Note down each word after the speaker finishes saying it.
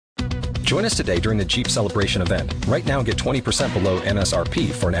Join us today during the Jeep Celebration event. Right now, get 20% below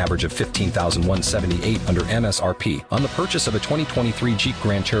MSRP for an average of $15,178 under MSRP on the purchase of a 2023 Jeep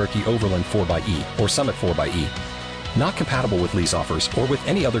Grand Cherokee Overland 4xE or Summit 4xE. Not compatible with lease offers or with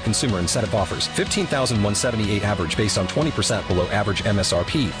any other consumer incentive offers. $15,178 average based on 20% below average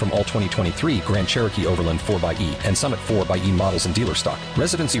MSRP from all 2023 Grand Cherokee Overland 4xE and Summit 4xE models in dealer stock.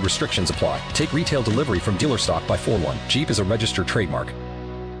 Residency restrictions apply. Take retail delivery from dealer stock by 4/1. Jeep is a registered trademark.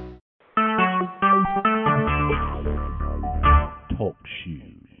 Talk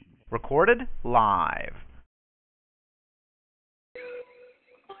shoes. Recorded live.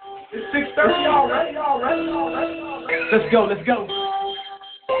 It's 6:30 already. Let's go.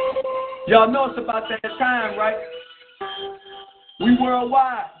 Y'all know it's about that time, right? We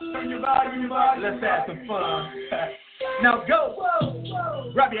worldwide. Turn your volume. Let's have some fun. Now go.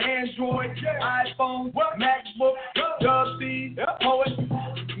 Grab your Android, iPhone, MacBook, Dubceez,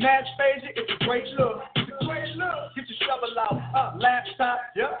 P.O.E.Tik, Spezia. It's a great look. Get your shovel out. Laptop,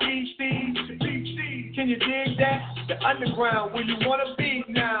 PC. Can you dig that? The underground where you want to be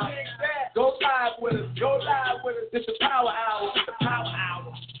now. Go live with us. It's the Power Hour.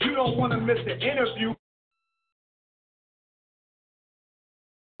 You don't want to miss the interview.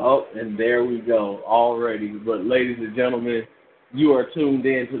 Oh, and there we go already. But ladies and gentlemen, you are tuned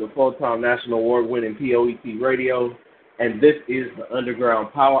in to the full-time national award-winning P.O.E.Tik radio, and this is the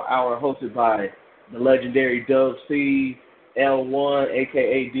Underground Power Hour hosted by the legendary Dubceez, ElWon,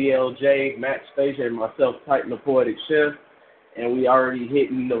 a.k.a. DLJ, Matt Spezia, and myself, Titan the Poetic Chef. And we already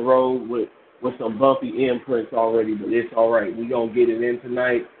hitting the road with some bumpy imprints already, but it's all right. We're going to get it in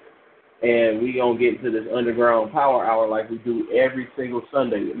tonight, and we're going to get into this Underground Power Hour like we do every single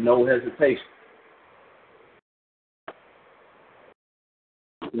Sunday with no hesitation.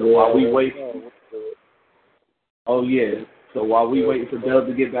 So while we wait, So while we waiting for Dub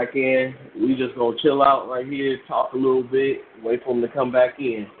to get back in, we just gonna chill out right here, talk a little bit, wait for him to come back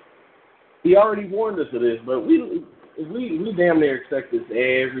in. He already warned us of this, but we damn near expect this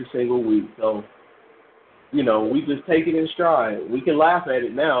every single week. So, we just take it in stride. We can laugh at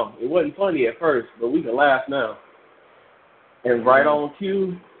it now. It wasn't funny at first, but we can laugh now. And right on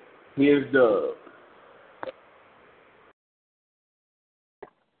cue, here's Dub.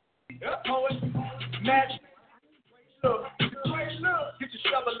 Look, get your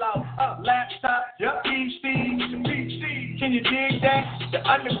shovel out. Laptop, PC. Can you dig that? The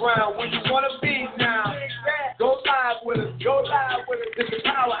underground where you want to be now. Go live with us. It's the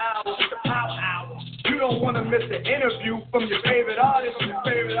Power Hour. You don't want to miss an interview from your favorite artist.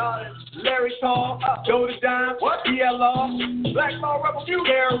 Larry Tall, Doda Dime, ELR, Black Law Rebel,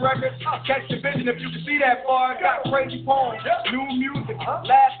 Karen Records. Catch the vision if you can see that far. Got crazy poems, new music,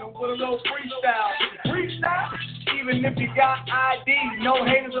 laughing with a little freestyle. Even if you got ID, no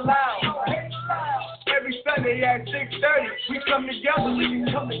haters allowed. Every Sunday at 6:30, we come together.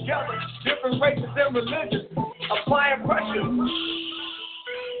 Different races and religions, applying pressure.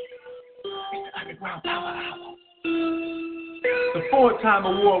 It's the Underground Power Hour. The 4-time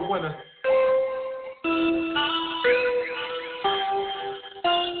award winner.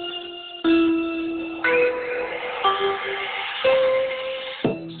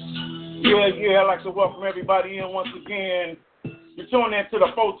 Yeah, I'd like to welcome everybody in once again. You're tuning in to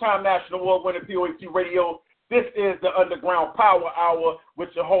the full-time national award-winning P.O.E.Tik radio. This is the Underground Power Hour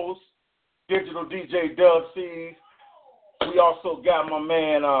with your host, Digital DJ Dubceez. We also got my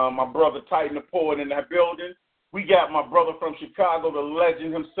man, my brother Titan the Poet in that building. We got my brother from Chicago, the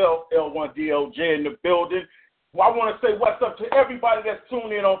legend himself, ElWon DLJ in the building. Well, I want to say what's up to everybody that's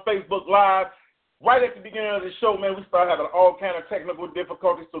tuned in on Facebook Live. Right at the beginning of the show, man, we started having all kind of technical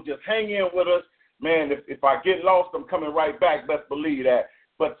difficulties, so just hang in with us. Man, if I get lost, I'm coming right back. Best believe that.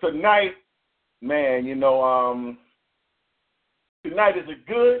 But tonight, man, tonight is a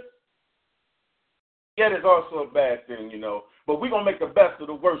good, yet it's also a bad thing, But we're going to make the best of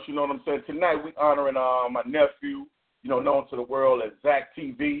the worst, you know what I'm saying? Tonight, we honoring my nephew, known to the world as Zach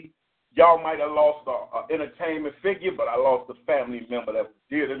TV. Y'all might have lost an entertainment figure, but I lost a family member that was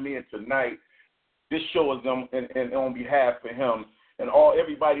dear to me, and tonight, this show is on behalf of him and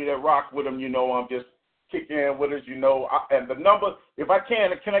everybody that rock with him. I'm just kicking in with us. And the number, if I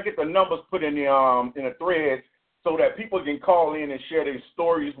can I get the numbers put in the thread so that people can call in and share their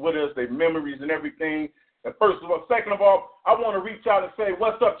stories with us, their memories and everything. And second of all, I want to reach out and say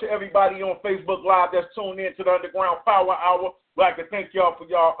what's up to everybody on Facebook Live that's tuned in to the Underground Power Hour. I'd like to thank y'all for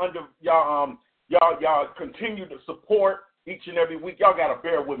y'all continue to support. Each and every week, y'all got to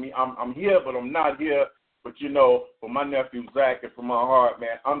bear with me. I'm here, but I'm not here. But, for my nephew, Zach, and from my heart,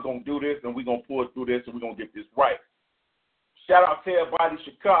 man, I'm going to do this, and we're going to pull through this, and we're going to get this right. Shout out to everybody,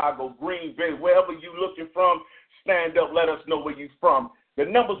 Chicago, Green Bay, wherever you looking from, stand up, let us know where you from. The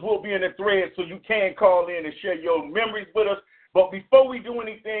numbers will be in the thread so you can call in and share your memories with us. But before we do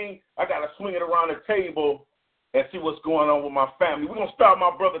anything, I got to swing it around the table and see what's going on with my family. We're going to start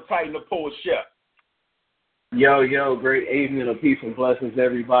my brother Titan, the Poet Chef. Yo, great evening of peace and blessings,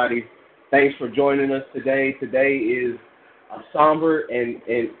 everybody. Thanks for joining us today. Today is a somber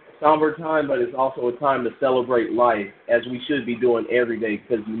time, but it's also a time to celebrate life, as we should be doing every day,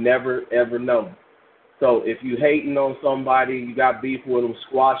 because you never, ever know. So if you hating on somebody, you got beef with them,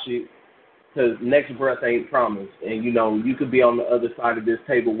 squash it, because next breath ain't promised. And, you know, you could be on the other side of this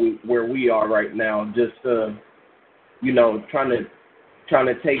table where we are right now, just, you know, trying to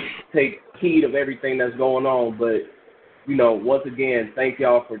take heed of everything that's going on. But, you know, once again, thank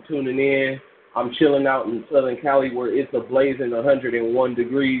y'all for tuning in. I'm chilling out in Southern Cali where it's a blazing 101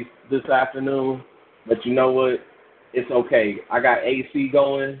 degrees this afternoon. But you know what? It's okay. I got AC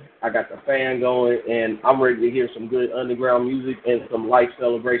going. I got the fan going. And I'm ready to hear some good underground music and some life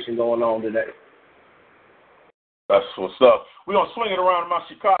celebration going on today. That's what's up. We're going to swing it around to my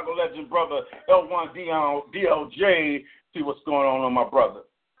Chicago legend brother, ElWon DLJ, see what's going on my brother.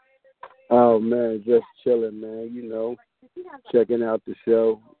 Oh, man, just chilling, man, you know, checking out the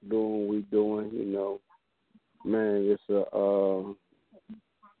show, doing what we doing, you know. Man,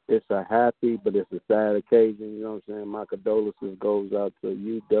 it's a happy, but it's a sad occasion, you know what I'm saying? My condolences goes out to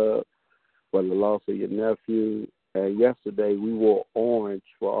you, Dub, for the loss of your nephew. And yesterday we wore orange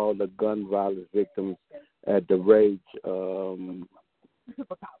for all the gun violence victims at the Rage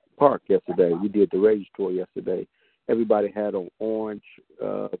Park yesterday. We did the Rage tour yesterday. Everybody had on orange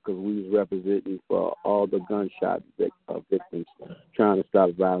because we was representing for all the gunshot victims, trying to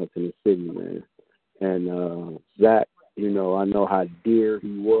stop violence in the city, man. And Zach, you know, I know how dear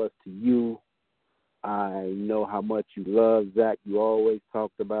he was to you. I know how much you love Zach. You always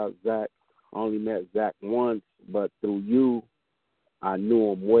talked about Zach. I only met Zach once, but through you, I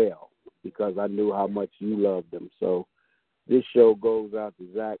knew him well because I knew how much you loved him. So this show goes out to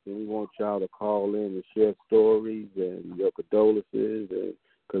Zach, and we want y'all to call in and share stories and your condolences,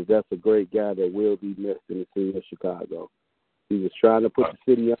 because that's a great guy that will be missed in the city of Chicago. He was trying to put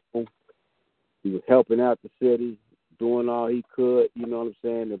the city on. He was helping out the city, doing all he could, you know what I'm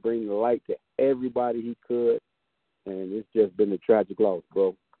saying, to bring the light to everybody he could, and it's just been a tragic loss,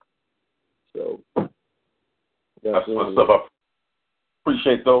 bro. So that's what's up. I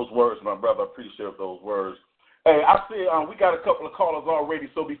appreciate those words, my brother. I appreciate those words. Hey, I see we got a couple of callers already,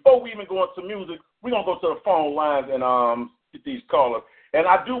 so before we even go into music, we're going to go to the phone lines and get these callers. And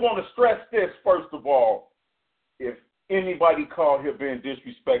I do want to stress this, first of all. If anybody call here being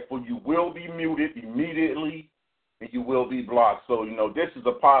disrespectful, you will be muted immediately, and you will be blocked. So, you know, this is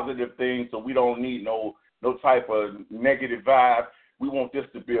a positive thing, so we don't need no type of negative vibe. We want this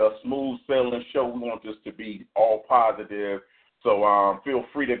to be a smooth sailing show. We want this to be all positive. So feel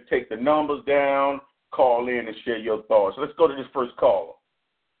free to take the numbers down, call in, and share your thoughts. So let's go to this first caller.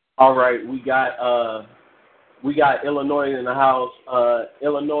 All right, we got Illinois in the house.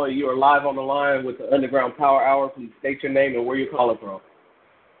 Illinois, you are live on the line with the Underground Power Hour. Please state your name and where you're calling from.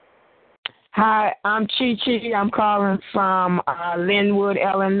 Hi, I'm Chi Chi. I'm calling from Linwood,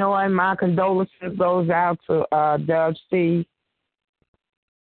 Illinois. My condolences goes out to Dubceez.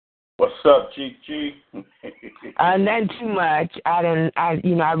 What's up, Chi Chi? Nothing too much. I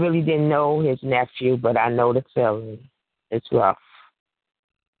really didn't know his nephew, but I know the feeling. It's rough.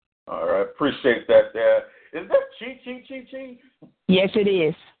 All right, appreciate that. Is that Chi? Yes, it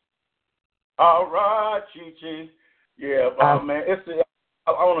is. All right, Chi. Yeah, man,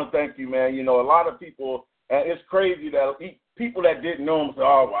 I want to thank you, man. You know, a lot of people, it's crazy that people that didn't know him say,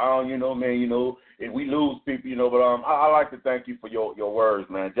 oh, wow, you know, man, you know, and we lose people, you know, but I like to thank you for your words,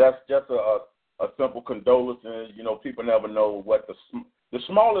 man. Just a simple condolences. You know, people never know what the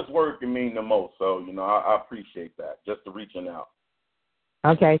smallest word can mean the most. So, you know, I appreciate that, just the reaching out.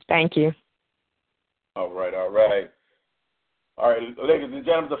 Okay, thank you. All right. All right, ladies and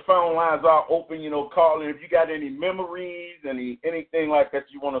gentlemen, the phone lines are open. You know, call in if you got any memories, anything like that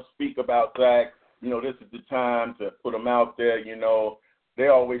you want to speak about, Zach. You know, this is the time to put them out there. You know, they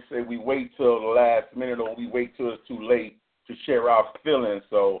always say we wait till the last minute or we wait till it's too late to share our feelings.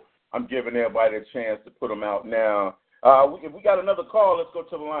 So I'm giving everybody a chance to put them out now. If we got another call, let's go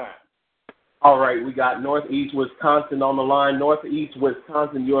to the line. All right, we got Northeast Wisconsin on the line. Northeast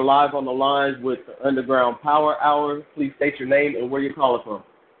Wisconsin, you're live on the lines with the Underground Power Hour. Please state your name and where you're calling from.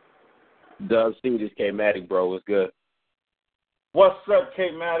 Dubceez, this K-Matic, bro. What's good? What's up,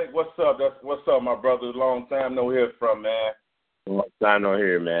 K-Matic? What's up? What's up, my brother? Long time no hear from, man. Long time no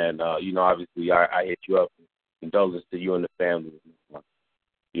hear, man. You know, obviously, I hit you up condolences to you and the family.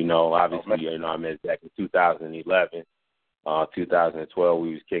 You know, obviously, you know, I met Zach in 2011. 2012,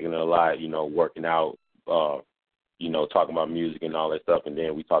 we was kicking it a lot, you know, working out, you know, talking about music and all that stuff. And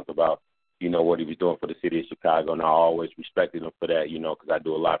then we talked about, you know, what he was doing for the city of Chicago. And I always respected him for that, you know, because I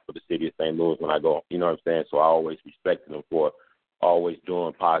do a lot for the city of St. Louis when I go, you know what I'm saying? So I always respected him for always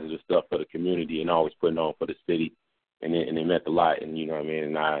doing positive stuff for the community and always putting on for the city. And it meant a lot. And, you know what I mean?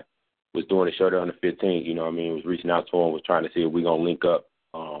 And I was doing a show there on the 15th, you know what I mean? Was reaching out to him, was trying to see if we're going to link up.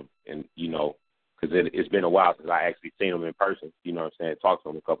 And, you know, because it's been a while since I actually seen him in person, you know what I'm saying? Talked to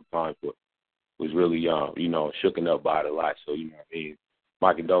him a couple times, but was really, you know, shooken up by it a lot. So, you know what I mean?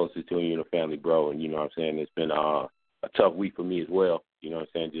 My condolences to you and the family, bro. And, you know what I'm saying? It's been a tough week for me as well, you know what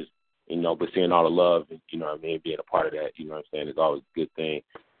I'm saying? Just, you know, but seeing all the love and, you know what I mean, being a part of that, you know what I'm saying, is always a good thing.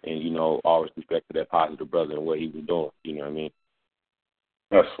 And, you know, always respect to that positive brother and what he was doing, you know what I mean?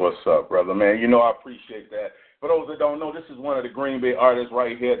 That's what's up, brother, man. You know, I appreciate that. For those that don't know, this is one of the Green Bay artists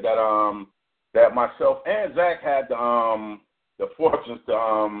right here that myself and Zach had the fortune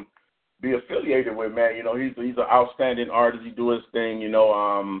to be affiliated with, man. You know, he's an outstanding artist. He do his thing, you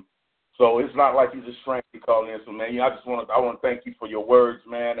know. So it's not like he's a stranger calling in. So, man, I want to thank you for your words,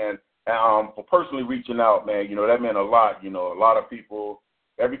 man, and for personally reaching out, man. You know, that meant a lot. You know, a lot of people,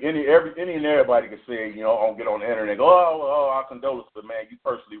 any and everybody can say, you know, get on the internet and go, I condole, but man, you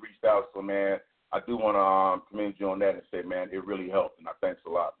personally reached out, so man, I do want to commend you on that and say, man, it really helped, and I thanks a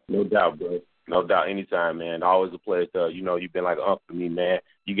lot. No doubt, bro. No doubt, anytime, man. Always a pleasure. You know, you've been like an uncle to me, man.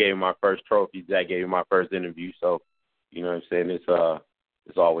 You gave me my first trophy. Zach gave me my first interview. So, you know what I'm saying?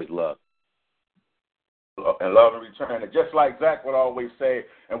 It's always love. And love in return. And just like Zach would always say,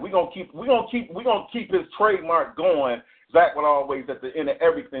 and we're gonna keep his trademark going. Zach would always, at the end of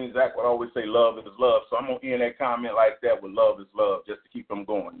everything, Zach would always say, love is love. So I'm gonna end that comment like that with love is love, just to keep them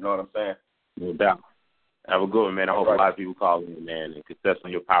going. You know what I'm saying? No doubt. Have a good one, man. I hope a lot of people call in, man, and success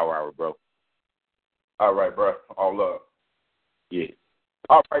on your power hour, bro. All right, bro. All love. Yeah.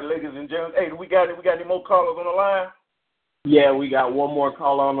 All right, ladies and gentlemen. Hey, we got any more callers on the line? Yeah, we got one more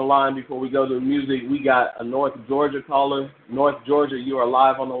caller on the line before we go to the music. We got a North Georgia caller. North Georgia, you are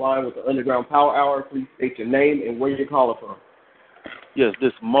live on the line with the Underground Power Hour. Please state your name and where you're calling from. Yes,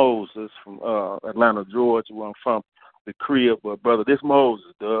 this Moses from Atlanta, Georgia, where I'm from, the crib. But, brother, this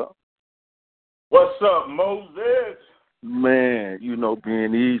Moses, dog. What's up, Moses? Man, you know,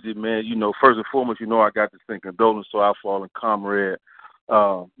 being easy, man. You know, first and foremost, you know, I got to send condolence to our fallen comrade.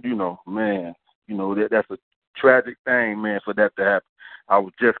 You know, man, you know, that's a tragic thing, man, for that to happen. I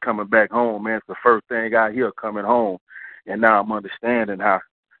was just coming back home, man. It's the first thing I hear coming home. And now I'm understanding how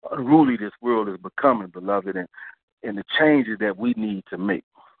unruly this world is becoming, beloved, and the changes that we need to make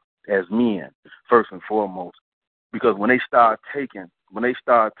as men, first and foremost. Because when they start taking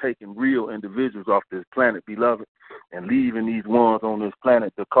real individuals off this planet, beloved, and leaving these ones on this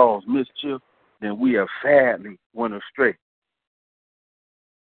planet to cause mischief, then we have sadly went astray.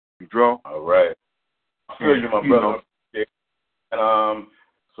 You draw? All right. I feel you, my brother. Yeah. And,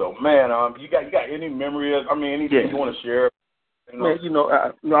 so, man, you got any memories? I mean, anything you want to share? You know? Man,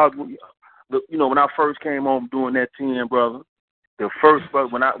 you know, when I first came home doing that 10, brother,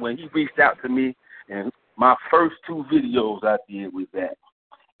 when he reached out to me, and my first 2 videos I did with that.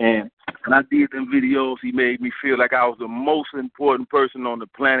 And when I did them videos, he made me feel like I was the most important person on the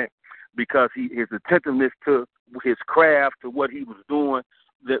planet because his attentiveness to his craft, to what he was doing,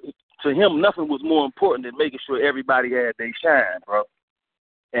 to him, nothing was more important than making sure everybody had their shine, bro.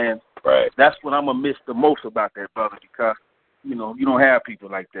 And that's what I'm going to miss the most about that, brother, because, you know, you don't have people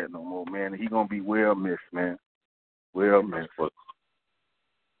like that no more, man. And he's going to be well missed, man. Well missed.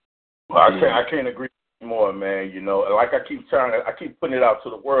 Well, I can't agree more, man. You know, like I keep putting it out to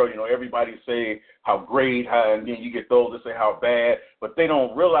the world. You know, everybody say how great, and then you get those that say how bad, but they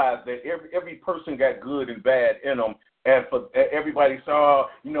don't realize that every person got good and bad in them. And for everybody saw,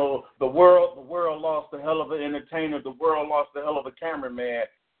 you know, the world lost a hell of an entertainer. The world lost a hell of a cameraman.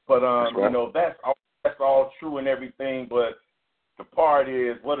 But you know, that's all true and everything. But the part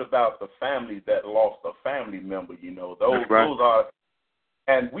is, what about the families that lost a family member? You know, those are.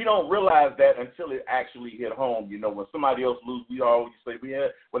 And we don't realize that until it actually hit home. You know, when somebody else loses, we always say,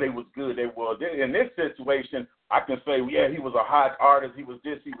 well, they was good. They were. In this situation, I can say, yeah, he was a hot artist. He was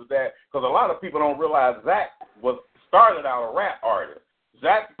this, he was that. Because a lot of people don't realize Zach started out a rap artist.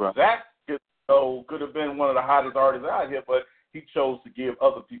 Zach could have been one of the hottest artists out here, but he chose to give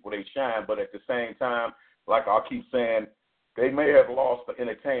other people their shine. But at the same time, like I keep saying, they may have lost the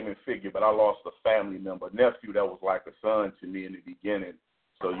entertainment figure, but I lost a family member, nephew that was like a son to me in the beginning.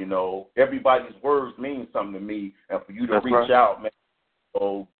 So, you know, everybody's words mean something to me, and for you to reach out,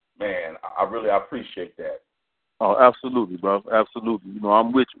 man, I appreciate that. Oh, absolutely, bro. Absolutely. You know,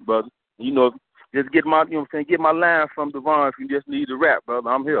 I'm with you, brother. You know, just get my, you know what I'm saying, get my line from Devon if you just need to rap, brother.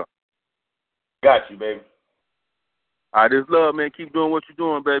 I'm here. Got you, baby. All right, it's love, man. Keep doing what you're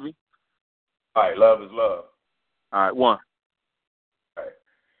doing, baby. All right, love is love. All right, one. All right.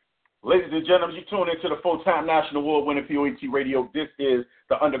 Ladies and gentlemen, you tune into the full-time national award-winning P.O.E.Tik radio. This is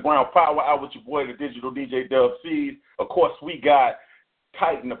the Underground Power Hour with your boy, the digital DJ Dubceez. Of course, we got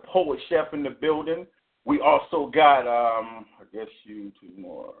Titan, the poet chef, in the building. We also got, I guess you two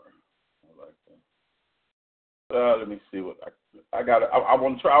more. I like that. Let me see what I got. I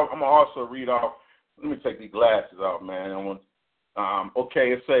want to try. I'm gonna also read off. Let me take these glasses off, man. I want.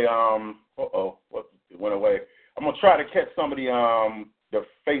 Okay, it say what it went away. I'm gonna try to catch some of the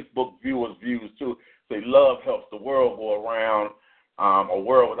Facebook viewers' views too. Say love helps the world go around. A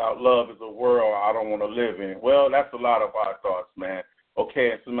world without love is a world I don't want to live in. Well, that's a lot of our thoughts, man.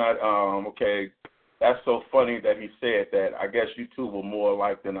 Okay, somebody. Okay, that's so funny that he said that. I guess you two were more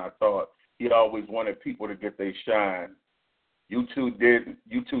alike than I thought. He always wanted people to get their shine. You two did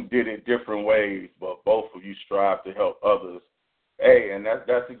it different ways, but both of you strive to help others. Hey, and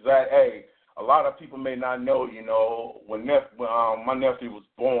that's exact. Hey, a lot of people may not know. You know, when my nephew was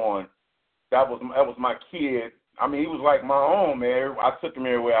born, that was my kid. I mean, he was like my own, man. I took him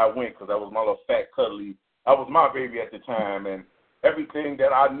everywhere I went because that was my little fat, cuddly. That was my baby at the time, and everything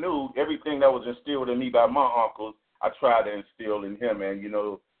that I knew, everything that was instilled in me by my uncles, I tried to instill in him. And, you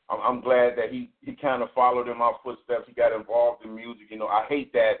know, I'm glad that he kind of followed in my footsteps. He got involved in music. You know, I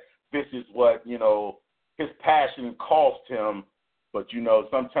hate that this is what, you know, his passion cost him. But, you know,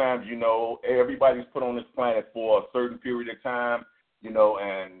 sometimes, you know, everybody's put on this planet for a certain period of time, you know,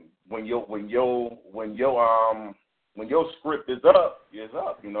 and when your script is up,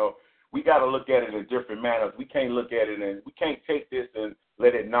 you know. We got to look at it in different manners. We can't look at it and we can't take this and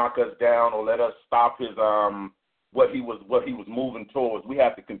let it knock us down or let us stop his what he was moving towards. We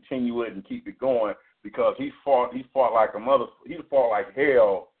have to continue it and keep it going because he fought like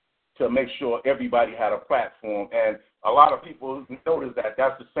hell to make sure everybody had a platform. And a lot of people notice that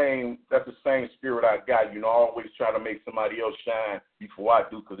that's the same spirit I got. You know, I always try to make somebody else shine before I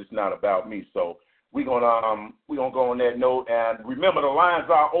do because it's not about me. So we're gonna go on that note, and remember the lines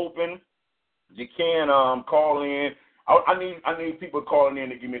are open. You can call in. I need people calling in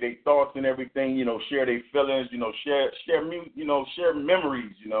to give me their thoughts and everything. You know, share their feelings. You know, share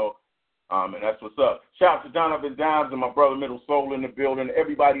memories. You know, and that's what's up. Shout out to Donovan Dimes and my brother Middle Soul in the building.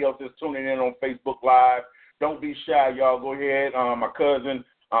 Everybody else that's tuning in on Facebook Live. Don't be shy, y'all. Go ahead. My cousin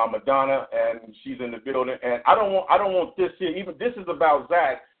Madonna, and she's in the building. And I don't want this here. Even this is about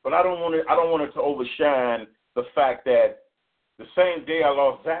Zach. But I don't want it to overshine the fact that the same day I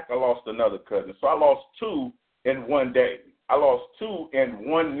lost Zach, I lost another cousin. So I lost two in one day. I lost two in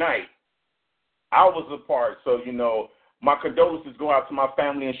one night. Hours apart. So, you know, my condolences go out to my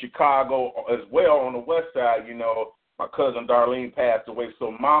family in Chicago as well on the west side. You know, my cousin Darlene passed away. So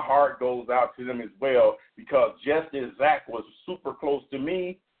my heart goes out to them as well because just as Zach was super close to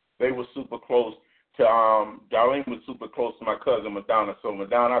me, they were super close to Darlene was super close to my cousin Madonna. So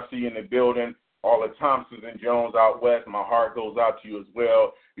Madonna, I see you in the building. All the Thompsons and Jones out west. My heart goes out to you as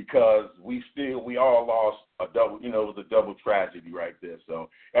well because we all lost a double. You know, it was a double tragedy right there. So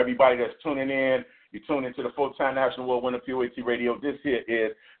everybody that's tuning in, you tune into the full-time national award-winning P.O.E.Tik radio. This here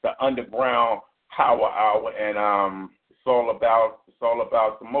is the Underground Power Hour, and it's all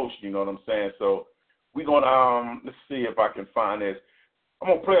about promotion. You know what I'm saying? So we're gonna let's see if I can find this. I'm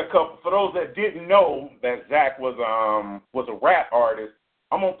gonna play a couple. For those that didn't know that Zach was a rap artist,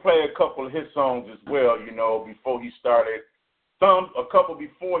 I'm gonna play a couple of his songs as well. You know, before he started, a couple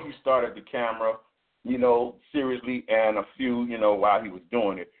before he started the camera, you know, seriously, and a few, you know, while he was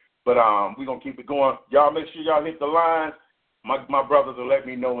doing it. But we're gonna keep it going. Y'all make sure y'all hit the lines. My brothers will let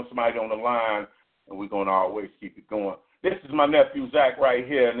me know when somebody's on the line, and we're gonna always keep it going. This is my nephew Zach right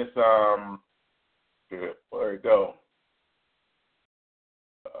here, and it's where'd it go?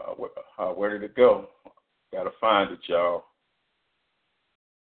 Where did it go? Gotta find it, y'all.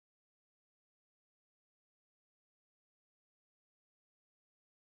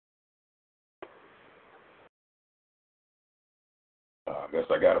 I guess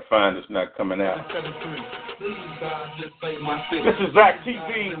I gotta find it. It's not coming out. This is Zach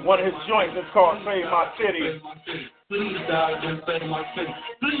TV, one of his joints. It's called Save My City. Please, God, just save my city.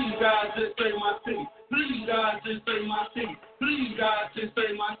 Please, God, just save my city. Please, God, just save my city. Please, God, just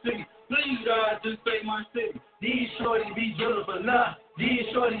save my city. Please, God, just save my city. These shorties be drilling for nothing. These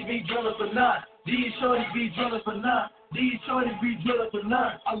shorties be drilling for nothing. These shorties be drilling for nothing. These shorties be drilling for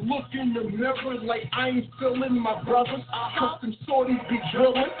none. I look in the mirror like I ain't feeling my brothers. Custom shorties be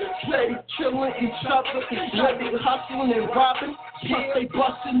drilling, steady killing each other, steady hustling and robbing. Plus they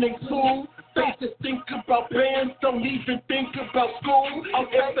busting they fool. Face to think about bands, don't even think about school.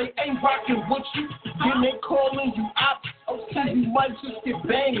 If they ain't rocking with you, then they calling you out. Okay, you might just get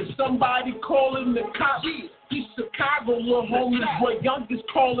banged. Somebody calling the cops. These Chicago little homies where youngest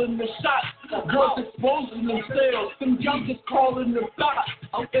calling the shots. Girls exposing themselves, them youngest calling the shots.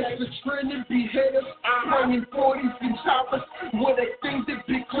 It's a trend to be haters, bringing 40s and choppers. Where they think they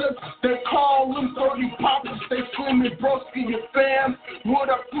big clips, they call them 30 poppers. They screaming broski your fam. What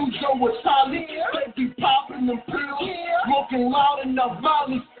up, Fujo with Charlie? They be popping them pills, smoking loud enough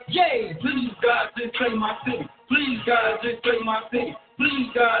volleys. Yeah, please God, just save my city. Please God, just save my city. Please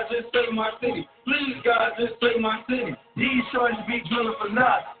God, just save my city. Please God, just save my city. These shorties be drilling for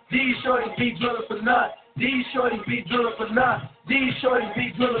naught. These shorties be drilling for naught. These shorties be drilling for naught. These shorties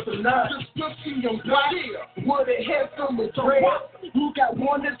be drilling for naught. Just looking young black, where they head from the dread. Who got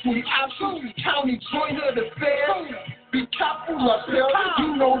one that's the options? County joiner the fair. Be careful up here,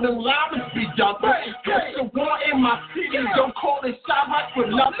 you know the llamas be dumping. There's a war in my city, don't call it shot for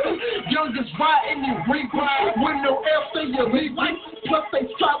nothing. Youngest riding and re-ride with no F say you're leaving. Plus they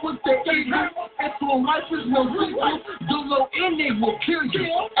try with the eagle, and so life is no secret. The low end they will kill you.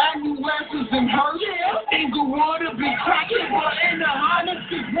 Ambulances and hearse, Inglewood will be cracking, but in the Honda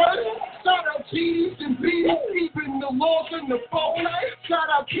is worse. Shout out G's and B's, even the laws in the phone. Shout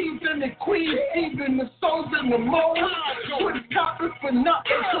out Kings and the Queens, even the souls in the mold. With copping for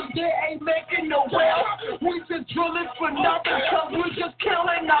nothing, cause they ain't making no wealth. We just drilling for nothing, cause we just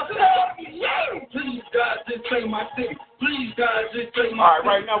killing ourselves. Please God, just save my city. Please God, just save my city. All right,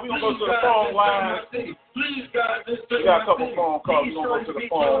 right now we gonna go to the phone line. Please God, just save my city. We got a couple phone calls. We gonna go to the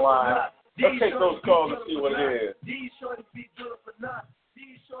phone line. Let's take those calls and see what it is. These shorties be drilling for nothing.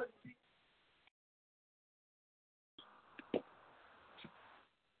 These shorties be.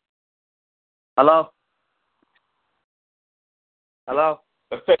 Hello? Hello?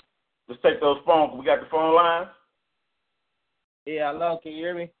 Let's take those phones. We got the phone lines? Yeah, hello. Can you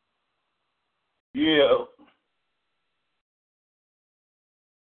hear me? Yeah.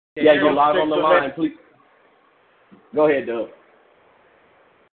 Yeah, you're live on the line, please. Go ahead, Doug.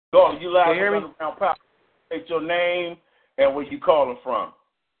 Go on, you live on Underground Power. Take your name and where you calling from.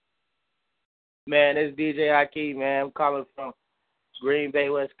 Man, it's DJ Hakeem, man. I'm calling from Green Bay,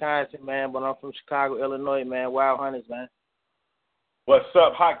 Wisconsin, man, but I'm from Chicago, Illinois, man. Wild Hunters, man. What's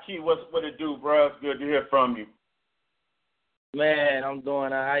up, Hakeem? What it do, bro? It's good to hear from you. Man, I'm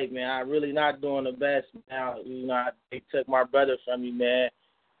doing all right, man. I'm really not doing the best now. You know, they took my brother from me, man.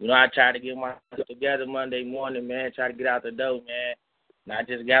 You know, I tried to get myself together Monday morning, man, try to get out the door, man. And I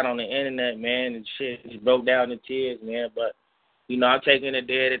just got on the internet, man, and shit just broke down in tears, man. But, you know, I'm taking it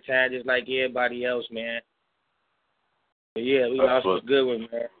day at a time just like everybody else, man. But, yeah, we lost a good one,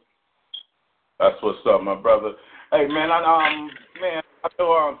 man. That's what's up, my brother. Hey, man, I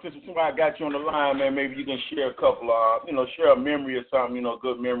know since somebody got you on the line, man, maybe you can share a couple, share a memory or something,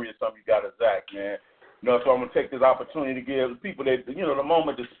 good memory or something you got of Zach, man. So I'm going to take this opportunity to give people, the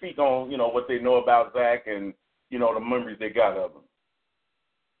moment to speak on, what they know about Zach and, the memories they got of him.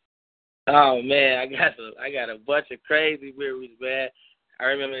 Oh, man, I got a bunch of crazy memories, man. I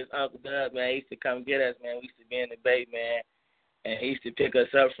remember his Uncle Doug, man. He used to come get us, man. We used to be in the Bay, man. And he used to pick us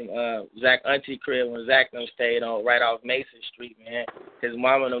up from Zach auntie crib when Zach them stayed on right off Mason Street, man. His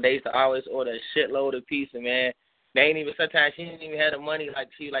mama and them, they used to always order a shitload of pizza, man. They ain't even, sometimes she didn't even have the money,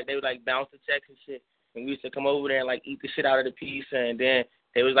 they would bounce the checks and shit. And we used to come over there and eat the shit out of the pizza, and then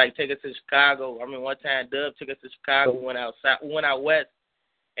they was take us to Chicago. I mean, one time Dub took us to Chicago, we went out west,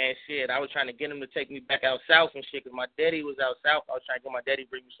 and shit, I was trying to get him to take me back out south and shit, because my daddy was out south. I was trying to get my daddy to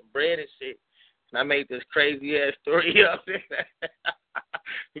bring me some bread and shit. And I made this crazy ass story up. Be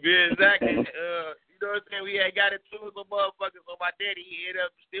exactly. You know what I'm saying? We had got into it with motherfuckers, so my daddy, he ended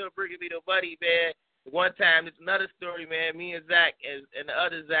up still bringing me the buddy, man. One time, it's another story, man. Me and Zach and the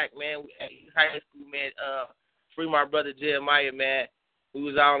other Zach, man, at high school, man, free my brother Jeremiah, man. We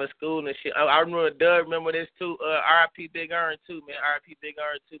was all in school and shit. I remember Doug, remember this too. R.I.P. Big Earn too, man. R.I.P. Big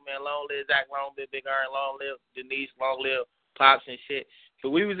Earn too, man. Long live Zach, long live Big Earn, long live Denise, long live Pops and shit. So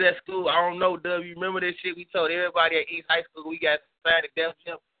we was at school. I don't know, Doug, you remember this shit? We told everybody at East High School we got signed to Def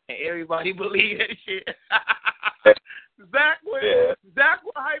Jam, and everybody believed that shit. Zach will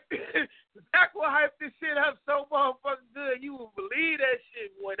hype this shit up so motherfucking good. You would believe that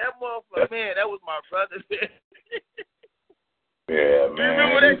shit, boy. That motherfucker, man, that was my brother, man. Yeah, man. You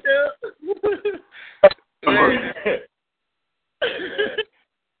remember that shit?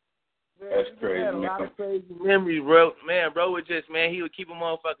 That's crazy, man. man. crazy memories, bro. Man, bro was just, man, he would keep a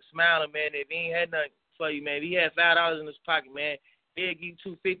motherfucker smiling, man. If he ain't had nothing for you, man, if he had $5 in his pocket, man, he'd give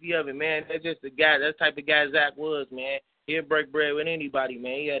you $250 of it, man. That's just the guy, that type of guy Zach was, man. He'd break bread with anybody,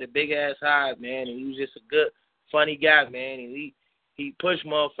 man. He had a big-ass hive, man, and he was just a good, funny guy, man. And he pushed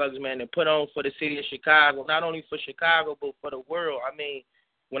motherfuckers, man, and put on for the city of Chicago, not only for Chicago, but for the world. I mean,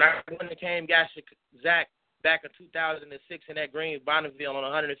 when I came, got Zach back in 2006 in that Green Bonneville on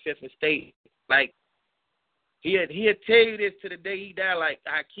 105th and State, like, he'd tell you this to the day he died, like,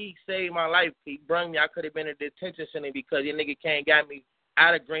 he saved my life. He brung me, I could have been in a detention center because your nigga came got me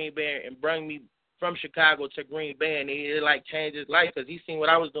out of Green Bay and brung me from Chicago to Green Bay, and it, like, changed his life because he seen what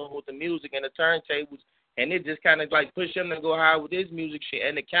I was doing with the music and the turntables, and it just kind of, like, pushed him to go high with his music shit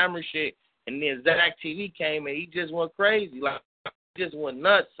and the camera shit, and then Zach TV came, and he just went crazy. Like, he just went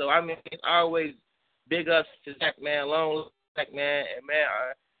nuts. So, I mean, it's always big ups to Zach, man, long Zach, man, and, man,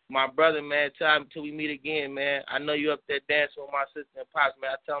 my brother, man, till we meet again, man. I know you up there dancing with my sister and pops,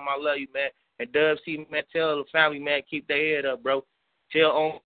 man. I tell them I love you, man. And Dubceez, man, tell the family, man, keep their head up, bro. Tell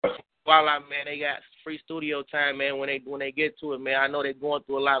on while I, man, they got free studio time, man. When they get to it, man, I know they're going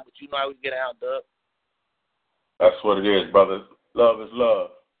through a lot, but you know how we get out, Dub. That's what it is, brother. Love is love.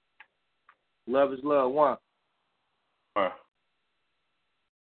 Love is love. One.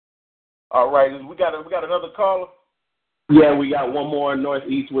 All right, we got another caller. Yeah, we got one more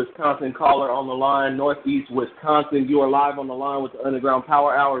Northeast Wisconsin caller on the line. Northeast Wisconsin, you are live on the line with the Underground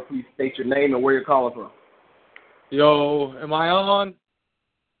Power Hour. Please state your name and where you're calling from. Yo, am I on?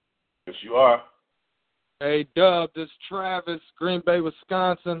 Yes, you are. Hey, Dub, this is Travis, Green Bay,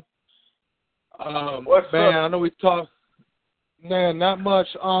 Wisconsin. What's man, up? I know we talked. Man, not much,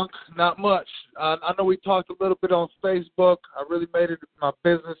 Unc, not much. I know we talked a little bit on Facebook. I really made it my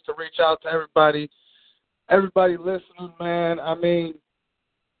business to reach out to everybody listening, man. I mean,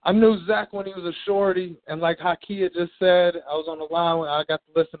 I knew Zach when he was a shorty, and like Hakia just said, I was on the line when I got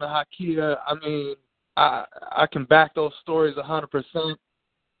to listen to Hakia. I mean, I can back those stories 100%.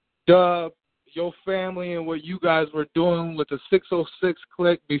 Dub, your family and what you guys were doing with the 606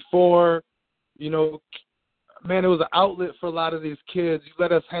 click before, you know, man, it was an outlet for a lot of these kids. You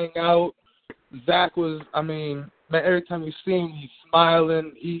let us hang out. Zach was, I mean, man, every time you see him, he's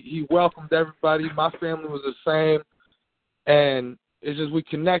smiling. He welcomed everybody. My family was the same. And it's just we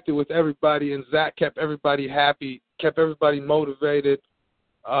connected with everybody, and Zach kept everybody happy, kept everybody motivated.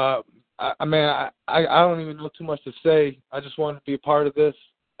 I don't even know too much to say. I just wanted to be a part of this.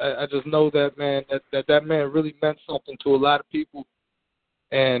 I just know that, man, that man really meant something to a lot of people,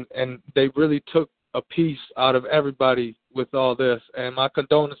 and they really took a piece out of everybody with all this. And my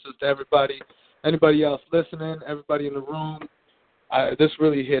condolences to everybody, anybody else listening, everybody in the room. This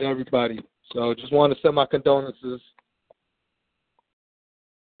really hit everybody. So just wanted to send my condolences.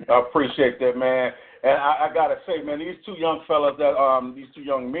 I appreciate that, man. And I gotta say, man, these two young fellas these two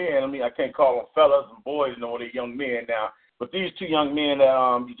young men, I mean, I can't call them fellas and boys, no, they're young men now. But these two young men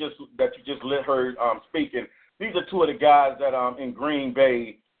that you just heard speaking, these are two of the guys that in Green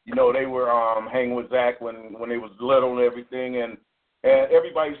Bay, you know, they were hanging with Zach when they was little and everything, and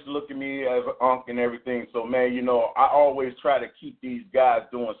everybody used to look at me as an unk and everything. So, man, you know, I always try to keep these guys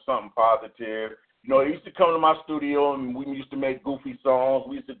doing something positive. You know, they used to come to my studio and we used to make goofy songs.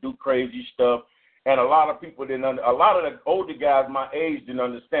 We used to do crazy stuff, and a lot of people didn't. A lot of the older guys my age didn't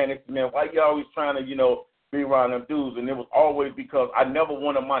understand it. Man, why you always trying to, you know, be around them dudes? And it was always because I never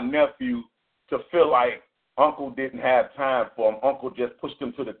wanted my nephew to feel like Uncle didn't have time for him. Uncle just pushed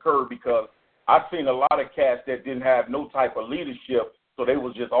him to the curb, because I've seen a lot of cats that didn't have no type of leadership, so they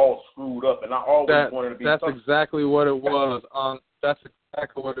was just all screwed up. And I always wanted to be. That's exactly what it was. That's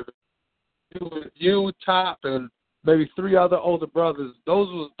exactly what it was. You, Top, and maybe three other older brothers. Those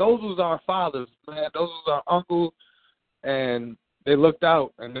was our fathers, man. Those was our uncles, and they looked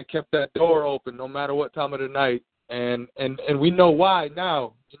out and they kept that door open no matter what time of the night. And we know why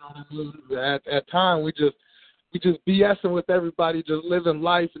now. You know what I mean? At time we just BSing with everybody, just living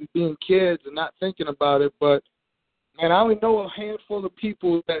life and being kids and not thinking about it. But man, I only know a handful of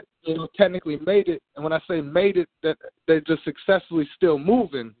people that, you know, technically made it. And when I say made it, that they're just successfully still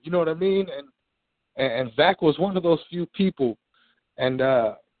moving. You know what I mean? And Zach was one of those few people. And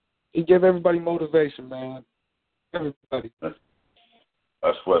he gave everybody motivation, man. Everybody.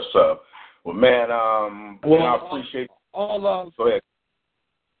 That's what's up. Well, man, I appreciate all love. Go ahead.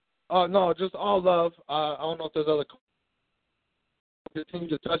 No, just all love. I don't know if there's other. Continue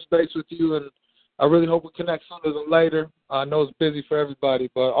to touch base with you, and I really hope we connect sooner than later. I know it's busy for everybody,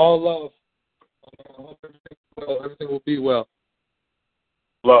 but all love. I hope everything will be well.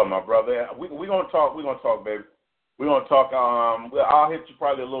 Love, my brother. We're gonna talk. We're gonna talk, baby. We're gonna talk. I'll hit you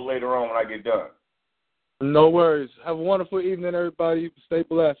probably a little later on when I get done. No worries. Have a wonderful evening, everybody. Stay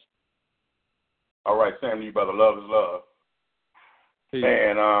blessed. All right, same to you, brother. Love is love. Peace.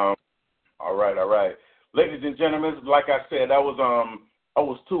 And all right. Ladies and gentlemen, like I said, that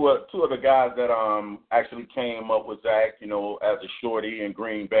was two of the guys that actually came up with Zach, you know, as a shorty in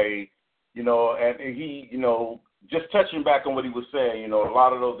Green Bay, you know, and he, you know, just touching back on what he was saying, you know, a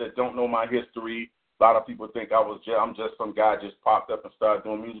lot of those that don't know my history, a lot of people think I'm just some guy just popped up and started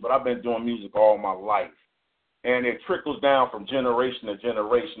doing music, but I've been doing music all my life. And it trickles down from generation to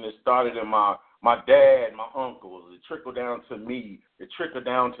generation. It started in my dad, my uncles. It trickled down to me. It trickled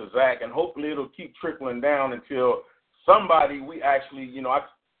down to Zach. And hopefully it'll keep trickling down until somebody we actually, you know,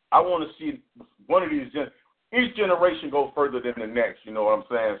 I want to see one of these, each generation go further than the next, you know what I'm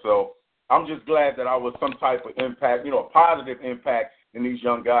saying? So I'm just glad that I was some type of impact, you know, a positive impact in these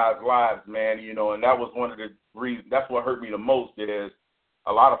young guys' lives, man, you know, and that was one of the reasons, that's what hurt me the most is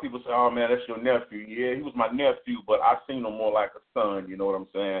a lot of people say, oh, man, that's your nephew. Yeah, he was my nephew, but I seen him more like a son, you know what I'm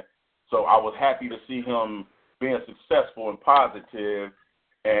saying? So I was happy to see him being successful and positive.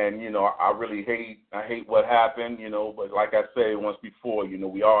 And, you know, I hate what happened, you know, but like I said once before, you know,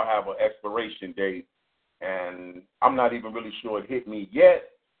 we all have an expiration date. And I'm not even really sure it hit me yet,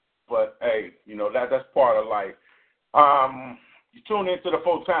 but, hey, you know, that's part of life. You tune into the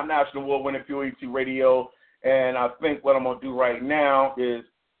full-time National Award-winning P.O.E.Tik Radio. And I think what I'm going to do right now is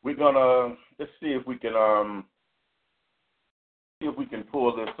we're going to, let's see if we can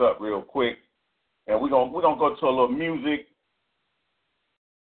pull this up real quick. And we're gonna go to a little music.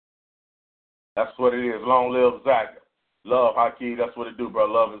 That's what it is. Long live Zach. Love, Haki. That's what it do, bro.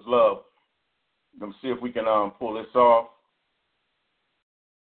 Love is love. Let me see if we can pull this off.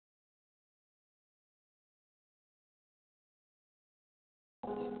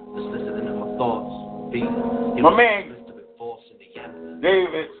 Just listening to my thoughts. My man,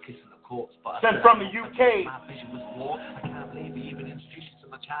 David, sent from the UK. I can't believe he even introduced you to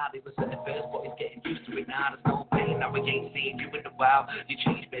my child. He was at first, but he's getting used to it now. There's no pain. Now we ain't seeing you in a while. You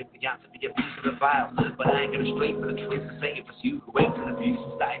changed, baby. You have to be a piece of the file. But I ain't gonna stray for the truth and say it was you who went to the abuse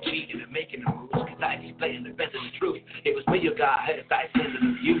and started cheating and making the moves. Cause I explained the rest of the truth. It was me who got hurt, started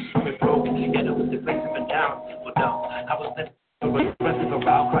sending abuse. We're broken together with the placing me down. But no, I was never aggressive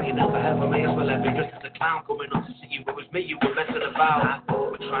about crying out for help. I may as well have been dressed as a clown coming on to see you. It was me you were messing about. I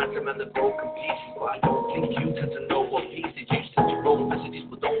thought we're trying to mend the broken pieces, but I don't think you tend to know what pieces. You send your own messages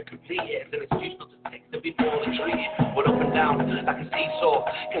but don't complete it. It's an excuse not to text and be poorly treated. But up and down like a seesaw.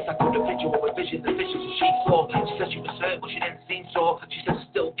 Guess I could have picture what my vision, the visions that she saw. She said she was hurt but she didn't seem sore. She said she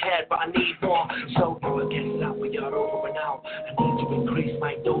still cared but I need more. So I guess that we are over now. I need to increase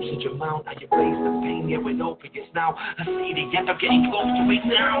my dosage amount. I erase the pain, yeah, we're opiates now. I see the end. I'm getting close to it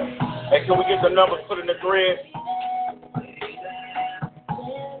now. Hey, can we get the numbers put in the grid?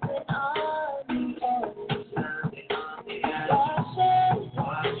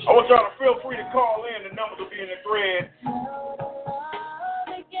 I want y'all to feel free to call in. The numbers will be in the grid. Is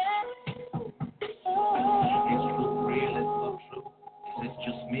it real? It's not true. Is it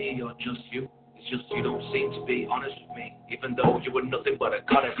just me or just you? It's just you don't seem to be honest with me, even though you were nothing but a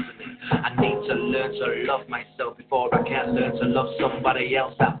goddess to me. I need to learn to love myself before I can learn to love somebody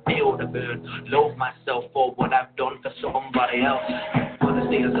else. I feel the burn, love myself for what I've done for somebody else.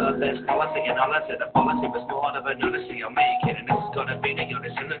 Honesty is the best policy, and all I said the policy was more of an honesty. I'm making, and this is gonna be the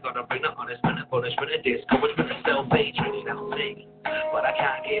honest, and I'm gonna bring the honest, and the punishment, and discouragement, and self-hatred. I'll take, but I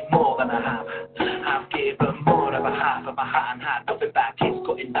can't give more than I have. I've given more of a half of my heart and had nothing back. It's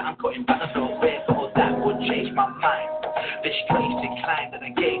cutting that I'm cutting back. There's no way, but that would change my mind. This strange decline that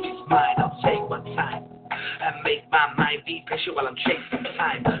engage is mine. I'll take my time and make my mind be patient while I'm chasing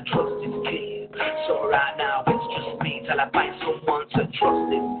time. Trust is key. So right now it's just me till I find someone to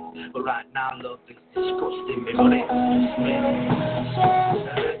trust in. But right now love is disgusting me, but it's just me.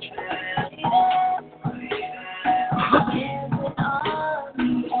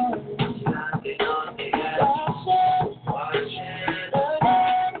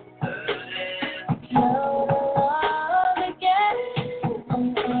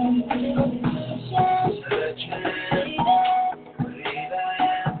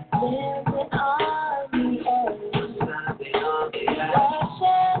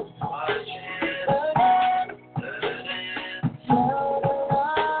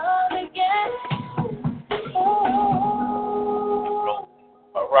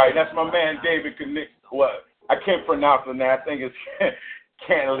 Right, that's my man David Connect. What? I can't pronounce the name. I think it's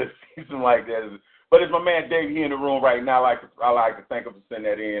Canalus, something like that. But it's my man David here in the room right now. I like to thank him for sending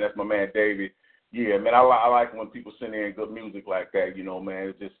that in. That's my man David. Yeah, man, I like when people send in good music like that. You know, man,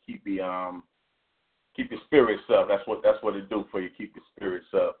 it just keep your spirits up. That's what it do for you. Keep your spirits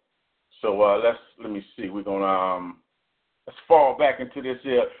up. So let me see. We're gonna let's fall back into this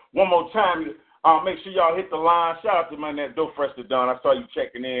here one more time. Make sure y'all hit the line. Shout out to my man Dope Fresh to Don. I saw you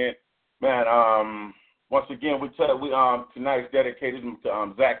checking in, man. Once again, we tonight's dedicated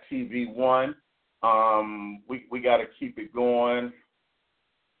to Zach TV1. We got to keep it going.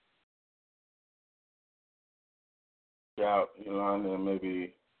 Shout Yolanda,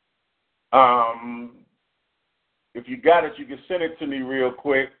 maybe. If you got it, you can send it to me real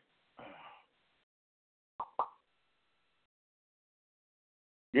quick.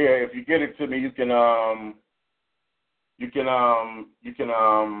 Yeah, if you get it to me, you can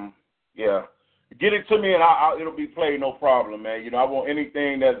get it to me and it'll be played, no problem, man. I want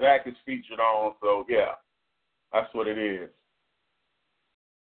anything that Zach is featured on, so yeah, that's what it is.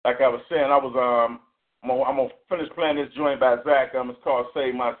 Like I was saying, I'm gonna finish playing this joint by Zach. It's called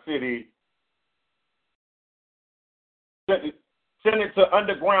Save My City. Send it to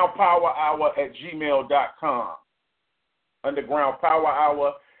undergroundpowerhour@gmail.com.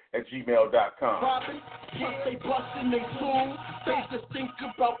 undergroundpowerhour@gmail.com. All right,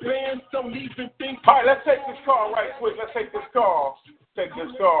 let's take this call right quick. Take this call.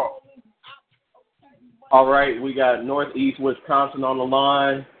 All right, we got Northeast Wisconsin on the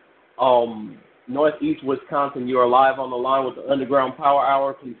line. Northeast Wisconsin, you are live on the line with the Underground Power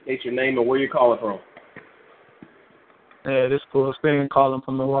Hour. Please state your name and where you're calling from. Hey, this is Full Spin calling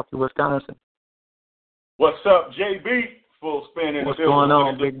from Milwaukee, Wisconsin. What's up, JB? Full Spin in What's the building. going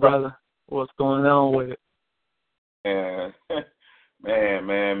on, big brother? What's going on with it? Man.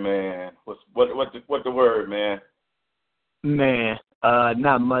 What the word, man? Man,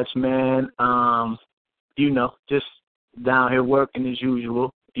 not much, man. Just down here working as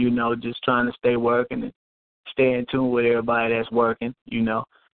usual. Just trying to stay working and stay in tune with everybody that's working. And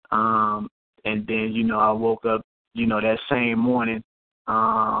then I woke up, that same morning.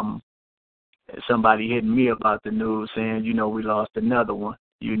 Somebody hitting me about the news saying, we lost another one,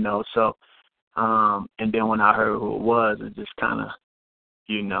 So, and then when I heard who it was, it just kind of,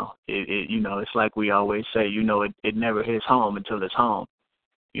 it's like we always say, it never hits home until it's home.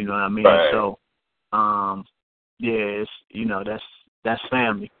 You know what I mean? Right. So, it's, that's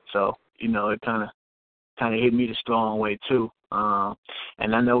family. So, it kind of hit me the strong way too.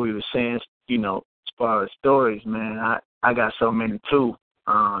 And I know we were saying, as far as stories, man, I got so many too.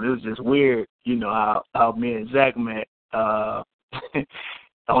 It was just weird, how me and Zach met on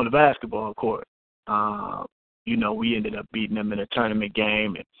the basketball court. We ended up beating them in a tournament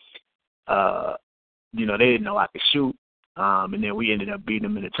game, and they didn't know I could shoot. And then we ended up beating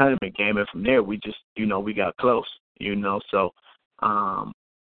them in a tournament game, and from there we just, we got close, So,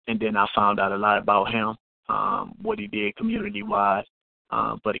 and then I found out a lot about him, what he did community-wise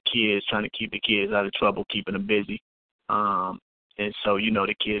for the kids, trying to keep the kids out of trouble, keeping them busy. And so,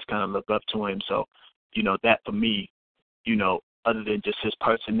 the kids kind of look up to him. So, that for me, other than just his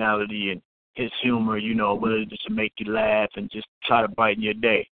personality and his humor, ability just to make you laugh and just try to brighten your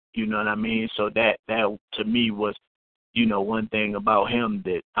day. You know what I mean? So that to me was, one thing about him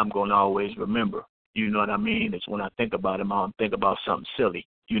that I'm going to always remember. You know what I mean? It's when I think about him, I don't think about something silly.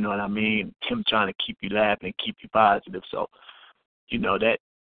 You know what I mean? Him trying to keep you laughing and keep you positive. So, we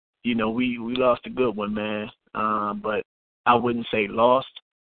lost a good one, man. But I wouldn't say lost.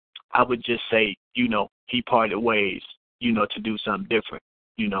 I would just say, he parted ways, to do something different,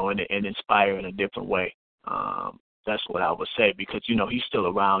 and inspire in a different way. That's what I would say because, he's still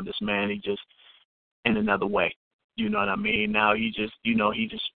around us, man. He just in another way. You know what I mean? Now he just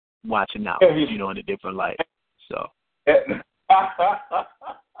watching out, in a different light. So. Hell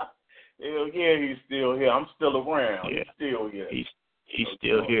yeah, he's still here. I'm still around. Yeah. He's still here. He's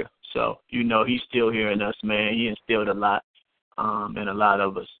still here. So, he's still here in us, man. He instilled a lot in a lot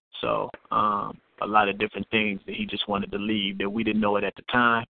of us. So, a lot of different things that he just wanted to leave that we didn't know it at the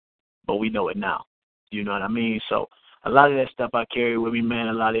time, but we know it now. You know what I mean? So, a lot of that stuff I carry with me, man,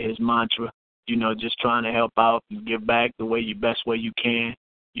 a lot of his mantra, just trying to help out and give back the best way you can,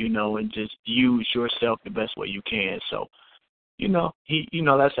 and just use yourself the best way you can. So, he,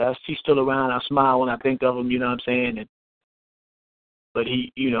 that's us. He's still around. I smile when I think of him, you know what I'm saying? But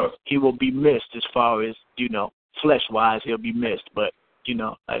he, he will be missed as far as, flesh-wise, he'll be missed. But,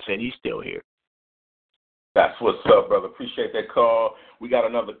 like I said, he's still here. That's what's up, brother. Appreciate that call. We got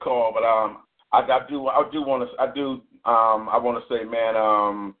another call, but I want to say,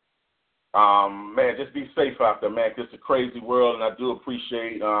 man, just be safe out there, man. 'Cause it's a crazy world, and I do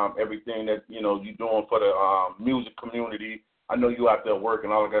appreciate everything that you're doing for the music community. I know you out there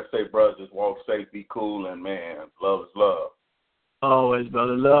working. All I gotta say, brother, just walk safe, be cool, and man, love is love. Always,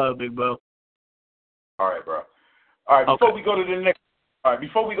 brother. Love, big bro. All right, bro. All right, before we go to the next, All right,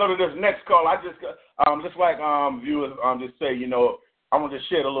 before we go to this next call, I just like viewers just say, I want to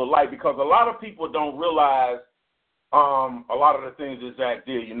shed a little light because a lot of people don't realize a lot of the things that Zach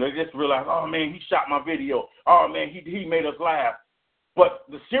did. They just realize, oh man, he shot my video. Oh man, he made us laugh. But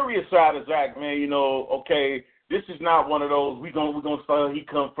the serious side of Zach, man, okay, this is not one of those we gonna say he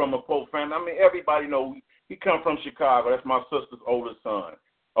come from a poor family. I mean, everybody know he come from Chicago. That's my sister's oldest son.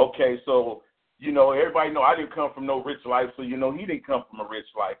 Okay, so. Everybody know I didn't come from no rich life, so, he didn't come from a rich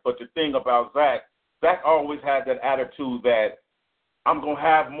life. But the thing about Zach always had that attitude that I'm going to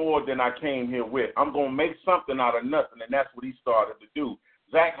have more than I came here with. I'm going to make something out of nothing, and that's what he started to do.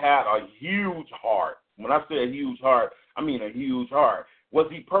 Zach had a huge heart. When I say a huge heart, I mean a huge heart. Was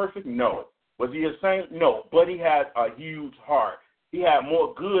he perfect? No. Was he a saint? No. But he had a huge heart. He had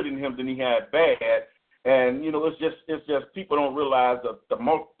more good in him than he had bad. And, it's just people don't realize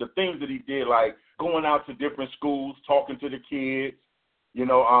the things that he did, like going out to different schools, talking to the kids,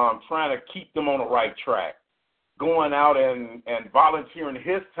 trying to keep them on the right track, going out and volunteering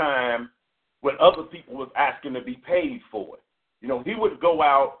his time when other people was asking to be paid for it. He would go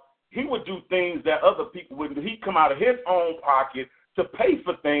out, he would do things that other people wouldn't do. He'd come out of his own pocket to pay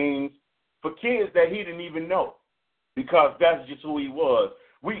for things for kids that he didn't even know because that's just who he was.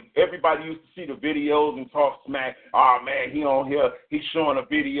 Everybody used to see the videos and talk smack. Oh, man, he on here. He's showing a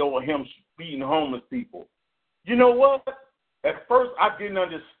video of him beating homeless people. You know what? At first, I didn't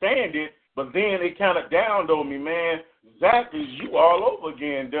understand it, but then it kind of dawned on me, man. Zach is you all over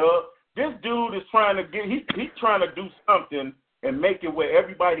again, Doug. This dude is trying to he's trying to do something and make it where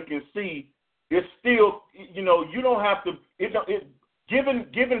everybody can see. It's still, you don't have to.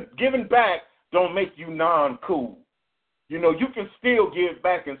 Giving back don't make you non-cool. You can still give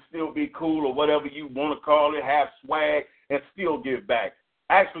back and still be cool or whatever you want to call it, have swag and still give back.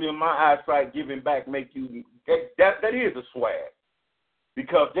 Actually, in my eyesight, giving back make you that is a swag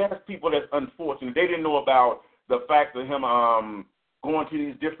because there's people that's unfortunate. They didn't know about the fact of him going to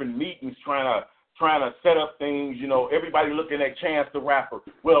these different meetings trying to set up things. Everybody looking at Chance the Rapper.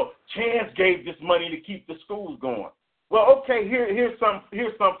 Well, Chance gave this money to keep the schools going. Well, okay, here's some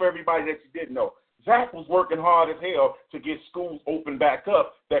for everybody that you didn't know. Zach was working hard as hell to get schools open back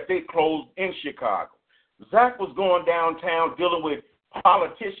up that they closed in Chicago. Zach was going downtown dealing with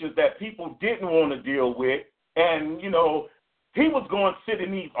politicians that people didn't want to deal with. And, he was going to sit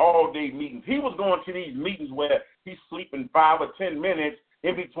in these all-day meetings. He was going to these meetings where he's sleeping 5 or 10 minutes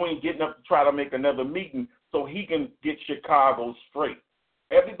in between getting up to try to make another meeting so he can get Chicago straight.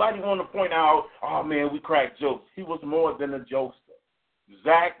 Everybody want to point out, oh, man, we crack jokes. He was more than a jokester.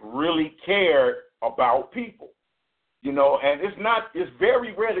 Zach really cared about people, and it's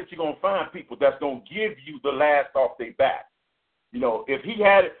very rare that you're going to find people that's going to give you the last off their back. If he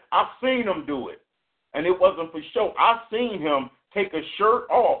had it, I've seen him do it, and it wasn't for show. I've seen him take a shirt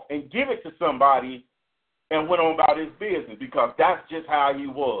off and give it to somebody and went on about his business because that's just how he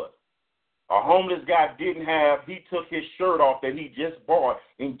was. A homeless guy he took his shirt off that he just bought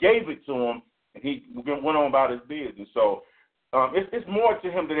and gave it to him, and he went on about his business. So, it's more to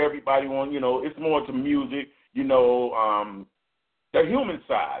him than everybody wants, it's more to music, the human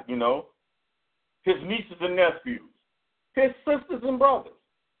side, his nieces and nephews, his sisters and brothers.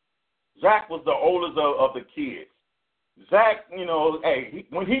 Zach was the oldest of the kids. Zach,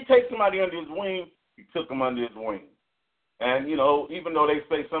 when he takes somebody under his wing, he took them under his wing. And, even though they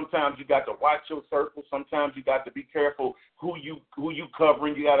say sometimes you got to watch your circle, sometimes you got to be careful who you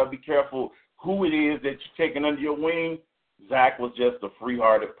covering, you got to be careful who it is that you're taking under your wing. Zach was just a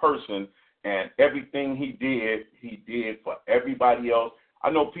free-hearted person, and everything he did for everybody else.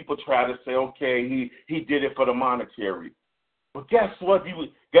 I know people try to say, okay, he did it for the monetary. But guess what?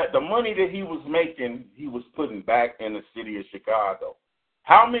 The money that he was making, he was putting back in the city of Chicago.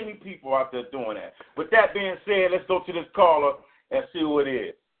 How many people out there doing that? With that being said, let's go to this caller and see who it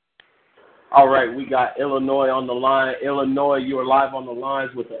is. All right, we got Illinois on the line. Illinois, you are live on the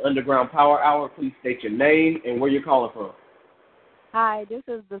lines with the Underground Power Hour. Please state your name and where you're calling from. Hi, this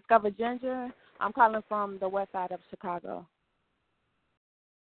is Discover Ginger. I'm calling from the west side of Chicago.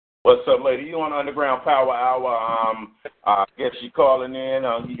 What's up, lady? You on Underground Power Hour? I guess you calling in.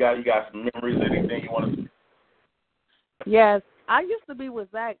 You got some memories, anything you want to? Yes, I used to be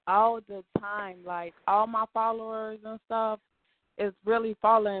with Zach all the time. Like all my followers and stuff is really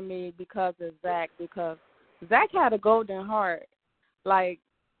following me because of Zach. Because Zach had a golden heart. Like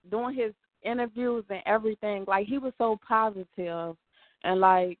doing his interviews and everything, like he was so positive, and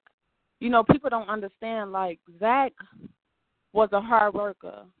like, people don't understand, like Zach was a hard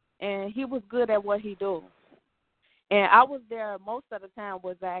worker and he was good at what he do, And I was there most of the time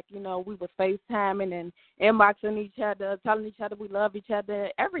with Zach. You know, we was FaceTiming and inboxing each other, telling each other we love each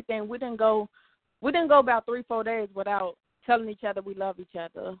other, everything. We didn't go about 3-4 days without telling each other we love each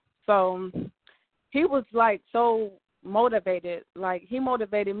other. So he was, like, so motivated. Like, he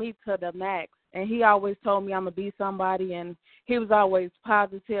motivated me to the max. And he always told me I'm going to be somebody, and he was always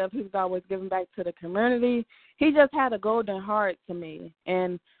positive. He was always giving back to the community. He just had a golden heart to me.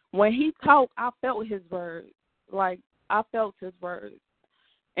 And when he talked, I felt his words. Like, I felt his words.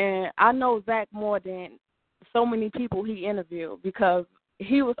 And I know Zach more than so many people he interviewed because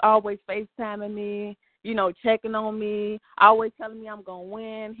he was always FaceTiming me, you know, checking on me, always telling me I'm going to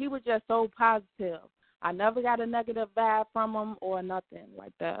win. He was just so positive. I never got a negative vibe from him or nothing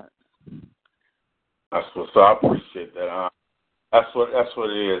like that. That's what's up. I appreciate that. That's what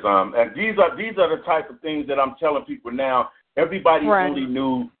it is. And these are the type of things that I'm telling people now. Everybody only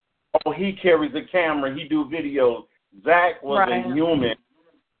knew, oh, he carries a camera, he do videos. Zach was a human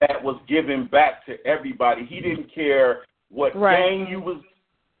that was giving back to everybody. He didn't care what gang you was,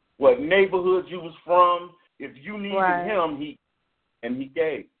 what neighborhood you was from. If you needed him, he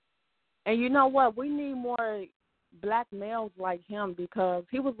gave. And you know what? We need more black males like him because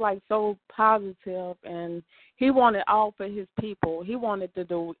he was, like, so positive, and he wanted all for his people. He wanted to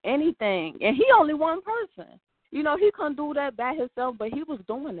do anything, and he only one person. You know, he couldn't do that by himself, but he was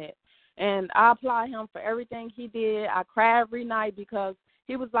doing it. And I applaud him for everything he did. I cry every night because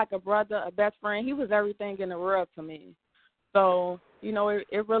he was like a brother, a best friend. He was everything in the world to me. So, you know,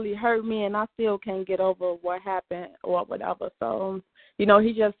 it really hurt me, and I still can't get over what happened or whatever. So, you know,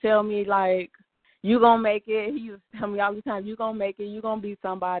 he just tell me, like, you going to make it. He used to tell me all the time, you going to make it. You going to be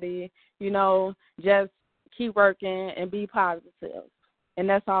somebody. You know, just keep working and be positive. And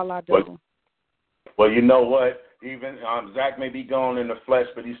that's all I do. Well, you know what? Even Zach may be gone in the flesh,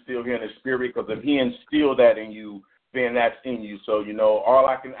 but he's still here in the spirit, because if he instilled that in you, then that's in you. So, you know, all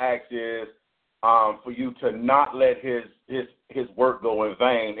I can ask is for you to not let his work go in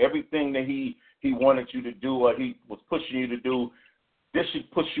vain. Everything that he wanted you to do or he was pushing you to do, this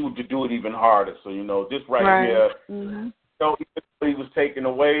should push you to do it even harder. So, you know, this right here, you know, he was taken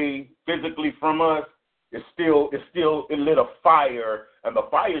away physically from us. It lit a fire, and the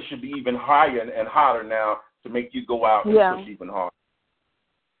fire should be even higher and hotter now to make you go out and push even harder.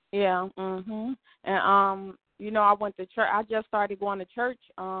 Yeah. And you know, I went to church. I just started going to church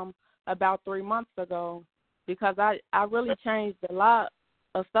about 3 months ago because I really changed a lot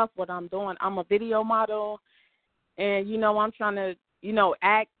of stuff what I'm doing. I'm a video model, and you know, I'm trying to, you know,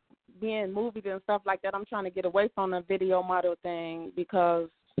 act, be in movies and stuff like that. I'm trying to get away from the video model thing because,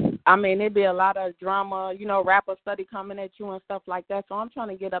 I mean, it'd be a lot of drama, you know, rapper study coming at you and stuff like that. So I'm trying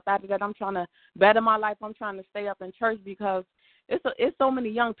to get up out of that. I'm trying to better my life. I'm trying to stay up in church because it's so many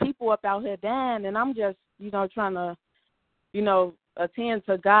young people up out here dying, and I'm just, you know, trying to, you know, attend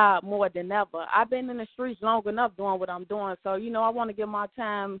to God more than ever. I've been in the streets long enough doing what I'm doing. So, you know, I want to give my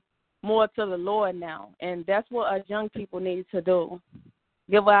time more to the Lord now, and that's what us young people need to do.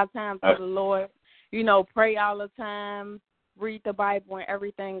 Give our time to the Lord, you know, pray all the time, read the Bible and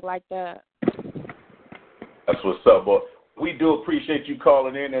everything like that. That's what's up, boy. We do appreciate you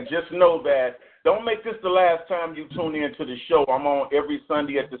calling in, and just know that don't make this the last time you tune in to the show. I'm on every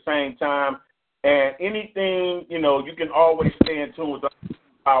Sunday at the same time, and anything, you know, you can always stay in tune with us.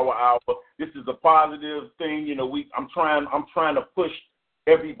 Power Hour. This is a positive thing, you know. I'm trying to push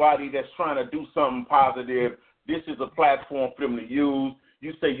everybody that's trying to do something positive. This is a platform for them to use.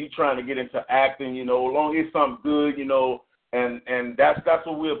 You say you trying to get into acting, you know, as long as it's something good, you know, and that's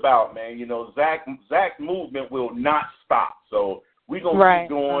what we're about, man. You know, Zach movement will not stop. So we're gonna keep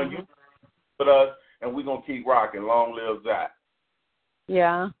going. You with us, and we're gonna keep rocking. Long live Zach.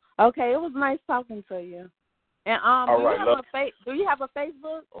 Yeah. Okay. It was nice talking to you. And do you have a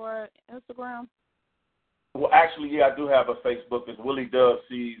Facebook or Instagram? Well, actually, yeah, I do have a Facebook. It's Willie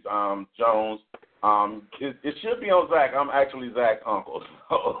Dubceez Jones. It should be on Zach. I'm actually Zach's uncle.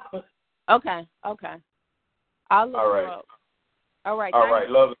 So. Okay. I'll look All right. you up. All right.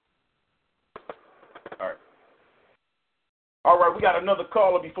 Love it. All right, we got another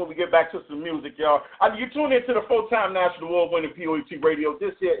caller before we get back to some music, y'all. You tune in to the full-time National Award-winning P.O.E.Tik Radio.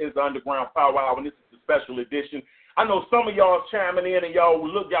 This here is the Underground Power Hour, and this is the special edition. I know some of y'all chiming in, and y'all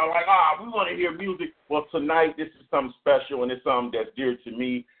will look y'all like, we want to hear music. Well, tonight, this is something special, and it's something that's dear to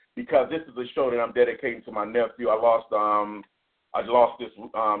me because this is a show that I'm dedicating to my nephew. I lost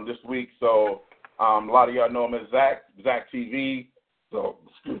this week, so a lot of y'all know him as Zach TV. So,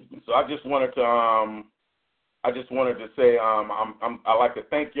 excuse me. So I just wanted to say I'd like to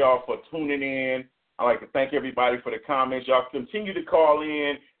thank y'all for tuning in. I'd like to thank everybody for the comments. Y'all continue to call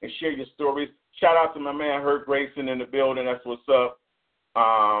in and share your stories. Shout out to my man Herc Grayson in the building. That's what's up.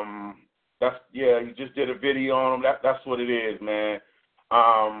 He just did a video on him. That's what it is, man.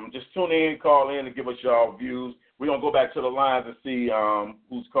 Just tune in, call in, and give us y'all views. We're going to go back to the lines and see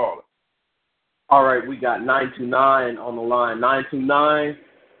who's calling. All right, we got 929 on the line. 929,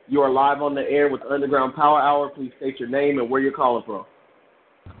 you are live on the air with Underground Power Hour. Please state your name and where you're calling from.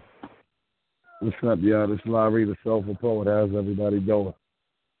 What's up, y'all? This is Larry, the Soulful Poet. How's everybody doing?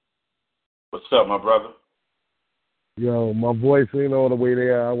 What's up, my brother? Yo, my voice ain't all the way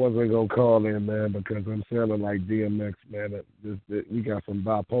there. I wasn't going to call in, man, because I'm sounding like DMX, man. We got some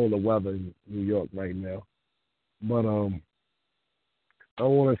bipolar weather in New York right now. But I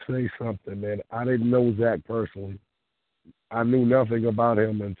want to say something, man. I didn't know Zach personally. I knew nothing about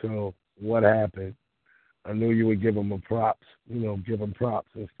him until what happened. I knew you would give him props, give him props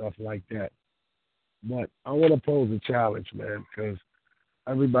and stuff like that. But I want to pose a challenge, man, because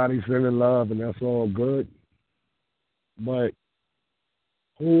everybody's feeling love, and that's all good. But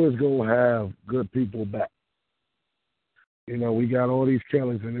who is going to have good people back? We got all these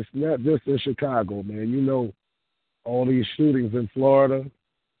killings, and it's not just in Chicago, man. All these shootings in Florida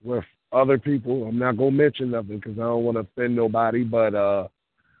with other people. I'm not going to mention nothing because I don't want to offend nobody, but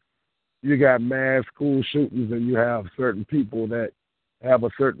you got mass school shootings, and you have certain people that have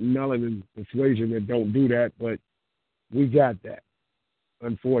a certain melanin persuasion that don't do that, but we got that,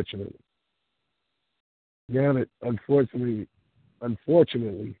 unfortunately. Now that unfortunately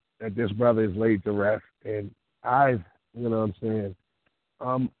that this brother is laid to rest, and I'm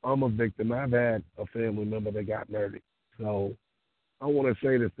a victim. I've had a family member that got murdered. So I want to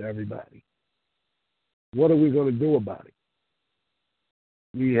say this to everybody. What are we going to do about it?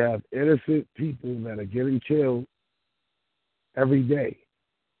 We have innocent people that are getting killed every day.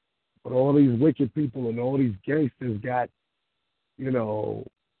 But all these wicked people and all these gangsters got,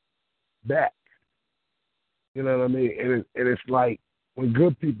 back. You know what I mean? And it's like when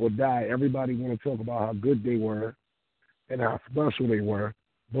good people die, everybody want to talk about how good they were and how special they were.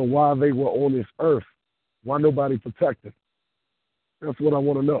 But while they were on this earth, why nobody protected them? That's what I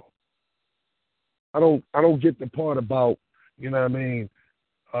want to know. I don't get the part about, they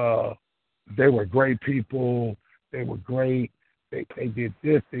were great people, they were great, they did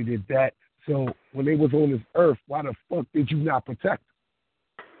this, they did that. So when they was on this earth, why the fuck did you not protect them?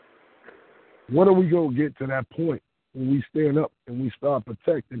 When are we going to get to that point when we stand up and we start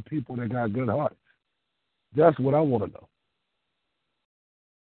protecting people that got good hearts? That's what I want to know.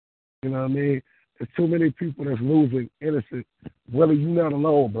 You know what I mean? There's too many people that's losing innocent. Willie, you're not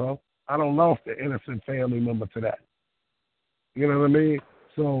alone, bro. I don't lost an innocent family member to that. You know what I mean?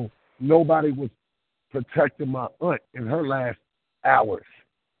 So nobody was protecting my aunt in her last hours.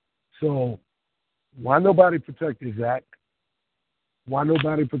 So why nobody protected Zach? Why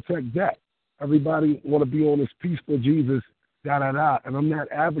nobody protect Zach? Everybody want to be on this peaceful Jesus, da-da-da. And I'm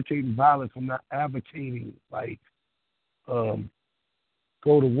not advocating violence. I'm not advocating,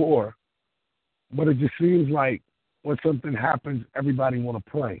 go to war. But it just seems like when something happens, everybody want to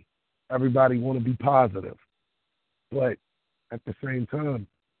pray. Everybody want to be positive. But at the same time,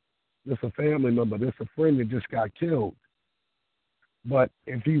 there's a family member, there's a friend that just got killed. But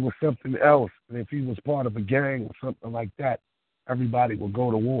if he was something else, and if he was part of a gang or something like that, everybody would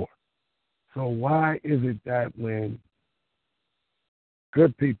go to war. So why is it that when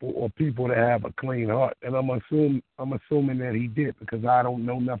good people or people that have a clean heart, and I'm assuming that he did because I don't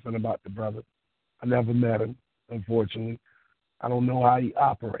know nothing about the brother. I never met him, unfortunately. I don't know how he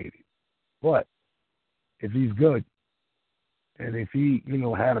operated. But if he's good, and if he,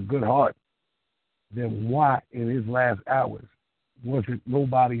 had a good heart, then why in his last hours wasn't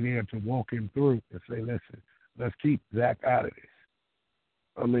nobody there to walk him through and say, listen, let's keep Zach out of this?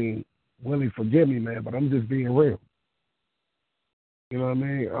 I mean, Willie, forgive me, man, but I'm just being real. You know what I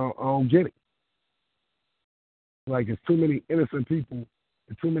mean? I don't get it. Like, it's too many innocent people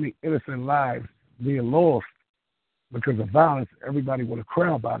and too many innocent lives being lost because of violence. Everybody want to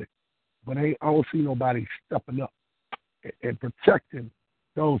cry about it. But I don't see nobody stepping up and protecting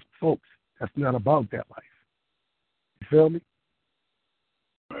those folks that's not about that life. You feel me?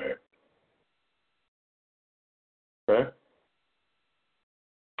 Okay.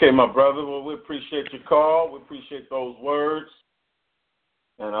 Okay, my brother. Well, we appreciate your call. We appreciate those words.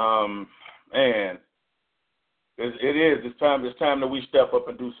 And man, it's time that we step up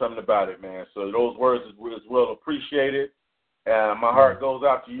and do something about it, man. So those words is well appreciated. And my heart goes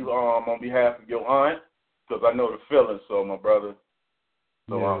out to you on behalf of your aunt, because I know the feeling. So, my brother.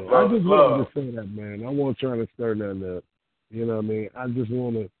 So yeah, I just wanted to say that, man. I won't try to stir nothing up. You know what I mean? I just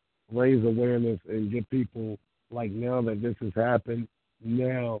want to raise awareness and get people, like, now that this has happened,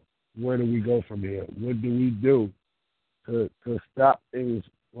 now where do we go from here? What do we do to stop things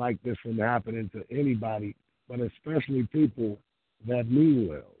like this from happening to anybody, but especially people that mean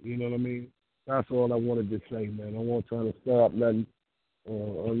well? You know what I mean? That's all I wanted to say, man. I won't try to stir up nothing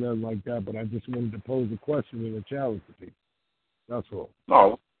or nothing like that, but I just wanted to pose a question and a challenge to people. That's all.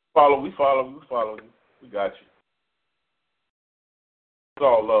 No, we follow you. We got you. It's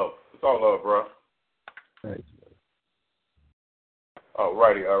all love. It's all love, bro. Thanks, man. All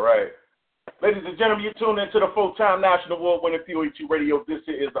right. Ladies and gentlemen, you're tuned into the full-time national award-winning P.O.E.Tik Radio. This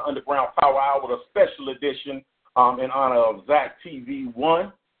is the Underground Power Hour, a special edition in honor of Zach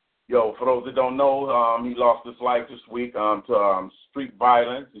TV1. Yo, for those that don't know, he lost his life this week to street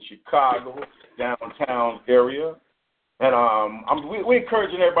violence in Chicago, downtown area. And we're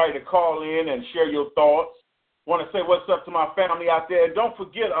encouraging everybody to call in and share your thoughts. Want to say what's up to my family out there. And don't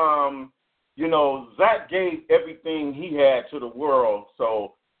forget, Zach gave everything he had to the world.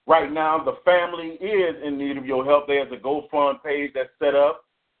 So right now, the family is in need of your help. There's a GoFund page that's set up.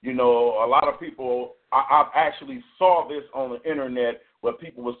 You know, a lot of people, I actually saw this on the internet where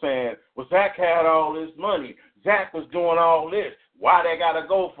people were saying, well, Zach had all this money. Zach was doing all this. Why they got to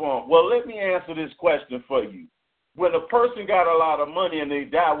go for him? Well, let me answer this question for you. When a person got a lot of money and they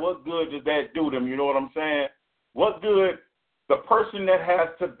die, what good does that do them? You know what I'm saying? What good? The person that has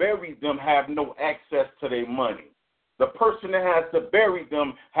to bury them have no access to their money. The person that has to bury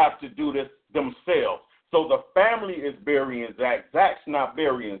them have to do this themselves. So the family is burying Zach. Zach's not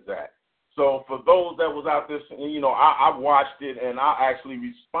burying Zach. So for those that was out there, I watched it and I actually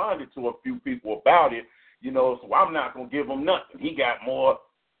responded to a few people about it, so I'm not going to give him nothing. He got more,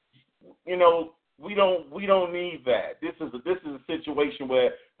 we don't need that. This is a situation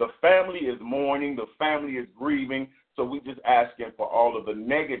where the family is mourning, the family is grieving, so we just asking for all of the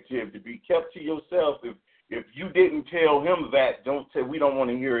negative to be kept to yourself. If you didn't tell him that, don't say we don't want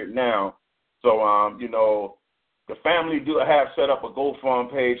to hear it now. So, the family do have set up a GoFund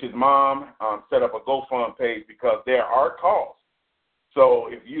page. His mom set up a GoFund page because there are costs. So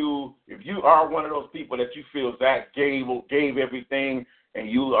if you are one of those people that you feel Zach gave everything and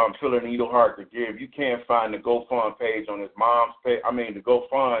you feel a needle hard to give, you can't find the GoFund page on his mom's page. The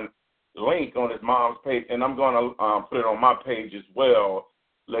GoFund link on his mom's page, and I'm going to put it on my page as well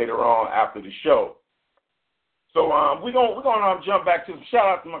later on after the show. So we're gonna jump back to shout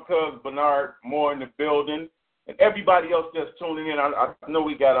out to my cousin Bernard Moore in the building and everybody else that's tuning in. I know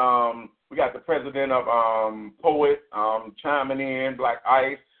we got the president of P.O.E.Tik chiming in, Black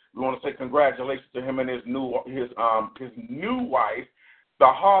Ice. We want to say congratulations to him and his new wife, the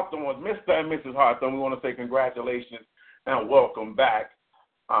Hawthornes, Mr. and Mrs. Hawthorne. We want to say congratulations and welcome back.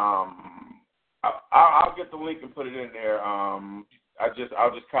 I'll get the link and put it in there. I'll just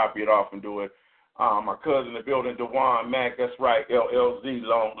copy it off and do it. My cousin in the building, DeJuan Mack, that's right, LLZ,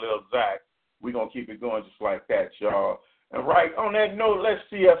 long live Zach. We're going to keep it going just like that, y'all. And right on that note, let's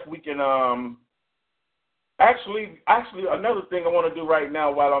see if we can, actually, another thing I want to do right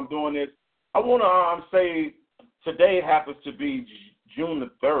now while I'm doing this, I want to say today happens to be June the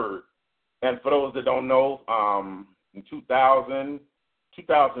 3rd. And for those that don't know, in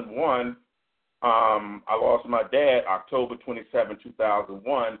 2001, I lost my dad October 27,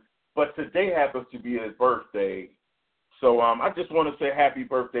 2001. But today happens to be his birthday. So I just want to say happy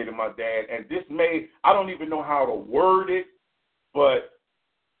birthday to my dad. And this I don't even know how to word it, but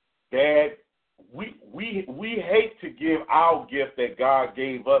Dad, we hate to give our gift that God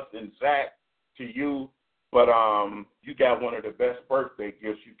gave us and Zach to you, but you got one of the best birthday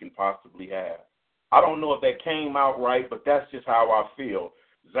gifts you can possibly have. I don't know if that came out right, but that's just how I feel.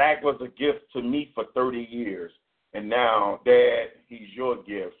 Zach was a gift to me for 30 years. And now, Dad, he's your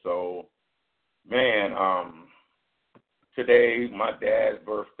gift. So, man, today, my dad's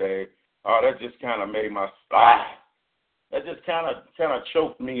birthday. That just kind of made that just kind of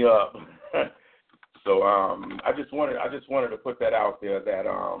choked me up. So, I just wanted to put that out there that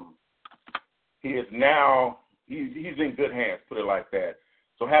he is now he's in good hands. Put it like that.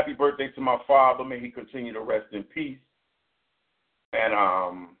 So, happy birthday to my father. May he continue to rest in peace.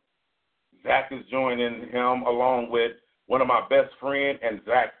 And Zach is joining him along with one of my best friends and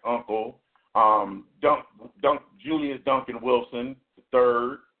Zach's uncle, Julius Duncan Wilson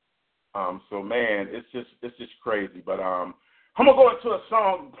III. So man, it's just crazy. But I'm gonna go into a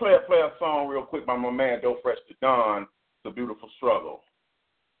song, play a song real quick by my man Doe Fresh to Dawn. It's a beautiful struggle.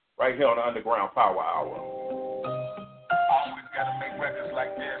 Right here on the Underground Power Hour. Always gotta make records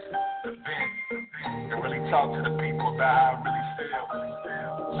like this, and really talk to the people about how I really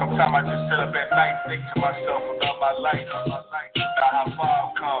feel. Sometimes I just sit up at night, think to myself about my life, about how far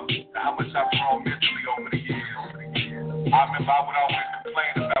I've come, how much I've grown mentally over the years. I remember I would always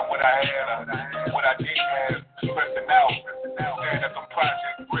complain about what I man, stressing out. Staring at them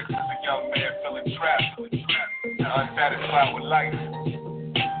project bricks as a young man feeling trapped and unsatisfied with life.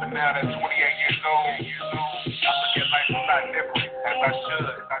 But now that 28 years old, I look at life a lot different, as I should.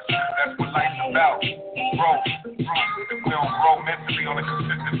 That's what life's about. Growth. If we don't grow mentally on a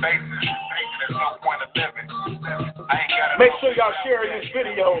consistent basis, there's no point of living. I ain't got Make sure y'all share this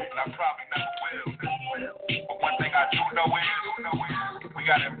video. And I probably never will. But one thing I do know is we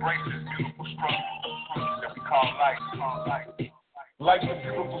gotta embrace this beautiful struggle that we call life. Life's a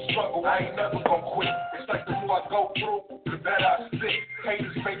beautiful struggle, I ain't never gonna quit. It's like the more I go through, the better I stick.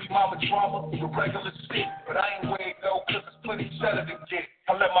 Haters, baby mama drama, the regular shit. But I ain't where it go, cause there's plenty cheddar to get.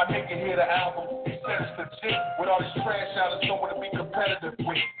 I let my nigga hear the album, he said it's legit. With all this trash out, there's no one to be competitive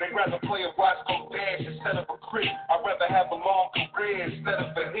with. They rather play a watch go dash instead of a crit. I'd rather have a long career instead of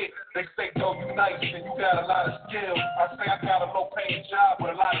a hit. They say, yo, you nice and you got a lot of skill. I say I got a low paying job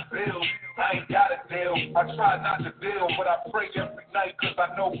with a lot of bills. I ain't got a deal, I try not to deal, but I pray every night cause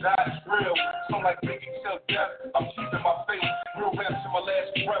I know God is real. So like Biggie till death, I'm keeping my faith. Real raps in my last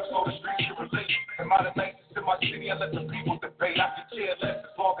breath so the streets can relate. Am I the nicest in my city? I let the people debate. I can care less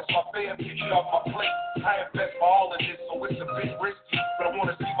as long as my family eat off my plate. I invest for all of this, so it's a bit risky. But I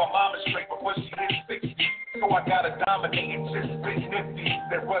wanna see my mama straight before she hits 60. So I gotta dominate and just spit nifty.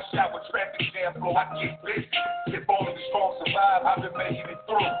 Then rush out with traffic jam flow, I get busy. If only the strong survive, I've been making it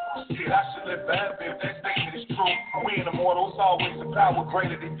through. Shit, I should live forever if that statement is true. We in immortals, always a power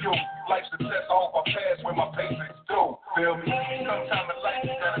greater than you. Life's a test, I hope I pass where my patience is due. Feel me? Sometime in life,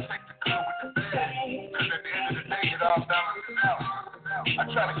 you gotta take the good with the bad. Cause at the end of the day, it all balances out. I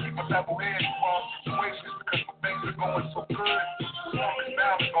try to keep a level head through all situations because when things are going so good, some is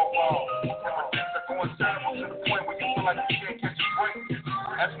bound to go wrong. And when things are going terrible to the point where you feel like you can't catch a break,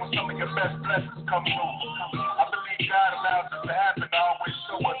 that's when some of your best blessings come through. I believe God allows this to happen to always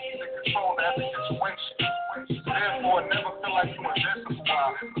show us He's in control of every situation. Therefore, never feel like you're invincible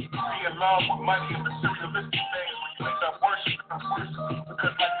while be in love with money and materialistic things when you end up worshiping them.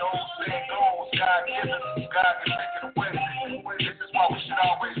 Because like the old saying goes, God gives, God can take it away. This is why we should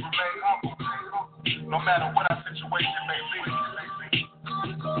always remain humble, no matter what our situation may be.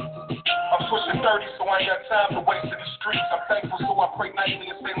 I'm pushing 30, so I ain't got time to waste in these streets. I'm thankful, so I pray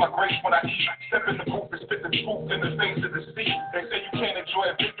nightly and say my grace when I eat. Step in the booth and spit the truth in the face of the seat. They say you can't enjoy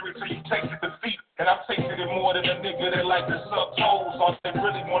a victory till you taste the defeat. And I've tasted it more than a nigga that like to suck toes. All they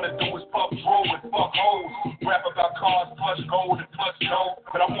really want to do is fuck roll and fuck hoes. Rap about cars, plus gold and plus gold.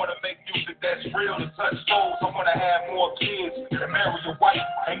 But I want to make music that's real and touch souls. I want to have more kids and marry a wife.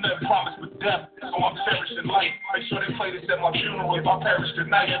 Ain't nothing promised with death, so I'm cherishing life. Make sure they play this at my funeral. If I perish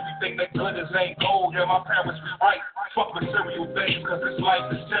tonight, everything that good is ain't gold. Yeah, my parents was right. Fuck material things, cause this life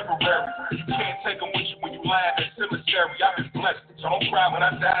is temporary. You can't take them with you when you lie in the cemetery. I've been blessed, so don't cry when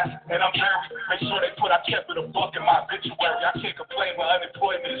I die and I'm buried. Make sure they put I kept it a buck in my obituary. I can't complain when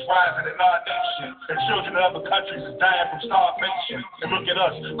unemployment is rising in our nation. And children in other countries is dying from starvation. And look at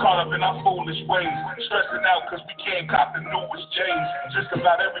us, caught up in our foolish ways. Stressing out cause we can't cop the newest J's. Just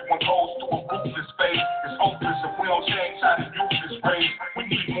about everyone goes through a ruthless phase. It's hopeless if we don't change how to use this race.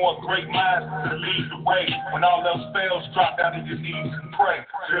 We need more great minds to lead the way. When all else fails, drop down to your knees and pray.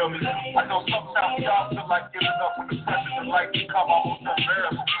 Feel me? I know sometimes we all feel like giving up when the pressure of life become almost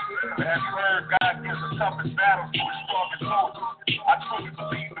unbearable. But have you heard God gives the toughest battles to his strongest soldiers? I truly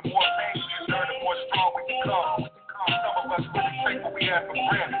believe the more pain we endure, the more strong we become. Some of us really take what we have for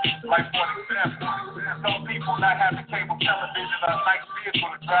granted. Like for example, some people not having cable television or a nice vehicle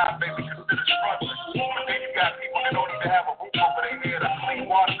to drive, they be considered struggling. But then you got people that don't even have a roof over their head or clean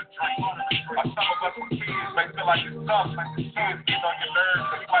water to drink. Or some of us with kids may feel like it's tough. Kids getting on your nerves,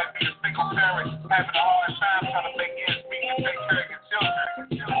 so you might be a single parent having a hard time trying to make ends meet and take care of your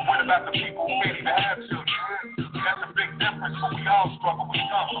children. But what about the people who can't even have children? That's a big difference, but we all struggle with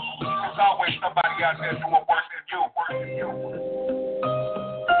something. There's always somebody out there doing worse than you.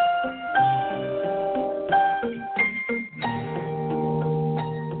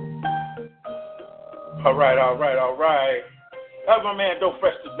 All right. That's my man, Dope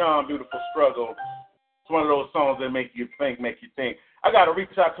Fresh to Dawn, Beautiful Struggle. It's one of those songs that make you think. I got to reach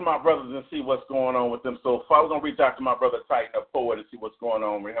out to my brothers and see what's going on with them so far. We're going to reach out to my brother Tighten Up Forward to see what's going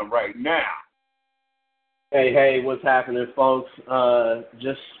on with him right now. Hey, what's happening, folks?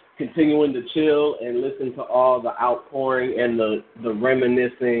 Just continuing to chill and listen to all the outpouring and the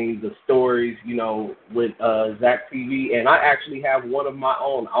reminiscing, the stories, with Zach TV. And I actually have one of my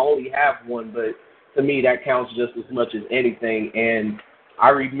own. I only have one, but to me that counts just as much as anything. And I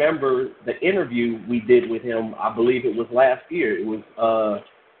remember the interview we did with him, I believe it was last year. It was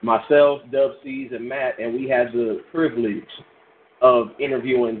myself, Dubceez, and Matt, and we had the privilege of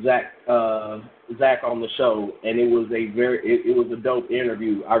interviewing Zach on the show, and it was a dope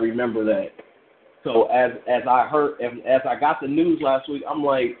interview. I remember that. So as I got the news last week, I'm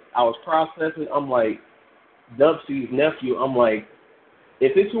like, I was processing. I'm like, Dubceez's nephew. I'm like,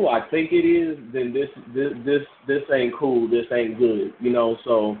 if it's who I think it is, then this ain't cool. This ain't good, you know.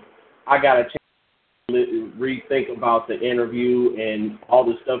 So I got a chance to rethink about the interview and all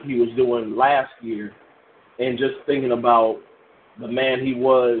the stuff he was doing last year, and just thinking about the man he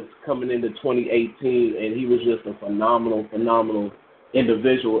was coming into 2018, and he was just a phenomenal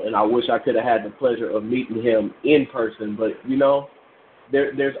individual. And I wish I could have had the pleasure of meeting him in person, but you know,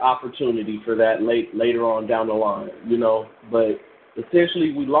 there's opportunity for that later on down the line, you know. But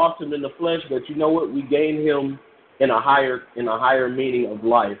essentially, we lost him in the flesh, but you know what? We gained him in a higher meaning of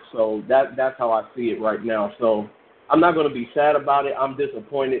life. So that's how I see it right now. So I'm not going to be sad about it. I'm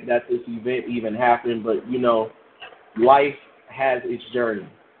disappointed that this event even happened, but you know, life has its journey.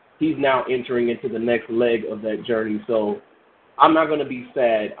 He's now entering into the next leg of that journey. So I'm not going to be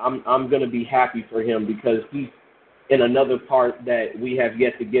sad. I'm going to be happy for him because he's in another part that we have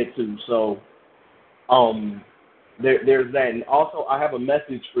yet to get to. So there's that. And also, I have a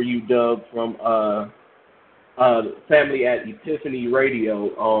message for you, Dub, from family at Epiphany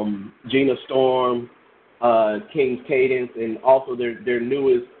Radio, Gina Storm, King's Cadence, and also their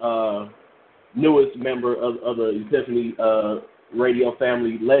newest member of the Epiphany Radio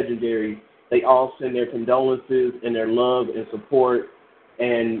family, Legendary. They all send their condolences and their love and support.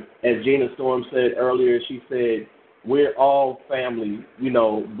 And as Gina Storm said earlier, she said, we're all family, you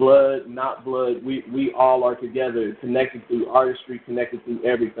know, blood, not blood. We all are together, connected through artistry, connected through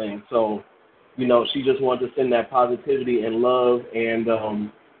everything. So, you know, she just wanted to send that positivity and love, and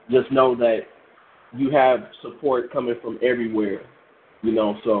just know that you have support coming from everywhere, you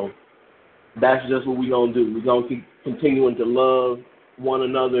know. So that's just what we're going to do. We're going to keep continuing to love one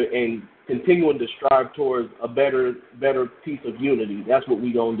another and continuing to strive towards a better piece of unity. That's what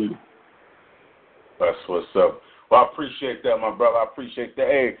we're going to do. That's what's up. Well, I appreciate that, my brother. I appreciate that.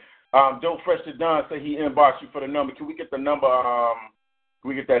 Hey, Dope Fresh to Don said he inboxed you for the number. Can we get the number? Can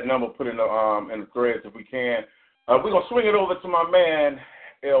we get that number put in the threads if we can? We're going to swing it over to my man,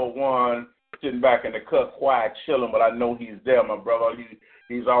 ElWon, sitting back in the cut, quiet, chilling, but I know he's there, my brother.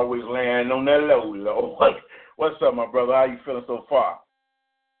 He's always laying on that low. What's up, my brother? How you feeling so far?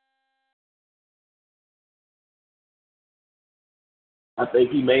 I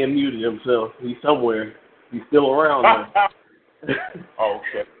think he may have muted himself. He's somewhere. He's still around though.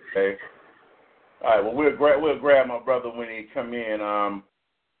 Okay. All right. Well, we'll grab my brother when he come in.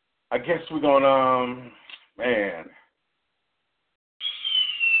 I guess we're gonna man.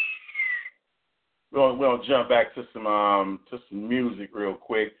 We're gonna jump back to some music real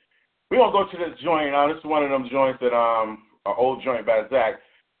quick. We're gonna go to this joint. This is one of them joints that an old joint by Zach.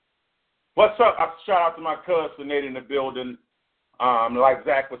 What's up? I shout out to my cousin Nate in the building. Like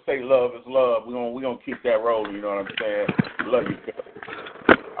Zach would say, love is love. We're gonna keep that rolling, you know what I'm saying? Love you, cuz.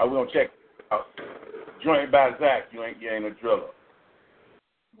 We're gonna check out joint by Zach. You ain't a driller.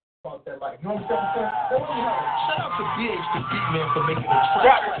 Shout out to BHP man for making a track.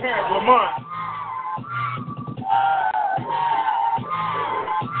 Shout out to Terrence Lamont.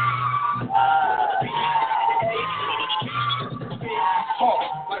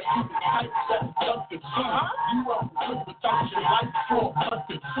 Like you type that Dunkin' you up good without your life for a month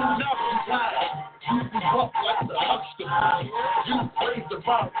or two. Now you lying. You be up like the Huxtable. You raised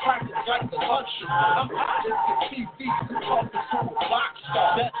around practice like the luncheon. I'm hot as the TV, talking to a rock star.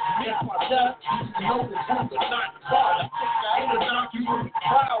 That makes my dad know the rules are not far. In the knock, you will be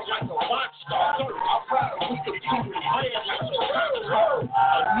proud like a rock star. I'm proud of the people playing like a rock star.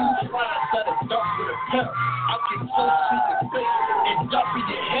 A new rhyme that is done with a pep. I can close to your face and dump in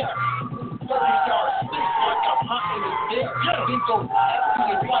your hair. 30 yards stick like I'm hot in the air. Then go after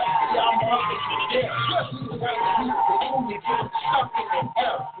your life, yeah, I'm hot in the air. You right, you only get stuck in the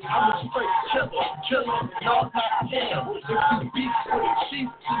air. I'm a straight killer, no, not damn. If you beat with a chief,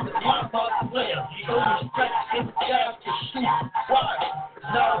 to the line of the lamb. No respect in the gas to shoot. Why?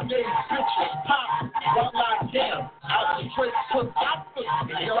 Nowadays, bitches pop, while I damn. I'm straight to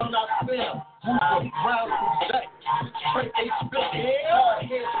opposite, y'all not fam. Moving round from back, straight ain't spitting. Hard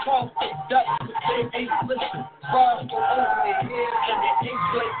heads talk like that, but they ain't listen. Bars go over their head and they ain't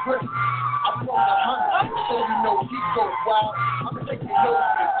play grip. I'm from the hunt, so you know he go wild. I'm taking over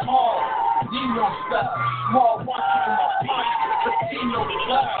the car, Nino style. Small watches in my pocket, Casino the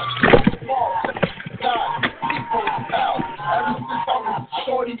loud. Small, God, people out. Ever since I was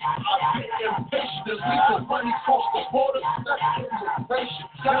shorty, I've been impatient. There's legal money across the border, that's immigration.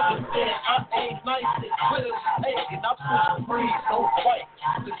 Understand, I ain't nice and clear as egg, and I push breeze. No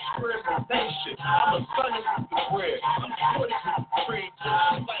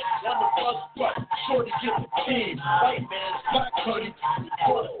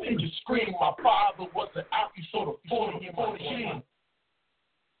father was an out, you sort of 40 in my chin.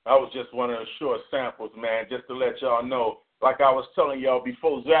 I was just one of the short samples, man, just to let y'all know. Like I was telling y'all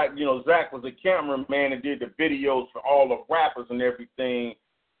before, Zach, Zach was a cameraman and did the videos for all the rappers and everything.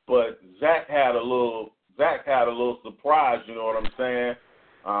 But Zach had a little surprise, you know what I'm saying?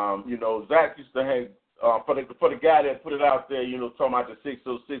 Zach used to hang for the guy that put it out there, talking about the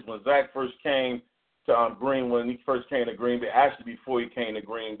 606 when Zach first came to when he first came to Green Bay. Actually, before he came to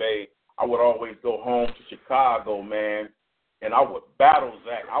Green Bay, I would always go home to Chicago, man, and I would battle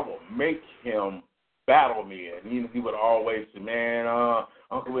Zach. I would make him battle me, and he would always say, "Man,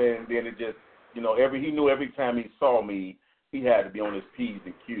 Uncle," and then it just, he knew every time he saw me, he had to be on his P's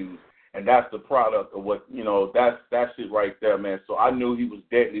and Q's, and that's the product of what, that's it right there, man. So I knew he was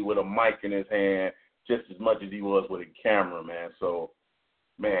deadly with a mic in his hand just as much as he was with a camera, man. So,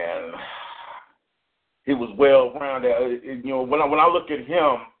 man, he was well-rounded. When I look at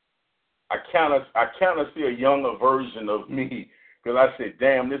him, I kind of see a younger version of me, because I said,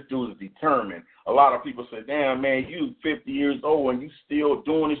 damn, this dude is determined. A lot of people say, damn, man, you 50 years old and you still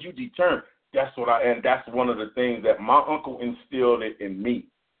doing this, you determined. And that's one of the things that my uncle instilled it in me,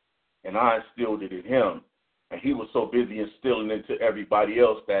 and I instilled it in him. And he was so busy instilling it to everybody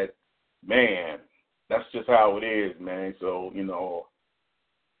else that, man, that's just how it is, man. So,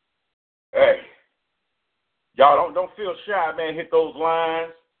 hey, y'all don't feel shy, man. Hit those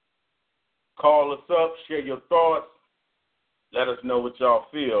lines. Call us up. Share your thoughts. Let us know what y'all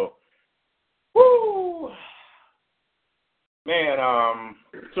feel. Woo! Man,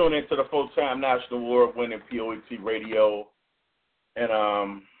 tune into the full-time National Award-winning P.O.E.Tik radio. And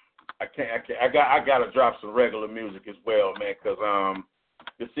I got to drop some regular music as well, man, because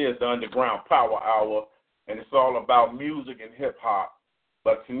this is the Underground Power Hour, and it's all about music and hip-hop.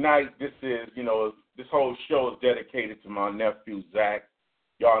 But tonight, this whole show is dedicated to my nephew, Zach.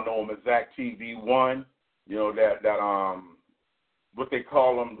 Y'all know him as Zach TV1. What they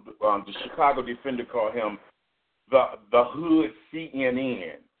call him, the Chicago Defender called him the Hood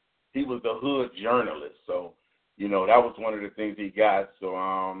CNN. He was the Hood journalist. So, that was one of the things he got. So,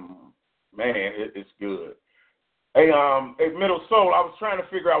 man, it's good. Hey, Middle Soul, I was trying to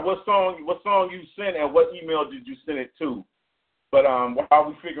figure out what song you sent and what email did you send it to. But while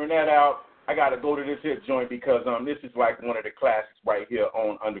we figuring that out, I got to go to this here joint because this is like one of the classics right here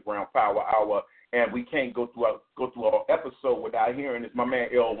on Underground Power Hour, and we can't go through an episode without hearing this. My man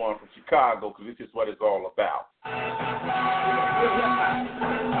ElWon from Chicago, because this is what it's all about.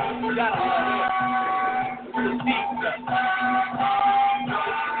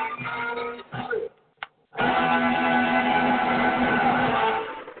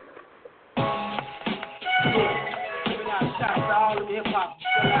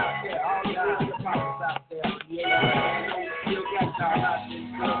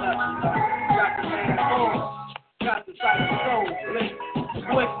 Got the type of soul,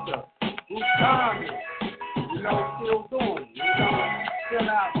 Twister, who's Tommy, still doing, still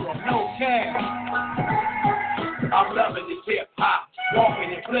out there, no cash. I'm loving this hip hop,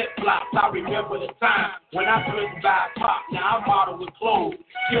 walking in flip flops. I remember the time when I couldn't buy pop. Now I model with clothes,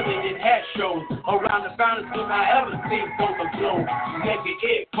 chilling in hat shows. Around the finest thing I ever seen on the globe. Naked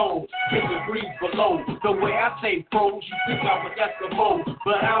air cold, 10 degrees below. The way I say pros, you think I was Eskimo,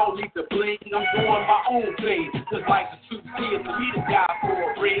 but I don't need the bling. I'm doing my own thing. Just like the 2C is the leader guy for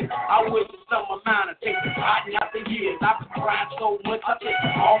a ring. I wish the summer amount of take the cotton out the years. I've been crying so much, I take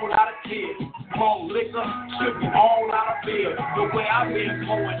all out of tears. More liquor, should be all out of beer. The way I've been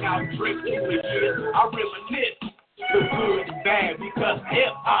going out drinking for years, I reminisce the good and bad because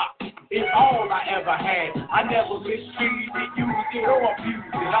hip hop is all I ever had. I never mistreated it, used it, or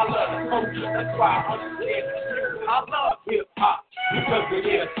abused it. I love the culture, that's why I understand it. I love hip hop because of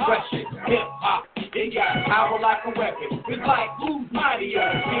their expression. Hip hop, it got power like a weapon. It's like who's mightier,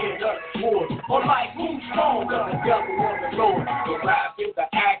 the king of the sword, or like who's stronger, the devil or the Lord. The rapping, the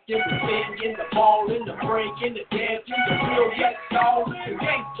acting, the singing, the balling, the breaking, the dancing, the real yes dog, the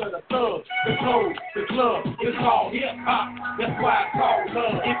gangster, the thug, the clothes, the club. It's all hip hop. That's why it's called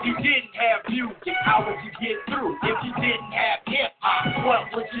love. If you didn't have music, how would you get through? If you didn't have hip hop, what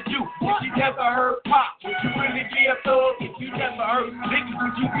would you do? If you never heard pop, would you really be a thug? If you never heard Biggie,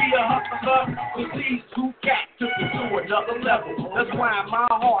 would you be a hustler? But these two cats took it to another level. That's why in my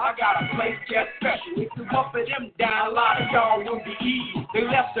heart I got a place that's special. If you bumping them down, a lot of y'all will be easy. They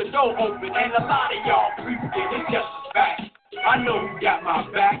left the door open, and a lot of y'all creeped it. It's just a fact. I know you got my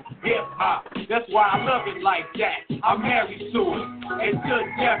back, hip hop. That's why I love it like that. I'm married to it, and till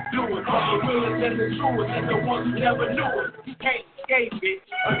death do it. But the realest and the truest, and the ones who never knew it. You can't escape it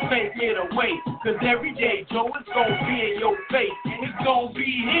or take it away. Cause every day, Joe, it's gonna be in your face. It's gonna be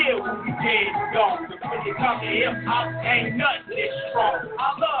here when we dead and gone. Cause when it comes to hip-hop, ain't nothing this strong. I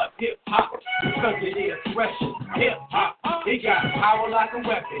love hip-hop because it is fresh. Hip-hop, it got power like a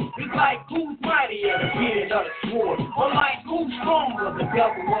weapon. It's like who's mightier, the being of the sword. Or like who's stronger, the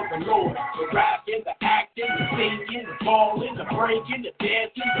devil or the Lord. The rapping, the acting, the singing, the balling, the breaking, the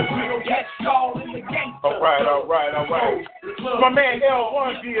dancing, the real get stalling, the gangster. All right. My man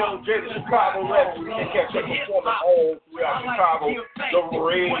ElWon DLJ, the Chicago legend. You can catch him performing all throughout Chicago. The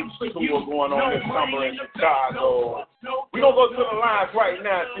Rage tour going on this summer in Chicago. We're going to go to the lines right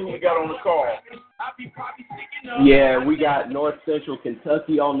now and see who we got on the call. Yeah, we got North Central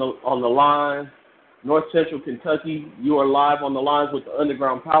Kentucky on the line. North Central Kentucky, you are live on the lines with the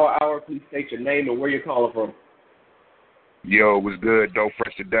Underground Power Hour. Please state your name and where you're calling from. Yo, what's good? Dope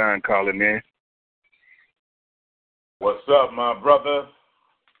Fresh to Don calling in. What's up, my brother?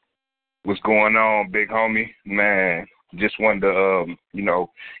 What's going on, big homie? Man, just wanted to,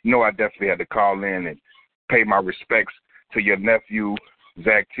 I definitely had to call in and pay my respects to your nephew,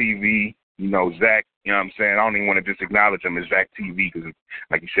 Zach TV. Zach, you know what I'm saying? I don't even want to just acknowledge him as Zach TV because,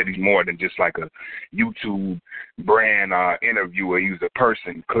 like you said, he's more than just like a YouTube brand interviewer. He's a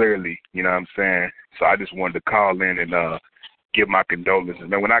person, clearly, you know what I'm saying? So I just wanted to call in and give my condolences.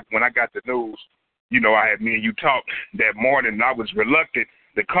 Man, when I got the news, I had me and you talk that morning, and I was reluctant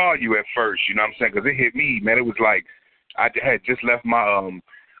to call you at first, you know what I'm saying? Because it hit me, man. It was like I had just left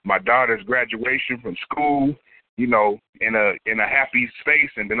my daughter's graduation from school, in a happy space,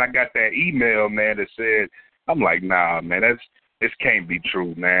 and then I got that email, man, that said, I'm like, nah, man, this can't be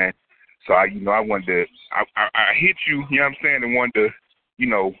true, man. So I wanted to, I hit you, you know what I'm saying, and wanted to,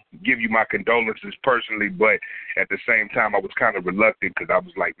 give you my condolences personally, but at the same time, I was kind of reluctant because I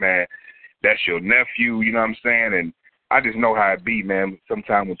was like, man, that's your nephew, you know what I'm saying, and I just know how it be, man.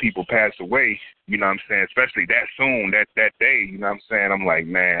 Sometimes when people pass away, you know what I'm saying, especially that soon, that day, you know what I'm saying, I'm like,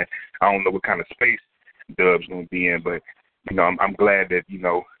 man, I don't know what kind of space Dub's gonna be in, but I'm glad that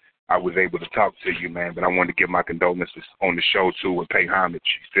I was able to talk to you, man. But I wanted to give my condolences on the show too and pay homage.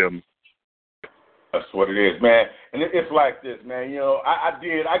 You feel me? That's what it is, man. And it's like this, man.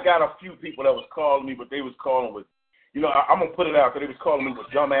 I got a few people that was calling me, but they was calling with, I'm gonna put it out because they was calling me with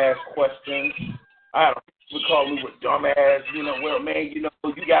dumbass questions. I had people calling me with dumbass, well, man, you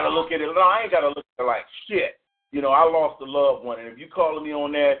gotta look at it. No, I ain't gotta look at it like shit. I lost a loved one, and if you calling me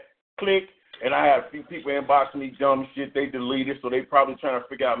on that, click. And I had a few people inboxing me dumb shit they deleted, so they probably trying to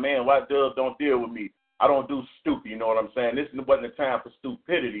figure out, man, why Dub don't deal with me? I don't do stupid, you know what I'm saying? This wasn't the time for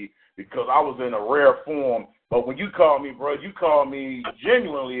stupidity because I was in a rare form. But when you called me, bro, you called me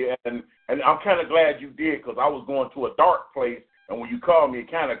genuinely, and I'm kind of glad you did because I was going to a dark place. And when you called me,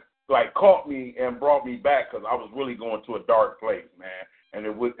 it kind of like caught me and brought me back because I was really going to a dark place, man, and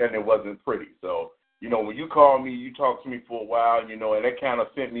it wasn't pretty. So. When you called me, you talked to me for a while, and that kind of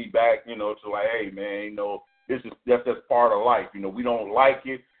sent me back, to like, hey, man, that's just part of life. We don't like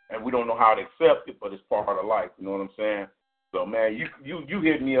it, and we don't know how to accept it, but it's part of life. You know what I'm saying? So, man, you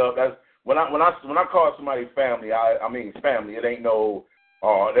hit me up. That's when I call somebody family, I mean family. It ain't no,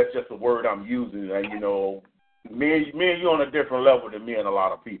 that's just a word I'm using. And me and you on a different level than me and a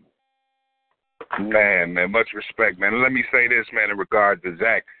lot of people. Man, much respect, man. And let me say this, man, in regard to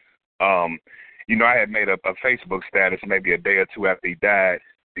Zach. I had made a Facebook status maybe a day or two after he died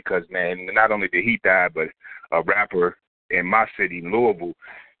because, man, not only did he die, but a rapper in my city, Louisville,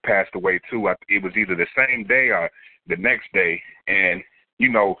 passed away too. It was either the same day or the next day. And,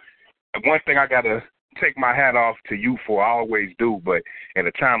 one thing I got to take my hat off to you for, I always do, but at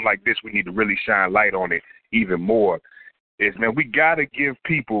a time like this, we need to really shine light on it even more, is, man, we got to give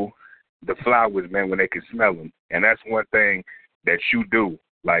people the flowers, man, when they can smell them. And that's one thing that you do.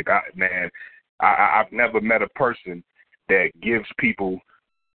 Like, I've never met a person that gives people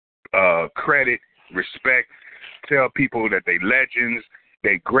credit, respect, tell people that they legends,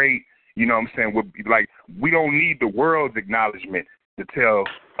 they great. You know what I'm saying? We don't need the world's acknowledgement to tell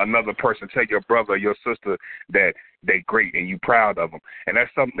another person, tell your brother or your sister that they great and you proud of them. And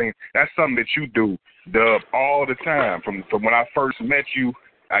that's something that you do, Dub, all the time. From when I first met you,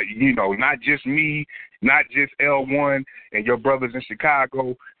 not just me, not just ElWon and your brothers in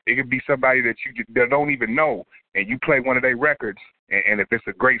Chicago. It could be somebody that you don't even know, and you play one of their records, and if it's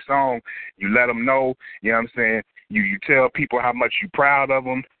a great song, you let them know. You know what I'm saying? You tell people how much you're proud of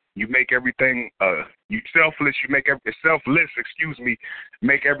them. You make everything selfless. Make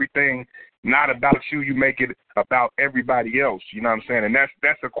everything not about you. You make it about everybody else. You know what I'm saying? And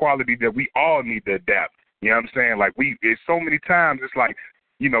that's a quality that we all need to adapt. You know what I'm saying? Like it's so many times it's like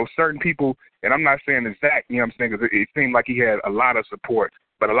certain people, and I'm not saying it's Zach, you know what I'm saying, because it seemed like he had a lot of support,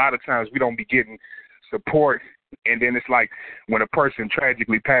 but a lot of times we don't be getting support, and then it's like when a person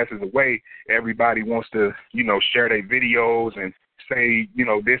tragically passes away, everybody wants to, share their videos and say,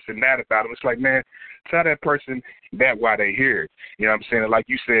 this and that about them. It's like, man, tell that person that why they here. You know what I'm saying? Like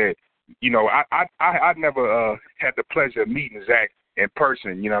you said, I never had the pleasure of meeting Zach in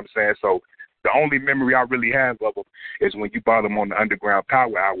person, you know what I'm saying? So the only memory I really have of him is when you brought him on the Underground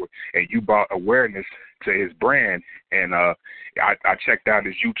Power Hour and you brought awareness to his brand. And I checked out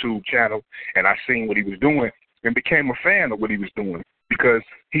his YouTube channel and I seen what he was doing and became a fan of what he was doing because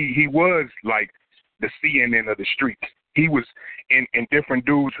he was like the CNN of the streets. He was in different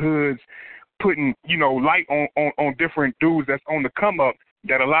dudes' hoods putting, light on different dudes that's on the come up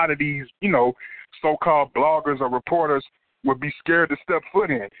that a lot of these, so-called bloggers or reporters would be scared to step foot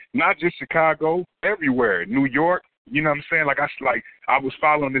in. Not just Chicago, everywhere. New York, you know what I'm saying? I was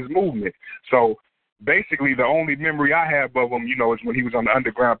following this movement. So basically the only memory I have of him, is when he was on the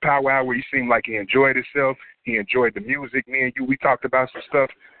Underground Power Hour. He seemed like he enjoyed himself. He enjoyed the music. Me and you, we talked about some stuff,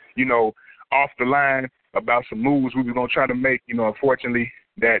 off the line about some moves we were going to try to make. Unfortunately,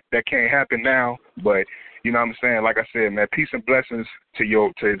 that can't happen now. But, you know what I'm saying? Like I said, man, peace and blessings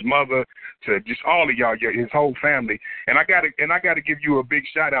to his mother, to just all of y'all, his whole family. And I gotta give you a big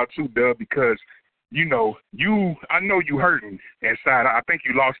shout out too, Dub, because I know you hurting inside. I think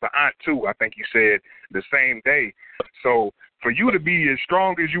you lost an aunt too. I think you said the same day. So for you to be as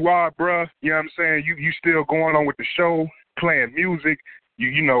strong as you are, bruh, you know what I'm saying? You still going on with the show, playing music,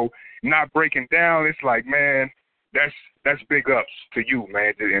 you not breaking down. It's like, man, that's big ups to you,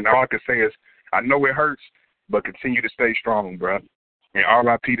 man. And all I can say is, I know it hurts, but continue to stay strong, bro. And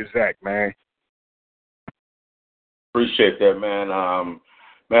R.I.P. to Zach, man. Appreciate that, man.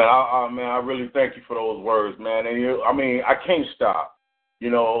 I really thank you for those words, man. And I can't stop.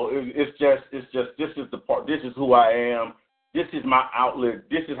 It's just this is the part. This is who I am. This is my outlet.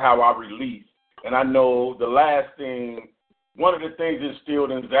 This is how I release. And I know one of the things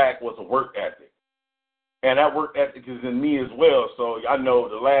instilled in Zach was a work ethic. And that work ethic is in me as well. So I know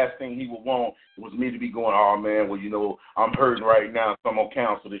the last thing he would want was me to be going, oh, man, well, I'm hurting right now, so I'm going to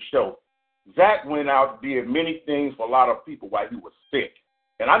cancel the show. Zach went out and did many things for a lot of people while he was sick.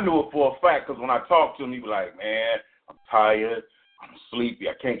 And I knew it for a fact because when I talked to him, he was like, man, I'm tired. I'm sleepy.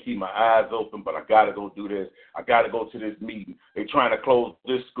 I can't keep my eyes open, but I got to go do this. I got to go to this meeting. They're trying to close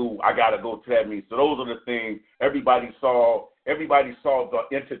this school. I got to go to that meeting. So those are the things everybody saw. Everybody saw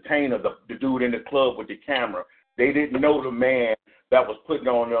the entertainer, the dude in the club with the camera. They didn't know the man that was putting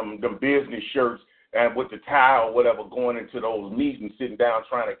on them business shirts and with the tie or whatever going into those meetings, sitting down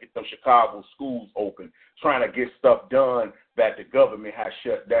trying to get them Chicago schools open, trying to get stuff done that the government has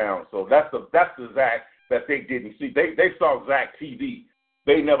shut down. So that's the Zach that they didn't see. They saw Zach TV.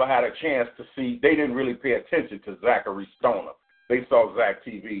 They never had a chance to see. They didn't really pay attention to Zachary Stoner. They saw Zach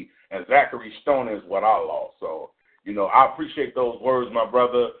TV, and Zachary Stoner is what I lost. So, I appreciate those words, my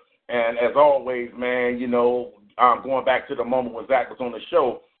brother. And as always, man, going back to the moment when Zach was on the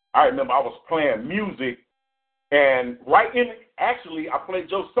show, I remember I was playing music, and I played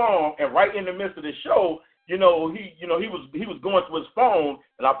your song, and right in the midst of the show, he was going to his phone,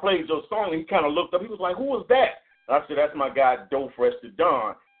 and I played your song, and he kind of looked up. He was like, who was that? And I said, that's my guy, Doe Fresh to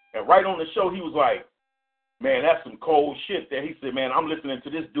Don. And right on the show, he was like, man, that's some cold shit there. He said, man, I'm listening to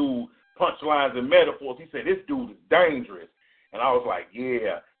this dude, punchlines and metaphors. He said, this dude is dangerous. And I was like,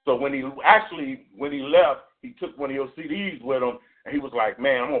 yeah. So when he left, he took one of your CDs with him, and he was like,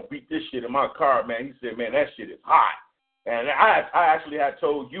 man, I'm going to beat this shit in my car, man. He said, man, that shit is hot. And I actually had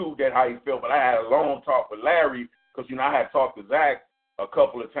told you that how he felt, but I had a long talk with Larry because, I had talked to Zach a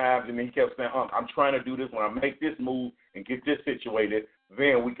couple of times, and then he kept saying, I'm trying to do this. When I make this move and get this situated,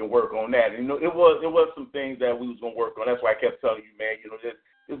 then we can work on that. And, it was some things that we was going to work on. That's why I kept telling you, man,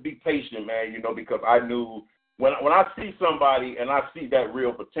 just be patient, man, because I knew when I see somebody and I see that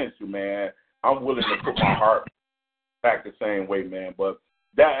real potential, man, I'm willing to put my heart back the same way, man. But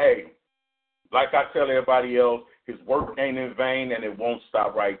like I tell everybody else, his work ain't in vain, and it won't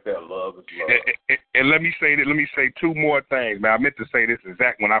stop right there. Love is love. And let me say two more things, man. I meant to say this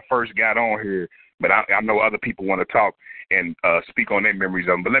exact when I first got on here, but I know other people want to talk and speak on their memories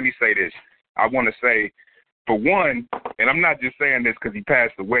of them. But let me say this. I want to say, for one, and I'm not just saying this because he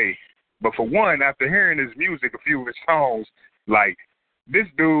passed away, but for one, after hearing his music, a few of his songs, like, this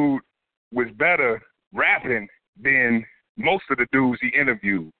dude was better rapping than most of the dudes he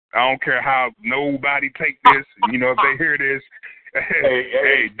interviewed. I don't care how nobody take this, if they hear this.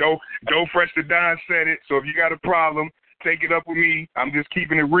 Hey, Doe Fresh to Don said it, so if you got a problem, take it up with me. I'm just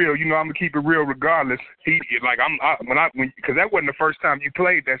keeping it real. You know, I'm gonna keep it real regardless. Because that wasn't the first time you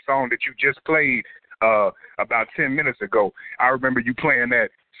played that song that you just played about 10 minutes ago. I remember you playing that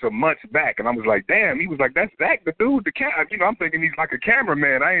some months back, and I was like, damn. He was like, that's Zach, the dude, I'm thinking he's like a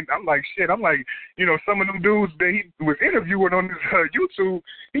cameraman. I'm like, shit. I'm like, some of them dudes that he was interviewing on his YouTube,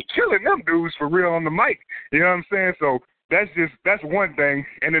 he killing them dudes for real on the mic. You know what I'm saying? So that's one thing.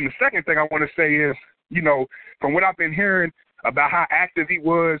 And then the second thing I want to say is, from what I've been hearing about how active he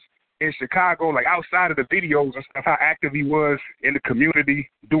was in Chicago, like outside of the videos and stuff, how active he was in the community,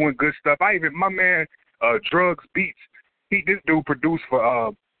 doing good stuff. My man, Drugs Beats, this dude produced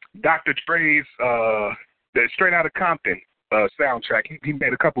for Dr. Dre's the Straight Outta Compton soundtrack. He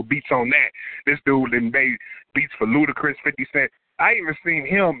made a couple beats on that. This dude then made beats for Ludacris, 50 Cent. I even seen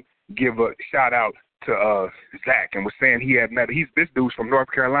him give a shout out to Zach and was saying he had met. This dude's from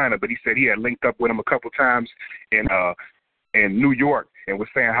North Carolina, but he said he had linked up with him a couple times in New York and was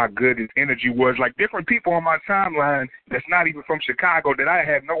saying how good his energy was. Like different people on my timeline that's not even from Chicago that I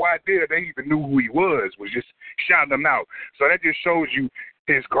had no idea they even knew who he was just shouting him out. So that just shows you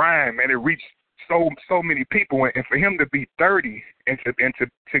his grind, man. It reached so many people, and for him to be 30 and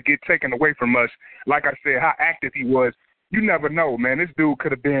to get taken away from us, like I said, how active he was. You never know, man. This dude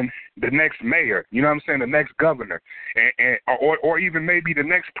could have been the next mayor, you know what I'm saying, the next governor, or even maybe the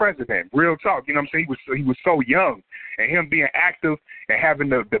next president. Real talk, you know what I'm saying? He was so young, and him being active and having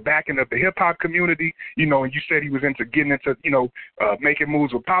the backing of the hip-hop community, and you said he was getting into, making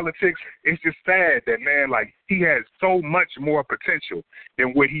moves with politics. It's just sad that, man, like, he has so much more potential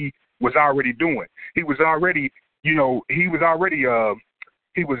than what he was already doing. He was already,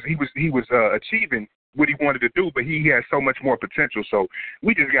 achieving what he wanted to do, but he has so much more potential. So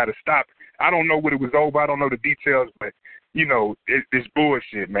we just got to stop. I don't know what it was over. I don't know the details, but, it's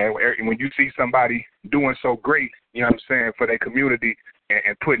bullshit, man. When you see somebody doing so great, you know what I'm saying, for their community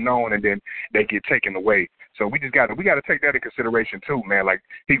and putting on, and then they get taken away. So we got to take that in consideration too, man. Like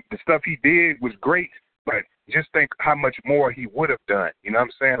the stuff he did was great, but just think how much more he would have done. You know what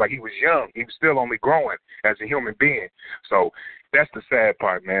I'm saying? Like he was young. He was still only growing as a human being. So that's the sad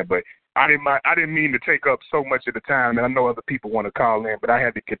part, man. But I didn't mean to take up so much of the time, and I know other people want to call in, but I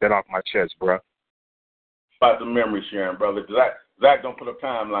had to get that off my chest, bro. About the memory sharing, brother. Zach don't put a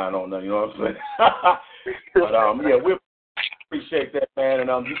timeline on that, you know what I'm saying? But, we appreciate that, man,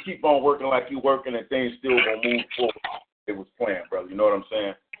 and you keep on working like you working, and things still going to move forward. It was planned, brother. You know what I'm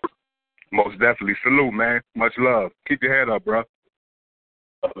saying? Most definitely. Salute, man. Much love. Keep your head up, bro.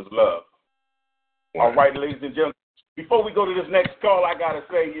 Love. Wow. All right, ladies and gentlemen. Before we go to this next call, I gotta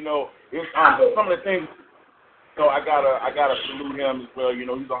say, it's some of the things. So I gotta salute him as well.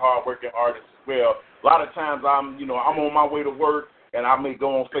 He's a hard-working artist as well. A lot of times I'm on my way to work and I may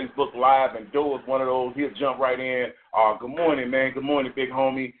go on Facebook Live, and Joe is one of those. He'll jump right in. Good morning, man. Good morning, big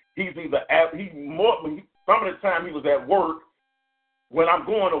homie. Some of the time he was at work when I'm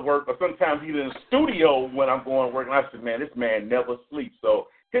going to work, or sometimes he's in the studio when I'm going to work. And I said, man, this man never sleeps. So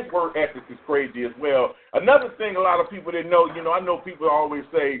his work ethic is crazy as well. Another thing a lot of people didn't know, I know people always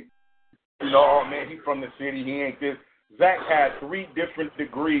say, oh, man, he's from the city, he ain't this. Zach had 3 different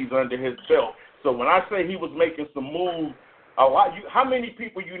degrees under his belt. So when I say he was making some moves, how many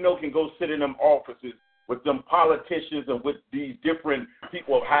people can go sit in them offices with them politicians and with these different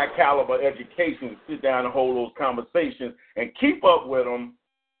people of high caliber education, sit down and hold those conversations and keep up with them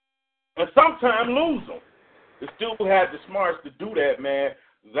and sometimes lose them? The still had the smarts to do that, man.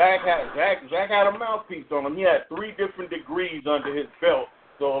 Zach had a mouthpiece on him. He had 3 different degrees under his belt.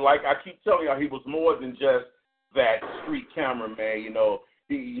 So, like I keep telling y'all, he was more than just that street cameraman,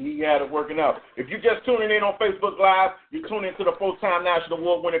 He had it working out. If you're just tuning in on Facebook Live, you're tuning into the 4-time National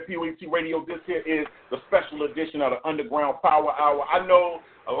Award-winning P.O.E.Tik Radio. This here is the special edition of the Underground Power Hour. I know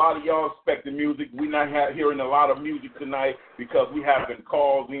a lot of y'all expect the music. We're not hearing a lot of music tonight because we have been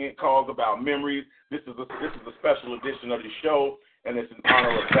calls about memories. This is a special edition of the show, and it's in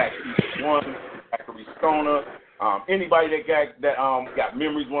honor of Zach E1, Zachary Stoner. Anybody that got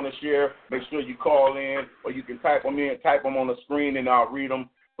memories want to share, make sure you call in, or you can type them on the screen, and I'll read them.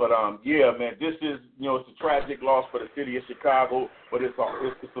 But yeah, man, this is it's a tragic loss for the city of Chicago, but it's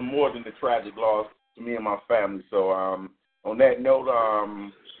more than a tragic loss to me and my family. So on that note,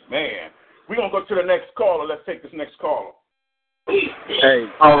 man, we're gonna go to the next caller. Let's take this next caller. Hey,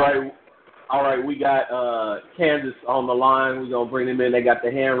 all right, we got Kansas on the line. We're gonna bring them in. They got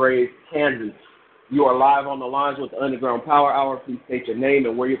the hand raised. Kansas, you are live on the lines with the Underground Power Hour. Please state your name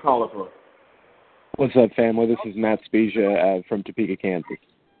and where you're calling from. What's up, family? This is Matt Spezia from Topeka, Kansas.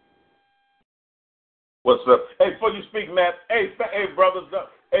 What's up? Hey, before you speak, Matt, hey brothers,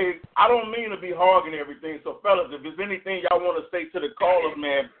 Hey, I don't mean to be hogging everything. So, fellas, if there's anything y'all want to say to the callers,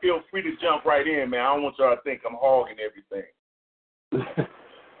 man, feel free to jump right in, man. I don't want y'all to think I'm hogging everything.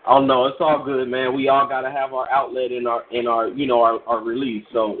 Oh no, it's all good, man. We all gotta have our outlet in our our release.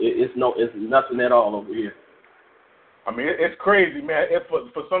 So it's nothing at all over here. I mean, it's crazy, man.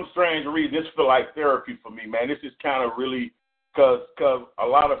 For some strange reason, this feel like therapy for me, man. This is kind of really because a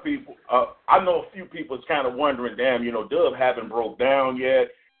lot of people, I know a few people is kind of wondering, damn, Dub haven't broke down yet.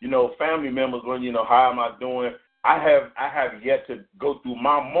 Family members, when how am I doing? I have yet to go through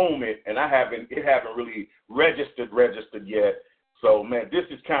my moment, and it haven't really registered yet. So, man, this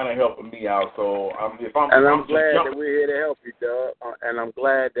is kind of helping me out. So, I'm glad that we're here to help you, Doug. And I'm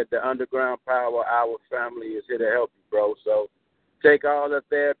glad that the Underground Power Hour family is here to help you, bro. So, take all the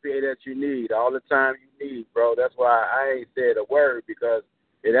therapy that you need, all the time you need, bro. That's why I ain't said a word, because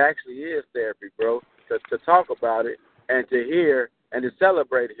it actually is therapy, bro. To talk about it and to hear and to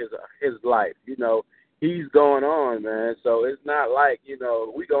celebrate his life. He's going on, man. So, it's not like, we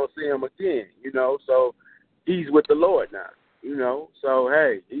going to see him again, So, he's with the Lord now. So,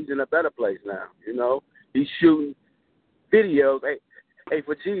 hey, he's in a better place now, He's shooting videos, hey,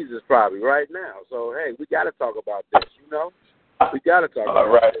 for Jesus probably right now. So, hey, we got to talk about this, We got to talk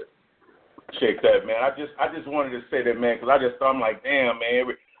about right. this. Appreciate that, man. I just wanted to say that, man, because I'm like, damn,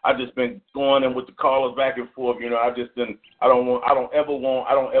 man, I just been going in with the callers back and forth, I don't ever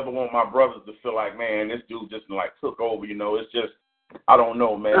want my brothers to feel like, man, this dude just like took over, It's just, I don't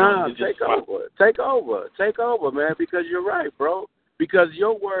know, man. Take over, man, because you're right, bro. Because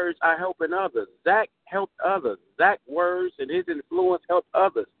your words are helping others. Zach helped others. Zach's words and his influence helped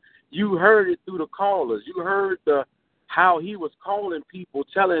others. You heard it through the callers. You heard how he was calling people,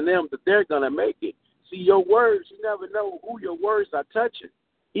 telling them that they're going to make it. See, your words, you never know who your words are touching.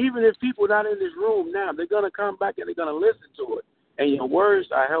 Even if people not in this room now, they're going to come back and they're going to listen to it. And your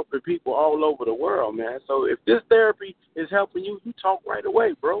words are helping people all over the world, man. So if this therapy is helping you, you talk right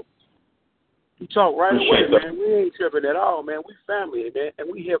away, bro. You talk right away, man. We ain't tripping at all, man. We family, man,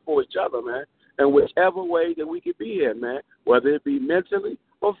 and we here for each other, man. And whichever way that we can be here, man, whether it be mentally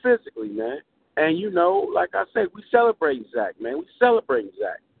or physically, man. And, like I said, we celebrate Zach, man. We celebrate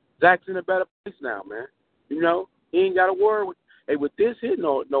Zach. Zach's in a better place now, man. He ain't got to worry with this here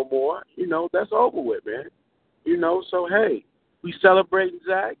no more. That's over with, man. So, hey. We celebrating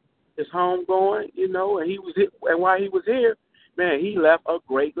Zach, his home going, and while he was here, man, he left a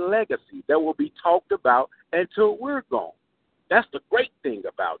great legacy that will be talked about until we're gone. That's the great thing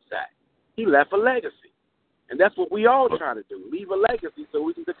about Zach. He left a legacy. And that's what we all trying to do, leave a legacy so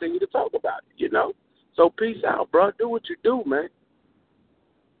we can continue to talk about it, So peace out, bro. Do what you do, man.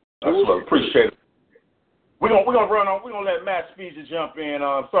 Appreciate it. We're gonna run on. We're gonna let Matt Spezia jump in.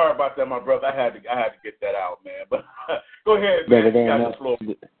 Sorry about that, my brother. I had to get that out, man. But go ahead, man. You got the floor.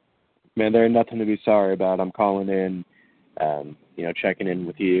 Man, there ain't nothing to be sorry about. I'm calling in, checking in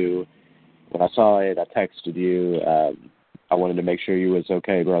with you. When I saw it, I texted you. I wanted to make sure you was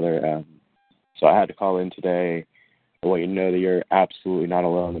okay, brother. So I had to call in today. I want you to know that you're absolutely not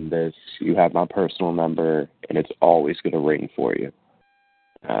alone in this. You have my personal number, and it's always going to ring for you.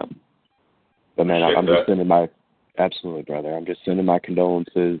 But, man, I'm just sending absolutely, brother. I'm just sending my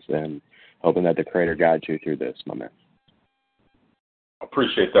condolences and hoping that the Creator guides you through this, my man.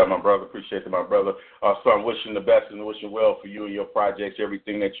 Appreciate that, my brother. So I'm wishing the best and wishing well for you and your projects,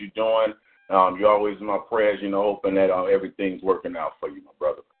 everything that you're doing. You're always in my prayers, hoping that everything's working out for you, my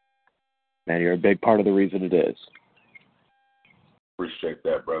brother. Man, you're a big part of the reason it is. Appreciate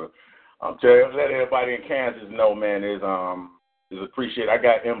that, brother. Let everybody in Kansas know, man, is appreciate. I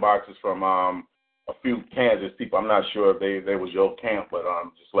got inboxes from a few Kansas people. I'm not sure if they was your camp, but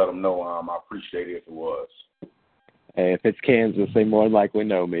just let them know I appreciate it if it was. Hey, if it's Kansas, they more than likely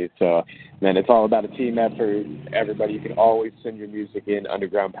know me. So, man, it's all about a team effort. Everybody, you can always send your music in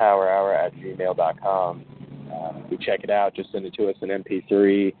undergroundpowerhour@gmail.com. We check it out. Just send it to us in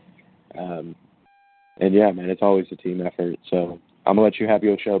MP3. And, yeah, man, it's always a team effort. So I'm going to let you have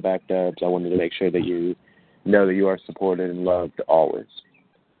your show back, Dubs. I wanted to make sure that you know that you are supported and loved always.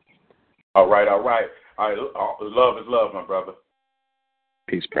 All right. Love is love, my brother.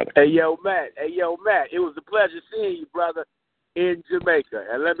 Peace, brother. Hey, yo, Matt. It was a pleasure seeing you, brother, in Jamaica.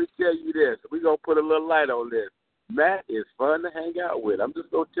 And let me tell you this. We're going to put a little light on this. Matt is fun to hang out with. I'm just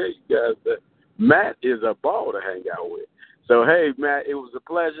going to tell you guys that Matt is a ball to hang out with. So, hey, Matt, it was a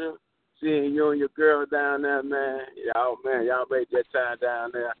pleasure seeing you and your girl down there, man. Y'all made that time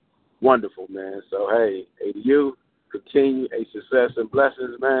down there. Wonderful, man. So, hey, to you, continue a success and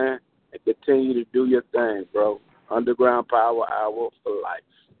blessings, man, and continue to do your thing, bro. Underground Power Hour for life.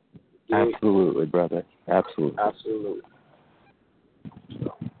 Absolutely, brother. Absolutely.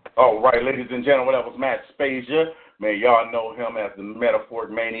 All right, ladies and gentlemen, that was Matt Spezia. Man, y'all know him as the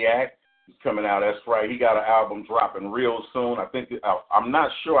Metaphoric Maniac. He's coming out. That's right. He got an album dropping real soon. I'm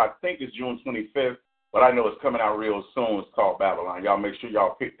not sure. I think it's June 25th, but I know it's coming out real soon. It's called Babylon. Y'all make sure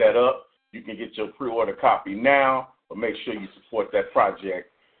y'all pick that up. You can get your pre-order copy now, but make sure you support that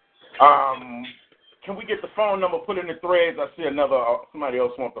project. Can we get the phone number put in the threads? I see somebody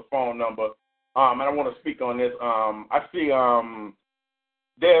else wants the phone number, and I want to speak on this. I see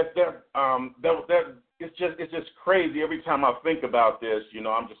it's just crazy every time I think about this. You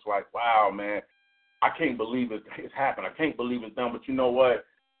know, I'm just like, wow, man, I can't believe it's happened. I can't believe it's done. But you know what?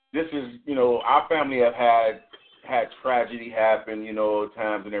 This is, you know, our family have had tragedy happen, you know,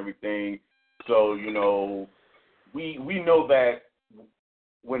 times and everything. So, you know, we know that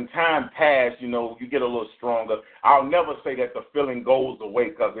when time passes, you know, you get a little stronger. I'll never say that the feeling goes away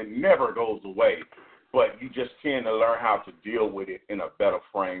because it never goes away. But you just tend to learn how to deal with it in a better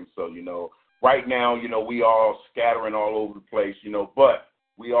frame. So, you know, right now, you know, we all scattering all over the place, you know, but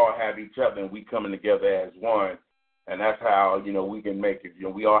we all have each other and we coming together as one. And that's how, you know, we can make it. You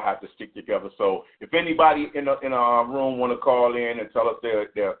know, we all have to stick together. So if anybody in our room want to call in and tell us their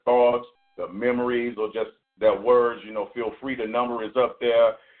thoughts, their memories, or just their words, you know, feel free. The number is up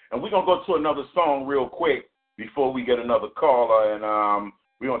there. And we're going to go to another song real quick before we get another caller. And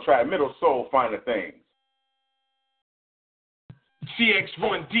we're going to try Middle Soul, Finer Things.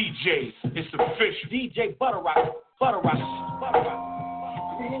 CX1 DJs, it's official. DJ Butter Rock. Let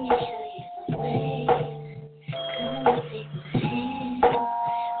me show you the way.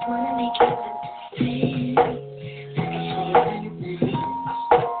 Wanna make you understand.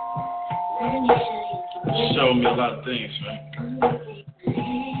 Let me show you the way. Show me a lot of things, man.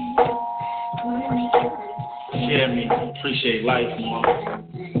 Share me appreciate life more.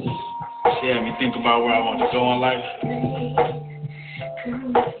 Share me think about where I want to go in life.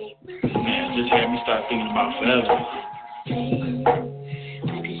 Man, just had me start thinking about forever.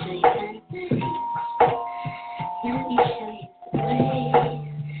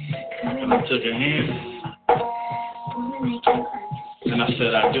 And I took a hand, and I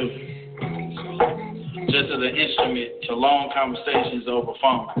said I do. Just as an instrument to long conversations over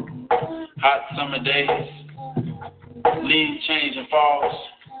phone. Hot summer days, leaves changing falls,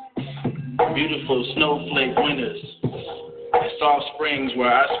 beautiful snowflake winters, and soft springs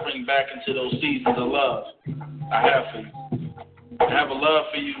where I spring back into those seasons of love I have for you. I have a love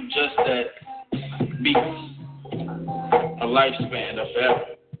for you just that beats a lifespan of forever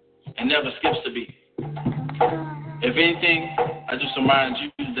and never skips a beat. If anything, I just remind you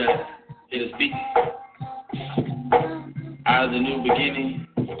that it is beating. Out of the new beginning,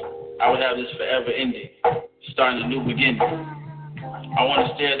 I would have this forever ending, starting a new beginning. I want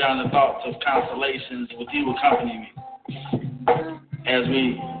to stare down the thoughts of constellations with you accompanying me. As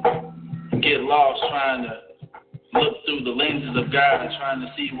we get lost trying to look through the lenses of God, trying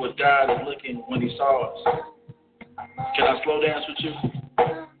to see what God is looking when he saw us. Can I slow dance with you?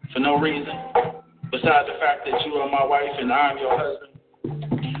 For no reason? Besides the fact that you are my wife and I'm your husband.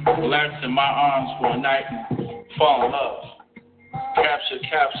 Relax in my arms for a night and fall in love. Capture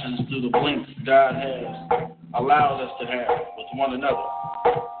captions through the blinks God has allowed us to have with one another.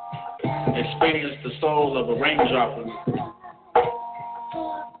 Experience the soul of a raindrop with me.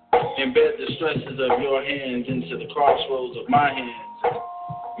 Embed the stresses of your hands into the crossroads of my hands.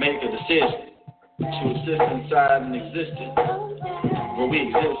 Make a decision to exist inside an existence where we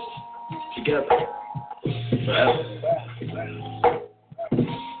exist together forever.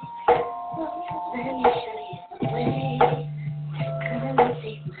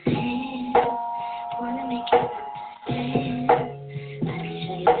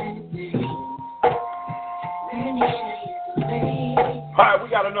 All right, we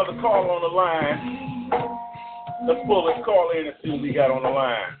got another call on the line. Let's pull this call in and see what we got on the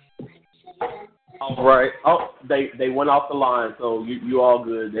line. All right. Oh, they went off the line, so you all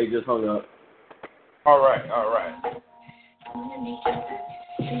good. They just hung up. All right, all right.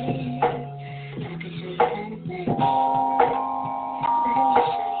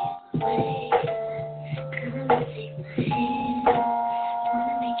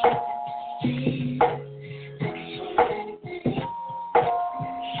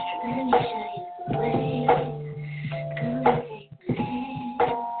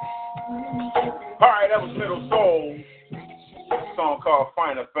 All right, that was Middle Soul. A song called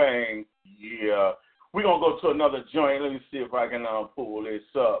Finer Thing. Yeah. We're going to go to another joint. Let me see if I can pull this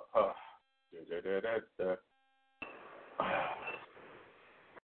up.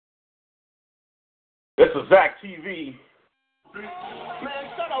 This is Zach TV. Man,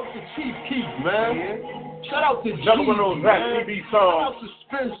 shout out to Chief Keef, man. Shout out to Another one of those rap TV songs. Shout out to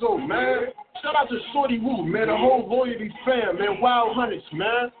Spenzo, man. Shout out to Shorty Woo, man. The whole Loyalty fam, man. Wild Hunters,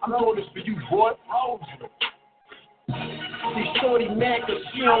 man. I'm doing this for you, boy. See, Shorty mad cause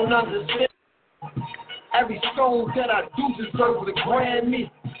she don't understand. Every song that I do deserves a Grammy.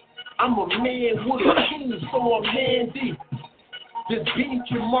 I'm a man with a tool, so I'm handy. This beat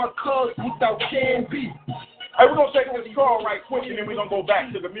can mark us without can be. Hey, we're going to take this call right quick, and then we're going to go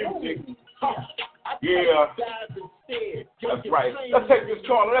back to the music. Yeah. That's right. Let's take this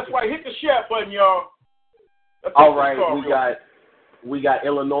call. That's right. Hit the share button, y'all. All right, we got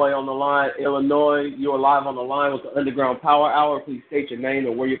Illinois on the line. Illinois, you are live on the line with the Underground Power Hour. Please state your name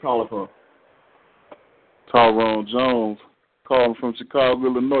and where you're calling from. Tyrone Jones, calling from Chicago,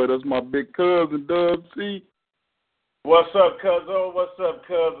 Illinois. That's my big cousin, Dubceez. What's up, cuzzo? What's up,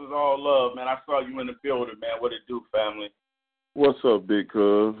 cuz? It's all love, man. I saw you in the building, man. What it do, family? What's up, big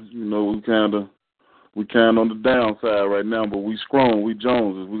cuz? You know, we kind of on the downside right now, but we strong. We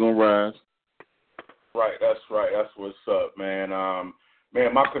Joneses. We gonna rise. Right, that's right. That's what's up, man.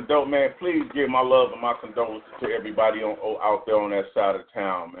 Man, please give my love and my condolences to everybody out there on that side of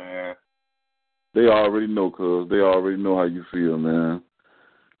town, man. They already know, cuz. They already know how you feel, man.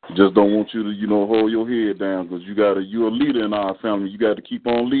 Just don't want you to, hold your head down, because you're a leader in our family. You got to keep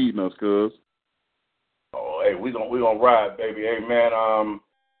on leading us, cuz. Oh, hey, we gonna ride, baby. Hey, man.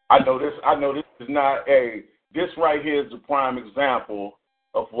 I know this is not this right here is the prime example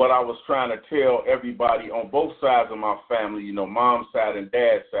of what I was trying to tell everybody on both sides of my family. Mom's side and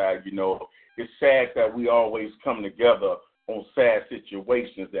dad's side. It's sad that we always come together on sad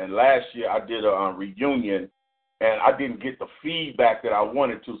situations. And last year I did a reunion, and I didn't get the feedback that I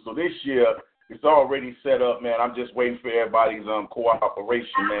wanted to. So this year it's already set up, man. I'm just waiting for everybody's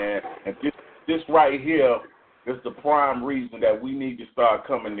cooperation, man. And this right here is the prime reason that we need to start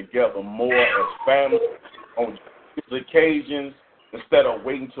coming together more as family on these occasions instead of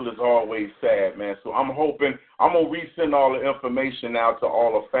waiting till it's always sad, man. So I'm hoping I'm going to resend all the information out to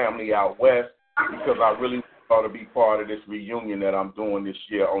all the family out west, because I really want to be part of this reunion that I'm doing this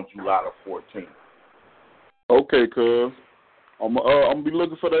year on July the 14th. Okay, cuz. I'm going to be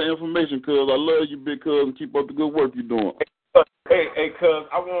looking for that information, cuz. I love you, big cuz, and keep up the good work you're doing. Hey, cuz,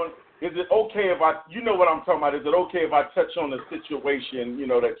 is it okay if you know what I'm talking about, is it okay if I touch on the situation,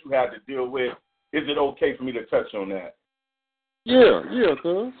 that you had to deal with? Is it okay for me to touch on that? Yeah,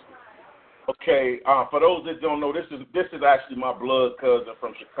 cuz. Okay, for those that don't know, this is actually my blood cousin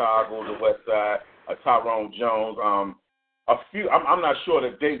from Chicago, the West Side, Tyrone Jones. I'm not sure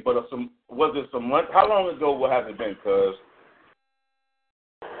the date, but was it some months? How long ago has it been, cuz?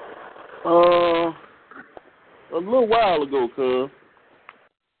 A little while ago, cuz.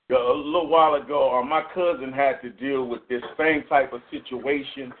 A little while ago, my cousin had to deal with this same type of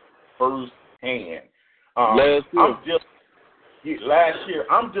situation firsthand. Last year,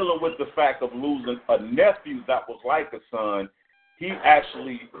 I'm dealing with the fact of losing a nephew that was like a son. He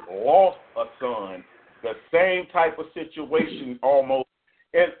actually lost a son. The same type of situation, almost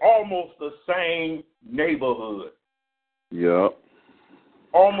the same neighborhood. Yep.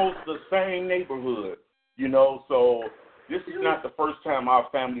 Almost the same neighborhood, So this is not the first time our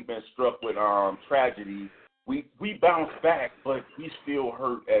family been struck with tragedy. We bounce back, but we still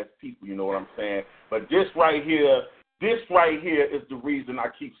hurt as people. You know what I'm saying? But this right here is the reason I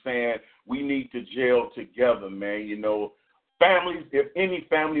keep saying we need to gel together, man. Families, if any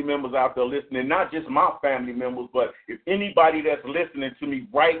family members out there listening, not just my family members, but if anybody that's listening to me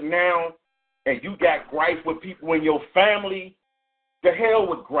right now and you got gripe with people in your family, the hell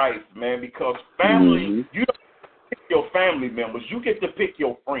with gripe, man, because family, you don't pick your family members. You get to pick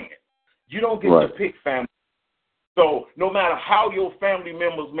your friends. You don't get to pick family. So no matter how your family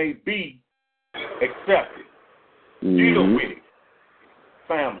members may be, accept it. Deal with it.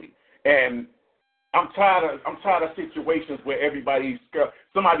 Family. And I'm tired of situations where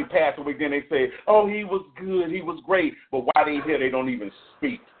somebody passed away, then they say, oh, he was good, he was great. But while they're here, they don't even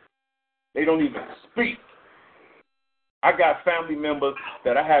speak. They don't even speak. I got family members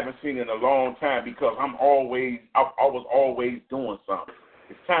that I haven't seen in a long time because I was always doing something.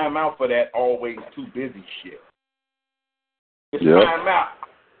 It's time out for that always too busy shit. It's time out.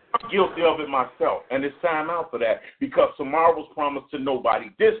 I'm guilty of it myself, and it's time out for that because tomorrow's promised to nobody.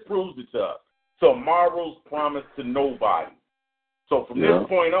 This proves it to us. Tomorrow's promised to nobody. So from this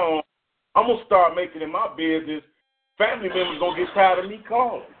point on, I'm going to start making it my business. Family members going to get tired of me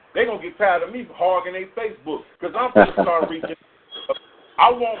calling. They're going to get tired of me hogging their Facebook because I'm going to start reaching.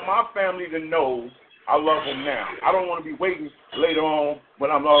 I want my family to know I love them now. I don't want to be waiting later on when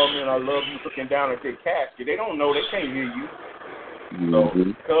I'm I love you looking down at their casket. They don't know. They can't hear you. Mm-hmm. So,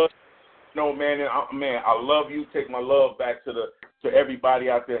 because, no, man, I love you. Take my love back to everybody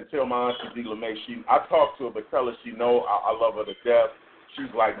out there, and tell my auntie D. LeMay, I talk to her, but tell her she know I love her to death.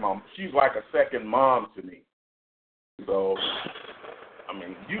 She's like a second mom to me. So, I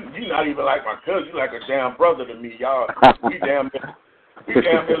mean, you not even like my cousin. You like a damn brother to me, y'all. We damn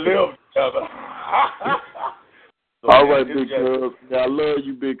near live together. So, all man, right, big cuz. Yeah, I love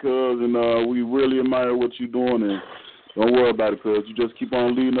you, big cuz, and we really admire what you're doing. And don't worry about it, cuz. You just keep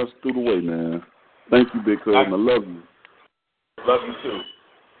on leading us through the way, man. Thank you, big cuz, and I love you. Love you too.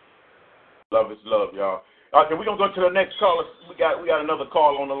 Love is love, y'all. Okay, we're gonna go to the next caller. We got another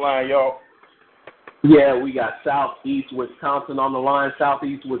call on the line, y'all. Yeah, we got Southeast Wisconsin on the line.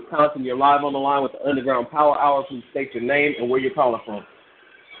 Southeast Wisconsin, you're live on the line with the Underground Power Hour. Please state your name and where you're calling from.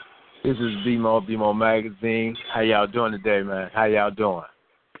 This is BMO Magazine. How y'all doing today, man? How y'all doing?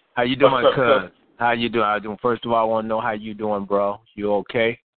 How you doing, cuz? How you doing? First of all, I want to know how you doing, bro. You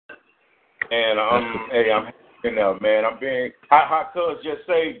okay? And I'm hanging out, man. I'm being how cuz just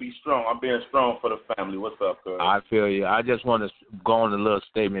say be strong. I'm being strong for the family. What's up, cuz? I feel you. I just want to go on a little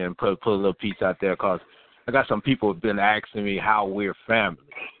statement and put a little piece out there because I got some people have been asking me how we're family,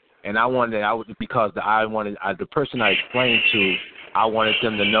 and because the person I explained to, I wanted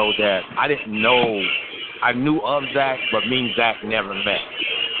them to know that I didn't know. I knew of Zach, but me and Zach never met.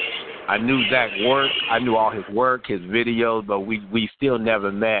 I knew Zach's work. I knew all his work, his videos, but we still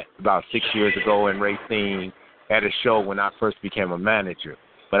never met about 6 years ago in Racine at a show when I first became a manager.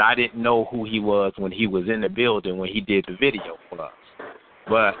 But I didn't know who he was when he was in the building when he did the video for us.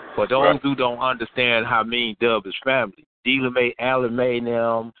 But for those who don't understand how me and Dub is family, D. LeMay, Alan May,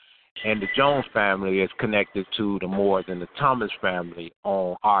 them, and the Jones family is connected to the Moores and the Thomas family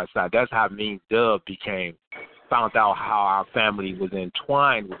on our side. That's how me and Dub found out how our family was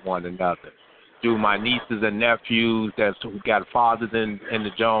entwined with one another. Through my nieces and nephews who got fathers in the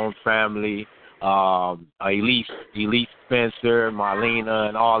Jones family, Elise Spencer, Marlena,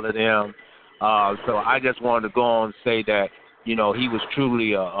 and all of them. So I just wanted to go on and say that, he was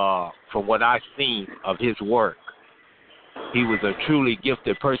truly, from what I've seen of his work, he was a truly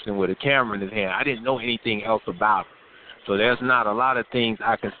gifted person with a camera in his hand. I didn't know anything else about him. So there's not a lot of things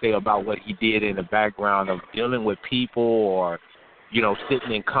I can say about what he did in the background of dealing with people or,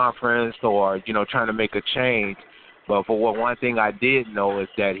 sitting in conference or, trying to make a change. But one thing I did know is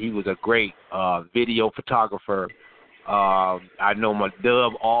that he was a great video photographer. I know my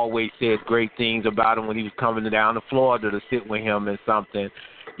Dub always said great things about him when he was coming down to Florida to sit with him and something,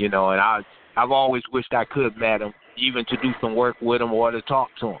 and I've always wished I could have met him, even to do some work with him or to talk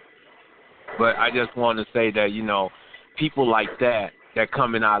to him. But I just want to say that, people like that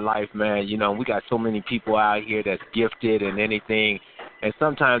come in our life, man, we got so many people out here that's gifted and anything. And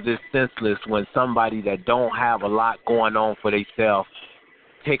sometimes it's senseless when somebody that don't have a lot going on for themselves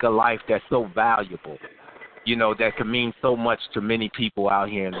take a life that's so valuable, that can mean so much to many people out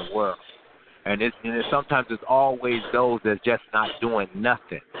here in the world. And sometimes it's always those that's just not doing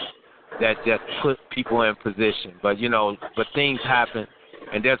nothing that just put people in position. But, but things happen,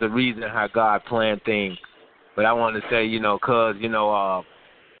 and there's a reason how God planned things. But I want to say, cuz,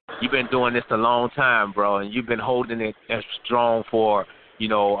 you've been doing this a long time, bro, and you've been holding it as strong for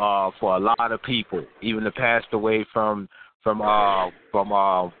a lot of people, even that passed away from a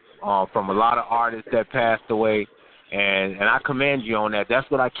lot of artists that passed away, and I commend you on that. That's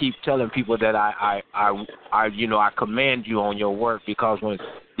what I keep telling people, that I commend you on your work, because when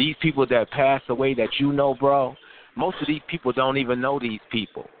these people that pass away that bro, most of these people don't even know these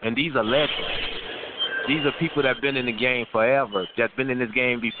people, and these are legends. These are people that have been in the game forever, that's been in this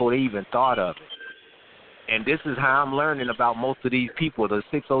game before they even thought of it. And this is how I'm learning about most of these people, the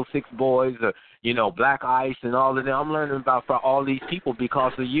 606 boys, Black Ice and all of them. I'm learning about all these people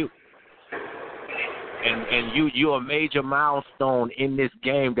because of you. And you're a major milestone in this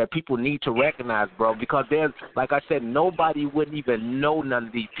game that people need to recognize, bro, because there's, like I said, nobody wouldn't even know none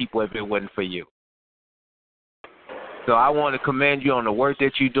of these people if it wasn't for you. So I want to commend you on the work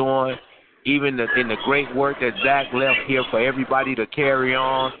that you're doing, even in the great work that Zach left here for everybody to carry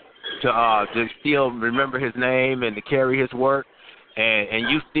on, to still remember his name and to carry his work. And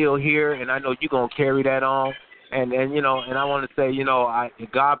you still here, and I know you're going to carry that on. And I want to say,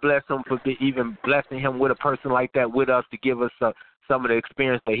 God bless him for even blessing him with a person like that with us to give us some of the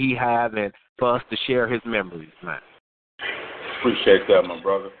experience that he have and for us to share his memories, man. Appreciate that, my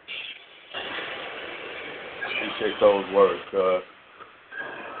brother. Appreciate those words, cuz.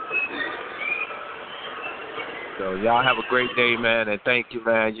 So y'all have a great day, man, and thank you,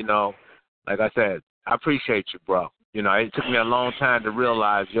 man. Like I said, I appreciate you, bro. It took me a long time to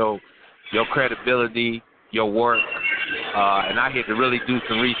realize your credibility, your work, And I had to really do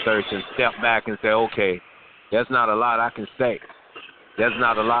some research and step back and say, okay, there's not a lot I can say. There's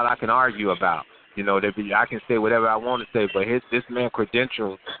not a lot I can argue about. You know, I can say whatever I want to say, but this man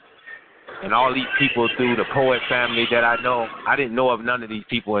credentials and all these people through the poet family that I know, I didn't know of none of these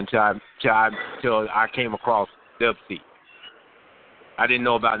people until I came across Dubceez. I didn't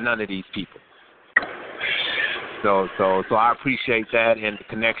know about none of these people. So I appreciate that and the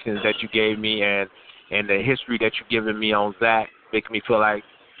connections that you gave me and the history that you've given me on Zach, making me feel like,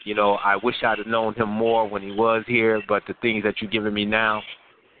 you know, I wish I'd have known him more when he was here, but the things that you're giving me now,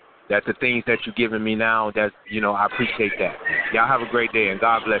 that's, you know, I appreciate that. Y'all have a great day, and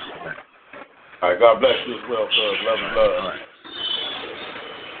God bless you, man. All right, God bless you as well, cuz. Love and love. All right.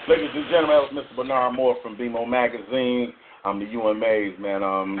 Ladies and gentlemen, that was Mr. Bernard Moore from BMO Magazine. I'm the UMAs, man.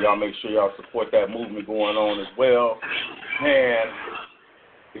 Y'all make sure y'all support that movement going on as well. Man,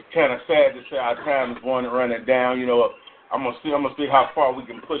 it's kind of sad to say our time is running down. You know, I'm gonna see how far we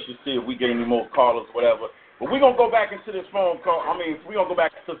can push it, see if we get any more callers or whatever. But we're going to go back into this phone call. We're going to go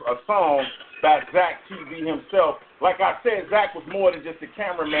back to a song by Zach TV himself. Like I said, Zach was more than just a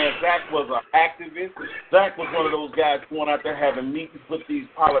cameraman. Zach was an activist. Zach was one of those guys going out there having meetings with these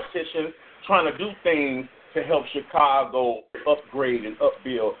politicians, trying to do things to help Chicago upgrade and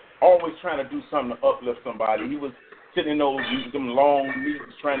upbuild, always trying to do something to uplift somebody. He was sitting in them long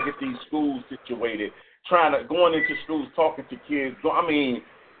meetings trying to get these schools situated, going into schools, talking to kids.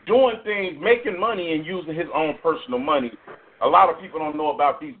 Doing things, making money and using his own personal money. A lot of people don't know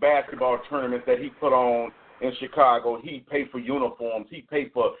about these basketball tournaments that he put on in Chicago. He paid for uniforms. He paid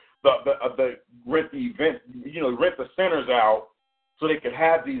for the rent the event, rent the centers out so they could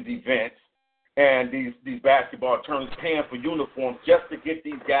have these events and these basketball tournaments, paying for uniforms just to get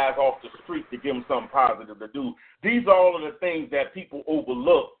these guys off the street to give them something positive to do. These are all of the things that people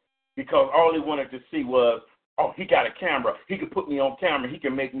overlook because all they wanted to see was, oh, he got a camera. He can put me on camera. He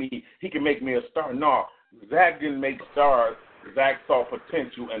can make me a star. No, Zach didn't make stars. Zach saw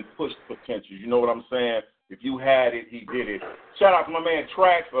potential and pushed potential. You know what I'm saying? If you had it, he did it. Shout out to my man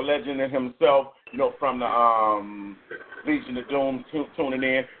Trax, a legend in himself, from the Legion of Doom, tuning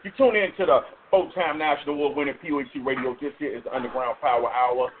in. You tune in to the 4-time National Award-winning P.O.E.Tik radio. This here is the Underground Power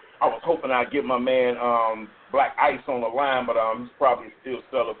Hour. I was hoping I'd get my man Black Ice on the line, but he's probably still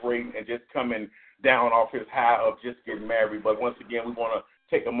celebrating and just coming down off his high of just getting married. But once again, we want to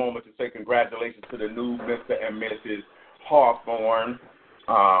take a moment to say congratulations to the new Mr. and Mrs. Hawthorne.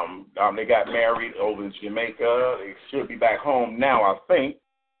 They got married over in Jamaica. They should be back home now, I think.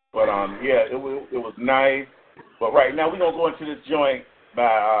 But, it was nice. But right now, we're going to go into this joint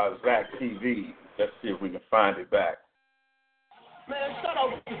by Zach TV. Let's see if we can find it back. Man, shout out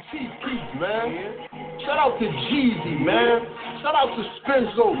to TP, man. Shout out to Jeezy, man. Shout out to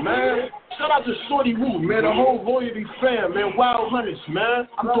Spenzo, man. Shout out to Shorty Woo, man. The whole Loyalty fam, man. Wild Hunters, man.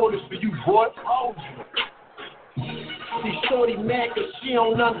 I'm doing this for you, boy. See, Shorty mad cause she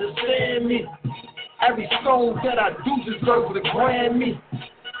don't understand me. Every song that I do deserves a Grammy.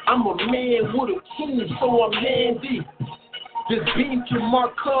 I'm a man with a team, so I'm handy. This beat can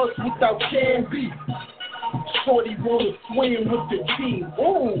mark us without can be. Shorty wanna swim with the team.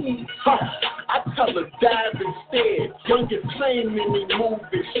 Ooh, I tell her dive instead. Youngest claiming me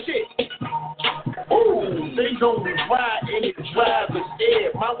moving shit. Ooh, they only ride in the driver's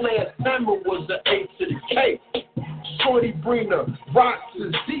ed. My last number was the A to the K. Shorty bring the rocks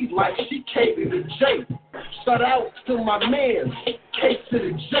to Z like she K to the J. Shout out to my man, K to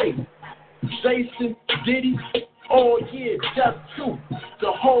the J. Jason, Diddy. Oh yeah, just two.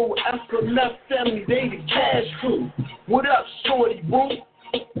 The whole SMF family, they the cash crew. What up, Shorty Woo?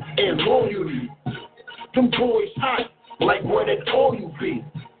 And Loyalty. Them boys hot, like where that oil be.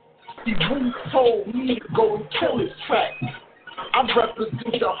 See, Woo told me to go and kill his track. I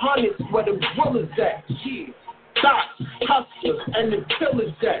represent the hundreds where them drillers at. Yeah. Dots, hustlers, and the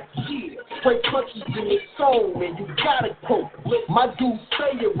killers that, yeah. Play punches in the song, man, you gotta cope. My dudes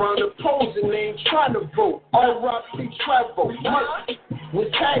say around the polls and they ain't trying to vote. R.I.P. Trevor,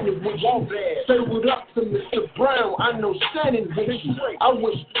 what's happening with you? Say what up to Mr. Brown, I know Shannon with you. I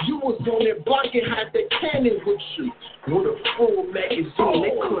wish you was on that block and had that cannon with you. With a full magazine,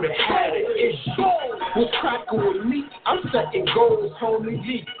 they could've had an issue. What's cracking with me? I'm setting goals,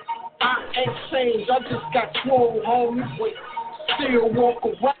 homie. I ain't changed, I just got swole, homie. Wait, still walk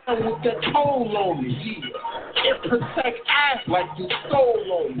around with that pole on me, yeah. It protect ass like you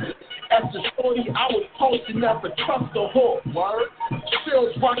stole on me. As a shorty, I was posting up a trust the whore, word.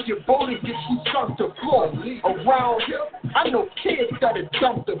 Sales rock your boat and get you sunk to floor. Around here, I know kids that'll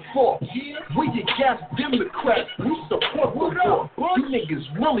dump the floor. We your gas Democrats, we support the war. You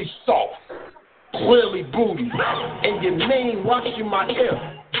niggas really soft. clearly booty. And your name watching my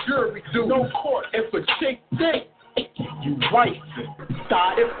ear. Jury do. No court. If a chick thick, you wifing.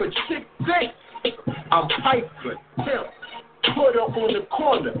 If a chick thick, I'm piping. Put her on the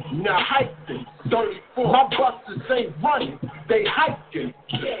corner, now hiking. 34. My busters ain't running, they hiking.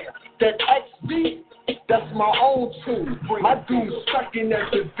 Yeah. That XD, that's my own tool. My dude's stuck in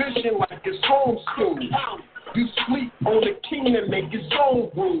that division like it's homeschool. You sleep on the king and make his own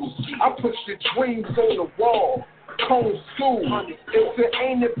rules. I push the dreams on the wall. Cold school. If it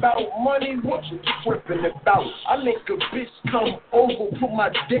ain't about money, what you tripping about? I make a bitch come over, put my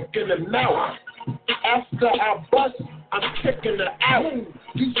dick in the mouth. After I bust, I'm kicking her out.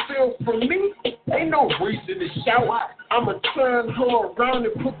 You steal from me? Ain't no reason to shout. I'ma turn her around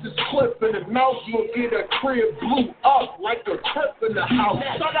and put this clip in the mouth. You'll get her crib blew up like a crip in the house.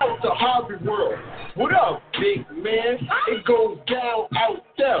 Shout out to Harvey World. What up, big man? It goes down out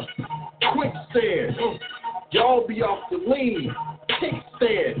there. Quicksand. Y'all be off the lean.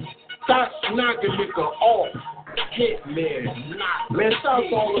 Kickstand. Stop knocking nigga off. Hitman. Man, shout out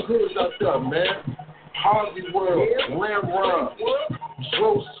to all the hoods out there, man. Harvey World, Lamb Run,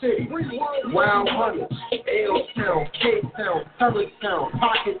 Grove City, Wild Hunters, L-Town, K-Town, Terrytown,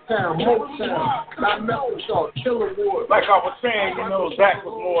 Pocket Town, Motown. I met with y'all, Killer Ward. Like I was saying, you know, Zach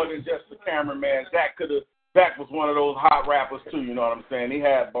was more than just a cameraman. Zach was one of those hot rappers too, you know what I'm saying? He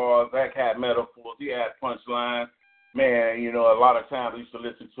had bars, Zach had metaphors, he had punchlines. Man, you know, a lot of times I used to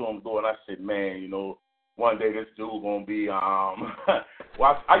listen to him go and I said, man, you know, one day this dude gonna be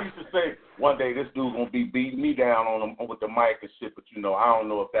well, I used to say one day this dude gonna be beating me down on him with the mic and shit, but you know, I don't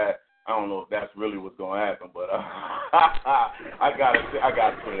know if that's really what's gonna happen, but I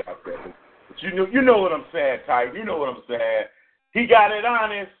gotta put it out there. But you know what I'm saying, Ty. You know what I'm saying. He got it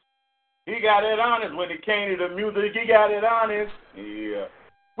honest. He got it honest when it came to the music. He got it honest. Yeah.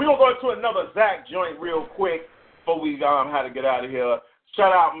 We're gonna go to another Zach joint real quick before we had to get out of here.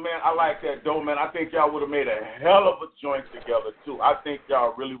 Shout out, man. I like that, though, man. I think y'all would have made a hell of a joint together, too. I think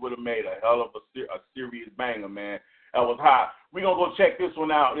y'all really would have made a hell of a serious banger, man. That was hot. We're going to go check this one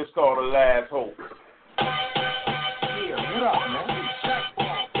out. It's called The Last Hope. Yeah, what up, man?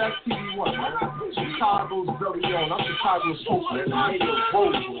 That's TV1, man. Chicago's very own. I'm Chicago's host, man. The native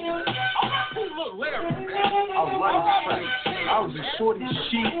Rose. I like Frank. I was a shorty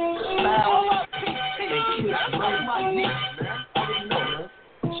sheep, style, and kids right my knees, man. I didn't know, man.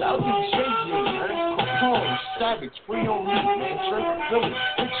 Shout out to JJ, man. Capone, Savage, Free on Me, man. Drake, Philly,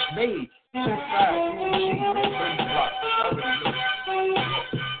 Rich Made, 10-5, EMG, man. Brady Block. I already know.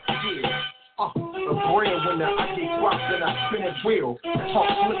 Yeah. The breadwinner, I get guap, then I spin it real. Talk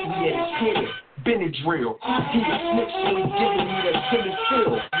slippery at his head. Benadryl. He a snitch, so he giving me that silly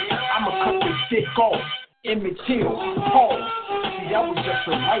feel. I'ma cut this dick off. Emmett Till, Paul. See, that was just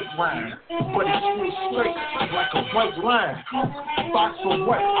a light rhyme, but it's still straight like a white line. Box of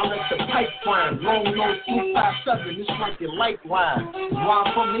what? I'm at the pipeline. Long nose 257, it's like your lifeline. Where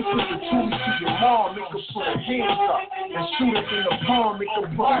I'm from, they put the tools to your mom, make her put her hands up. And shoot it in the palm, make her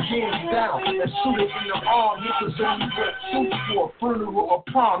put her hands down. And shoot it in the arm, niggas only wear suits for a funeral or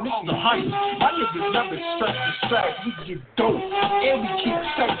prom. This is the height. My niggas never stress the strap, we get dope. And we keep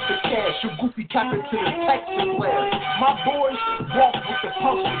sex to cash, you goofy cap it to the Texas land. My boys walk with the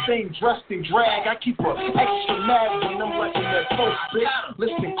punks, the same dressed in drag. I keep a extra mad when I'm letting that first bitch.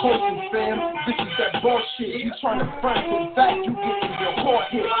 Listen closely, fam. This is that bullshit. You trying to front with back, you getting your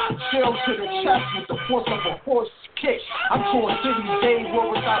heart hit. Shell to the chest with the force of a horse kick. I'm touring cities day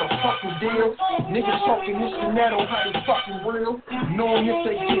roll without a fucking deal. Niggas talking this and that on how they fucking real. Knowing if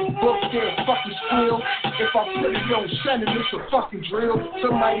they get booked, they're fucking steal. If I put it on Shannon, it's a fucking drill.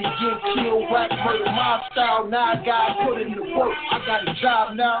 Somebody get killed, whack, murder, my style. Now I gotta put in the work. I got a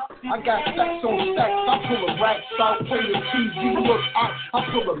job now. I got stacks on stacks. I pull a rack out, play the TV, look out. I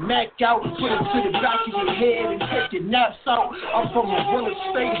pull a Mac out, put it to the back of your head and take your naps out. I'm from a real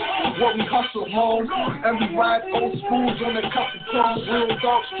estate where we hustle home. And we ride old schools on a couple crumbs. Real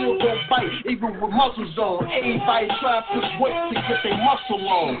dogs still gon' bite, even with muzzles on. Everybody try to push weight to get their muscle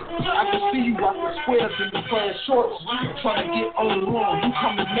on. I can see you rockin' squares in the plaid shorts. Trying to get on the run, you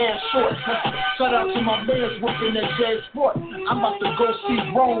coming man short. Shout out to my man's working at J Sport. I'm about to go see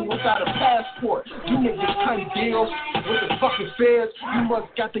Rome without a passport. You niggas kind deals with the fucking feds. You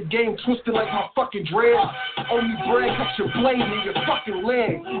must got the game twisted like my fucking dreads. Only bread, cut your blade in your fucking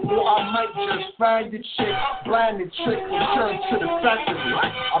leg. Or I might just find the chick, blind the trick, and turn to the factory.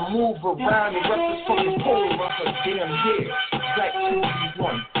 I move around and rep this fucking pole like a damn head. Zach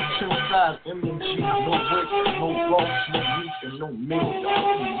 2v1, 10-5, MMG, no bricks, no blocks, no meat, and no meal.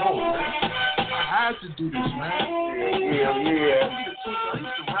 You know, man. I had to do this, man. Yeah.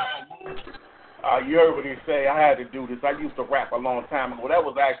 You heard what he say. I had to do this. I used to rap a long time ago. That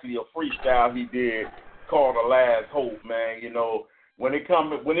was actually a freestyle he did called The Last Hope, man. You know, when it come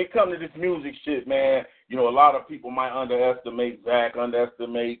to this music shit, man, you know, a lot of people might underestimate Zach,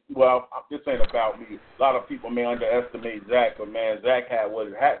 well, this ain't about me. A lot of people may underestimate Zach, but man, Zach had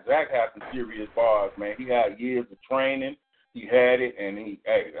some serious bars, man. He had years of training. He had it, and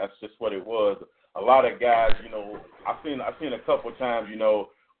that's just what it was. A lot of guys, you know, I've seen a couple times, you know,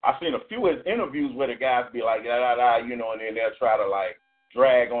 I've seen a few of his interviews where the guys be like, you know, and then they'll try to like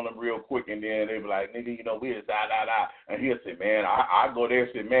drag on him real quick, and then they be like, nigga, you know, we is and he'll say, man, I go there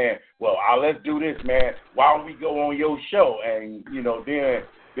and say, man, well, let's do this, man. Why don't we go on your show? And you know,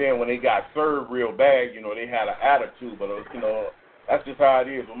 then when they got served real bad, you know, they had an attitude, but you know, that's just how it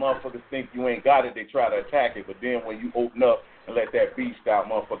is. When motherfuckers think you ain't got it, they try to attack it, but then when you open up and let that beast out,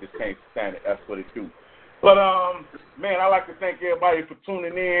 motherfuckers can't stand it. That's what it do. But man, I like to thank everybody for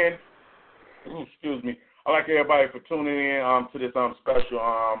tuning in. Excuse me. I like everybody for tuning in to this special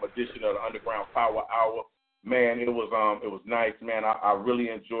edition of the Underground Power Hour. Man, it was nice, man. I really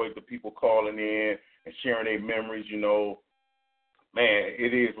enjoyed the people calling in and sharing their memories. You know, man,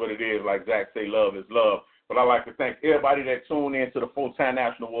 it is what it is. Like Zach say, love is love. But I'd like to thank everybody that tuned in to the full-time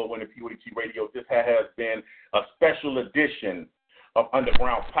national award-winning P.O.E.Tik Radio. This has been a special edition of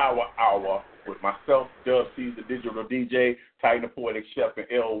Underground Power Hour with myself, Dubceez, the digital DJ, Titan the Poetic Chef, and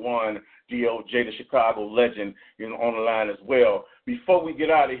ElWon, DOJ, the Chicago legend, you know, on the line as well. Before we get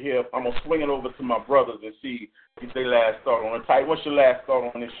out of here, I'm going to swing it over to my brothers and see if they last thought on it. Titan, what's your last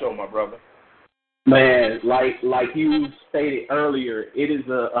thought on this show, my brother? Man, like you stated earlier, it is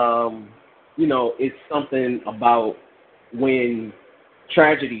you know, it's something about when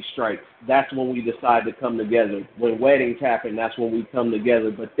tragedy strikes, that's when we decide to come together. When weddings happen, that's when we come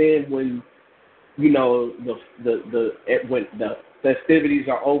together. But then when, you know, when the festivities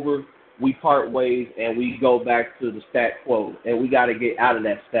are over, we part ways and we go back to the stat quo, and we got to get out of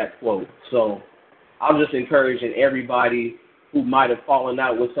that stat quo. So I'm just encouraging everybody who might have fallen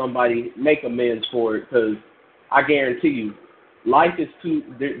out with somebody, make amends for it, because I guarantee you, life is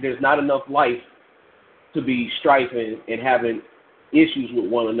there's not enough life to be strifing and having issues with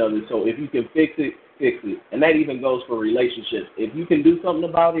one another. So if you can fix it, fix it. And that even goes for relationships. If you can do something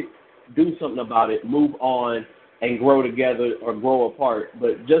about it, do something about it. Move on and grow together or grow apart.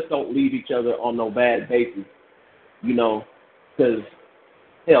 But just don't leave each other on no bad basis, you know, because,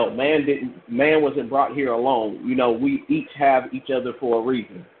 hell, man wasn't brought here alone. You know, we each have each other for a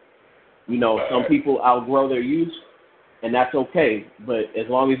reason. You know, some people outgrow their use, and that's okay. But as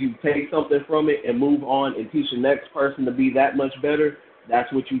long as you take something from it and move on and teach the next person to be that much better,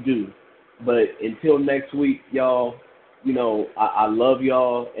 that's what you do. But until next week, y'all, you know, I love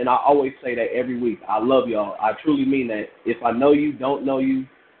y'all. And I always say that every week. I love y'all. I truly mean that. If I know you, don't know you,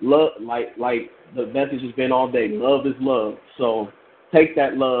 love, like the message has been all day, love is love. So take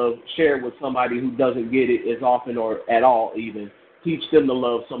that love, share it with somebody who doesn't get it as often or at all even. Teach them to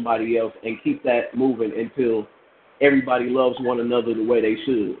love somebody else and keep that moving until everybody loves one another the way they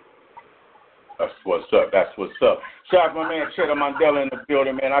should. That's what's up. That's what's up. Shout out my man Cheddar Mandela in the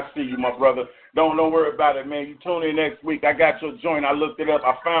building, man. I see you, my brother. Don't worry about it, man. You tune in next week. I got your joint. I looked it up.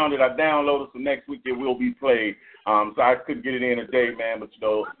 I found it. I downloaded it. So next week it will be played. So I couldn't get it in today, man. But you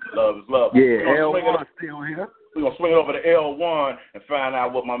know, love is love. Yeah, ElWon still here. We're gonna swing it over to ElWon and find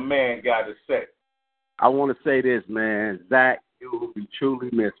out what my man got to say. I want to say this, man. Zach, you will be truly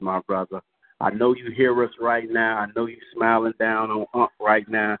missed, my brother. I know you hear us right now. I know you smiling down on Unc right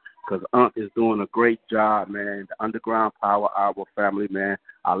now because Unc is doing a great job, man. The Underground Power Hour family, man.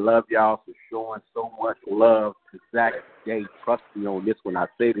 I love y'all for showing so much love to Zach J. Trust me on this when I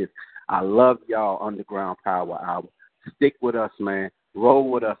say this. I love y'all, Underground Power Hour. Stick with us, man.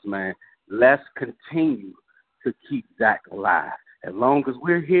 Roll with us, man. Let's continue to keep Zach alive. As long as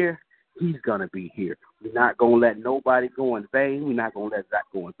we're here, he's going to be here. We're not going to let nobody go in vain. We're not going to let Zach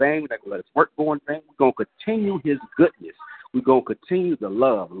go in vain. We're not going to let his work go in vain. We're going to continue his goodness. We're going to continue the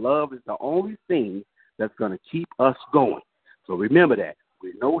love. Love is the only thing that's going to keep us going. So remember that.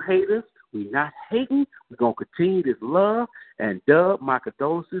 We're no haters. We're not hating. We're going to continue this love. And Dub, my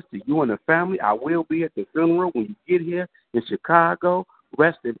condolences to you and the family. I will be at the funeral when you get here in Chicago.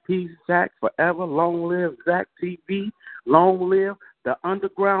 Rest in peace, Zach, forever. Long live Zach TV. Long live the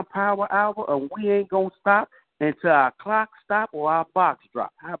Underground Power Hour, and we ain't going to stop until our clock stop or our box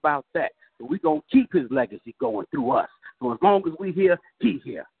drop. How about that? So we're going to keep his legacy going through us. So as long as we here, he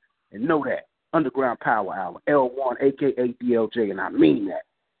here. And know that. Underground Power Hour, ElWon, a.k.a. DLJ, and I mean that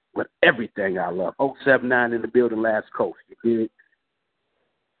with everything I love. 079 in the building, last coast. You dig?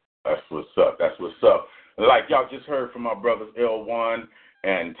 That's what's up. That's what's up. Like y'all just heard from my brothers ElWon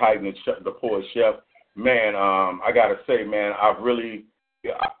and Titan the Poet Chef. Man, I gotta say, man, I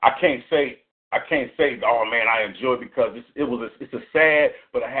can't say, oh man, I enjoyed it because it's a sad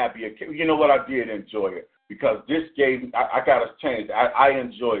but a happy occasion. You know what? I did enjoy it because this gave me, I gotta change. I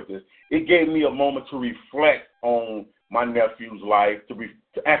enjoyed this. It gave me a moment to reflect on my nephew's life,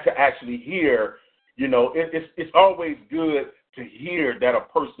 to actually hear. You know, it's always good to hear that a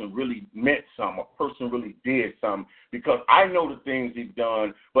person really meant something, a person really did something, because I know the things he's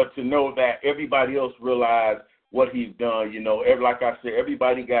done, but to know that everybody else realized what he's done, you know, like I said,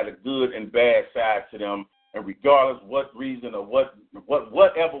 everybody got a good and bad side to them, and regardless what reason or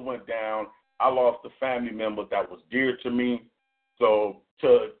whatever went down, I lost a family member that was dear to me. So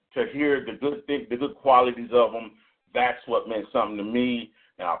to hear the good qualities of them, that's what meant something to me.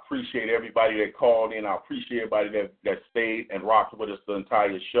 And I appreciate everybody that called in. I appreciate everybody that stayed and rocked with us the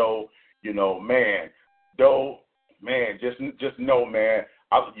entire show. You know, man, just know, man,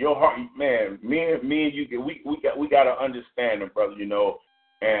 your heart, man, me and you, we got to understand it, brother. You know,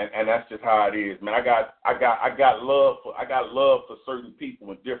 and that's just how it is, man. I got love for certain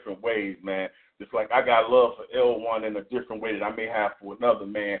people in different ways, man. Just like I got love for ElWon in a different way that I may have for another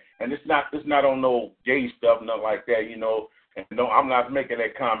man. And it's not on no gay stuff, nothing like that, you know. And no, I'm not making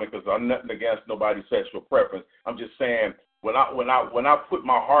that comment because I'm nothing against nobody's sexual preference. I'm just saying when I put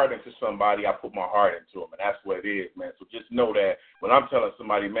my heart into somebody, I put my heart into them, and that's what it is, man. So just know that when I'm telling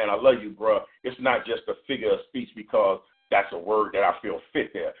somebody, man, I love you, bro, it's not just a figure of speech because that's a word that I feel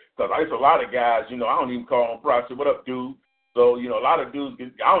fit there. Because there's a lot of guys, you know, I don't even call them bro. I say, what up, dude? So, you know, a lot of dudes,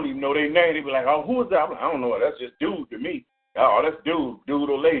 I don't even know their name. They be like, oh, who is that? I don't know. That's just dude to me. Oh, that's dude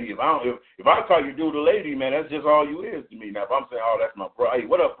or lady. If I call you dude or lady, man, that's just all you is to me. Now, if I'm saying, oh, that's my bro, hey,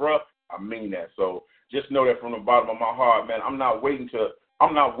 what up, bro? I mean that. So just know that from the bottom of my heart, man. I'm not waiting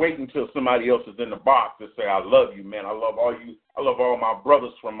till somebody else is in the box to say I love you, man. I love all you. I love all my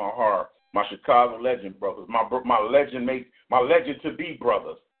brothers from my heart, my Chicago legend brothers, my legend to be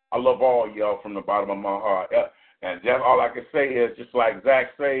brothers. I love all y'all from the bottom of my heart. And that's all I can say is just like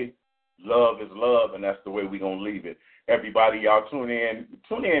Zach say, love is love, and that's the way we're gonna leave it. Everybody, y'all tune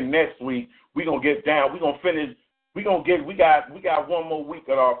in next week. We're gonna get down. We're gonna finish. We got one more week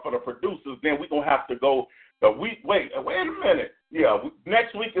for the producers. Then we're gonna have to go the week. Wait a minute. Yeah,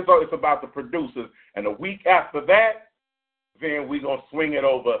 next week it's about the producers, and the week after that, then we're gonna swing it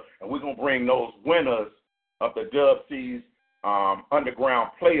over, and we're gonna bring those winners of the Dubceez underground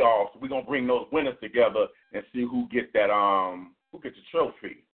playoffs. We're gonna bring those winners together and see who get that who gets the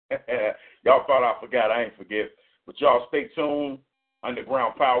trophy. Y'all thought I forgot? I ain't forget. But y'all stay tuned.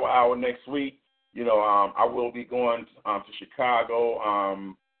 Underground Power Hour next week. You know, I will be going to Chicago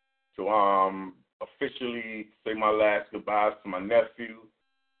to officially say my last goodbyes to my nephew.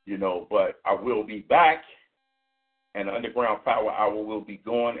 You know, but I will be back, and the Underground Power Hour will be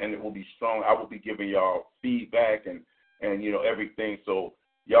going, and it will be strong. I will be giving y'all feedback and you know, everything. So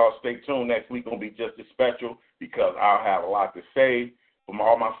y'all stay tuned. Next week gonna be just as special because I'll have a lot to say from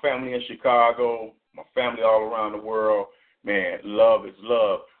all my family in Chicago, my family all around the world. Man, love is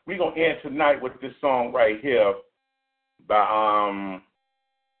love. We're going to end tonight with this song right here by,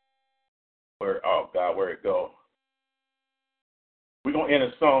 where'd it go? We're going to end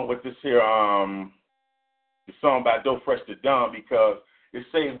a song with this here, the song by Dope Fresh to Dumb, because it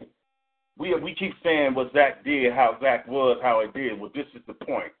says, we keep saying what Zach did, how Zach was, how it did. Well, this is the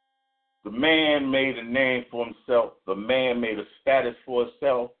point. The man made a name for himself. The man made a status for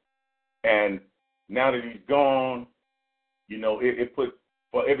himself. And now that he's gone, you know, it put,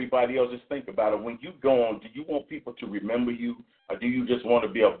 for everybody else, just think about it. When you gone, do you want people to remember you, or do you just want to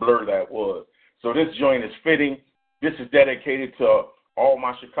be a blur that was? So this joint is fitting. This is dedicated to all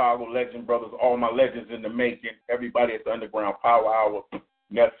my Chicago legend brothers, all my legends in the making, everybody at the Underground Power Hour.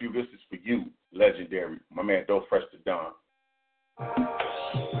 Nephew, this is for you, legendary. My man, Dope Fresh to Don.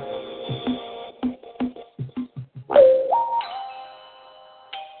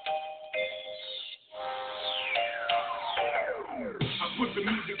 Put the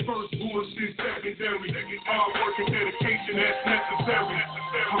music first, bullshit secondary. Hard work and dedication that's necessary.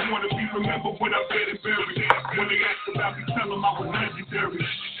 I want to be remembered when I'm dead and buried. When they ask about me, tell them I was legendary.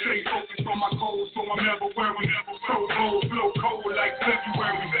 Stay focused on my goals, so I'm never worried. So cold, flow cold like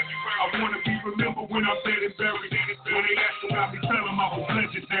February. I want to be remembered when I'm dead and buried. When they ask about me, tell them I was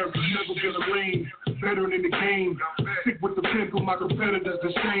legendary. Never been a lane, veteran in the game. Stick with the pen, my competitors the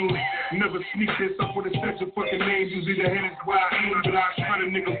shame. Never sneak this up with a set of fucking names. Usually the head is where I aim, but I try to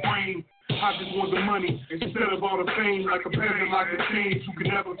nigga brain. I just want the money instead of all the fame. Like a peasant, like a change, you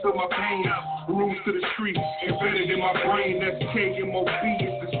can never feel my pain. Rules to the street, embedded in my brain. That's KMOB,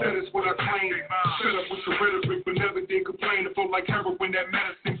 it's the status what I claim. Shut up with your rhetoric, but never did complain. It felt like heroin, that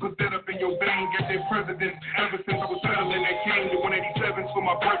medicine, put that up in your vein. Got that president ever since I was settling that came. The 187s for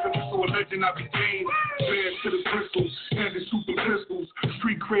my breakfast, so a legend I became. Bad to the bristles, had to shoot the pistols.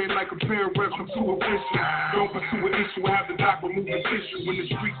 Street cred like a pair of reps, I'm too official. Don't pursue an issue, I have the doc remove the tissue. When the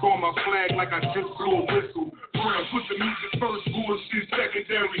streets on my flag like I just blew a whistle. Put the music first, bullshit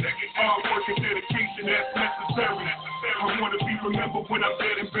secondary. Hard work and dedication, that's necessary. I want to be remembered when I'm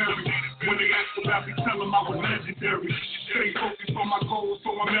dead and buried. When they ask about me, tell them I was legendary. Stay focused on my goals,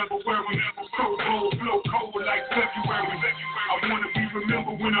 so I'm never worried. So bold, blow cold like February. I want to be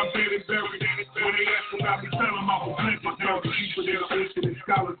remembered when I'm dead and buried. When they ask about me, tell them I was legendary. Deeper than ocean and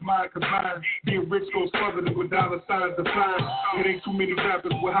scholars' mind combined. Being rich goes further than with dollar signs defined. It ain't too many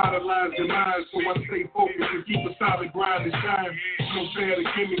rappers with hotter lines than mine, so I stay focused and keep a solid grind and shine. No fair to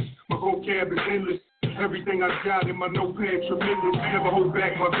gimmicks, my vocab is endless. Everything I got in my notepad tremendous. Never hold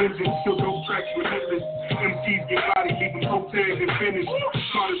back my vengeance, still dope tracks relentless. MCs get body, leave them toe tagged and finished.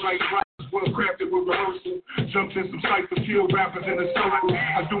 Started like rhymes, well crafted with rehearsal. Jumped in some sights to kill rappers in a circle.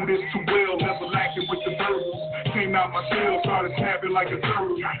 I do this too well, never lacking with the verbals. Came out my shell, started snapping like a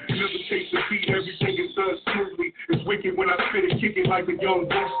turtle. Never chase the beat, everything is done smoothly. It's wicked when I spit it, kick it like a young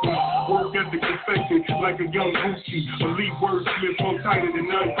Boosie. Work ethic perfected like a young Gucci. Elite wordsmith, more tighter than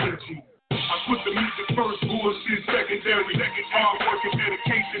none Gucci. I put the music first, bullshit secondary. Hard work and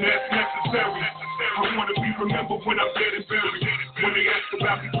dedication, that's necessary. I want to be remembered when I'm dead and buried. When they ask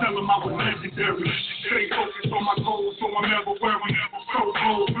about me, tell them I was legendary. Stay focused on my goals, so I'm never worried. So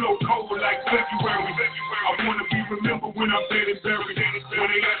bold, blow cold like February. I want to be remembered when I'm dead and buried. When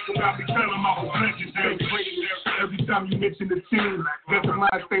they ask about me, tell them I was legendary. Every time you mention the team, that's a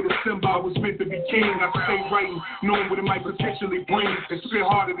mind state of Simba. I was meant to be king. I stay writing, knowing what it might potentially bring. And spit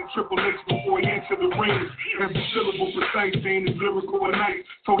harder than Triple H before he entered the ring. Every syllable precise, saying is lyrical and nice.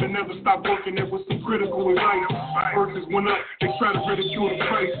 Told to never stop working, there was some critical advice. Verses went up, they try to ridicule the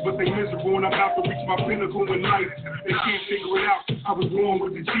price, but they miserable and I'm about to reach my pinnacle in life. They can't figure it out, I was born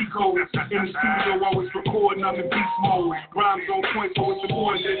with the G-code. In the studio I was recording, I'm in beast mode. Rhymes on point, so it's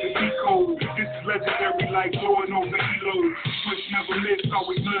important that the decode. This is legendary like blowing over E-load. Switch never missed,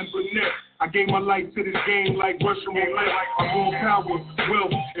 always none but net. I gave my life to this game like Russian roulette. I'm on power,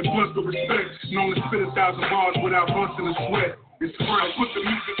 wealth, and plus the respect. Known to spit 1,000 bars without busting a sweat. It's free. I put the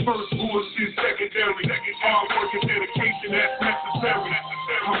music first, bullshit secondary. Hard work and dedication, that's necessary.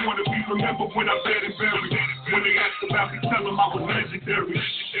 I want to be remembered when I'm dead and buried. When they ask about me, tell them I was legendary.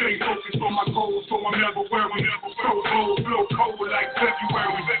 Stay focused on my goals, so I'm never worried. So bold, blow cold like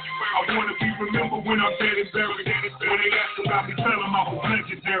February. I want to be remembered when I'm dead and buried. When they ask about me, tell them I was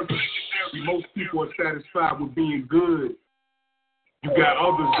legendary. Most people are satisfied with being good. You got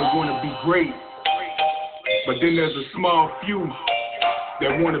others that want to be great. But then there's a small few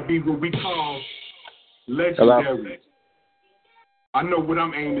that want to be what we call legendary. Hello? I know what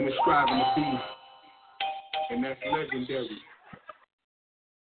I'm aiming and striving to be, and that's legendary.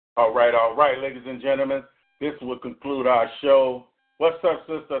 All right, ladies and gentlemen. This will conclude our show. What's up,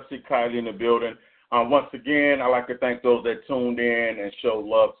 sister? I see Kylie in the building. Once again, I'd like to thank those that tuned in and showed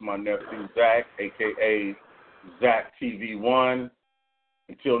love to my nephew, Zach, a.k.a. Zach TV1.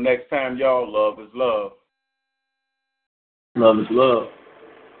 Until next time, y'all, love is love. Love is love.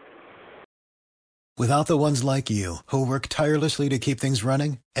 Without the ones like you, who work tirelessly to keep things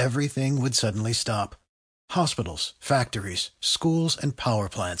running, everything would suddenly stop. Hospitals, factories, schools, and power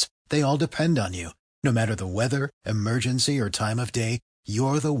plants, they all depend on you. No matter the weather, emergency, or time of day,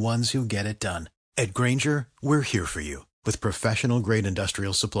 you're the ones who get it done. At Grainger, we're here for you with professional-grade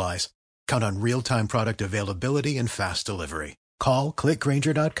industrial supplies. Count on real-time product availability and fast delivery. Call, click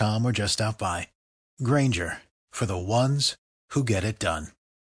Grainger.com, or just stop by. Grainger, for the ones who get it done.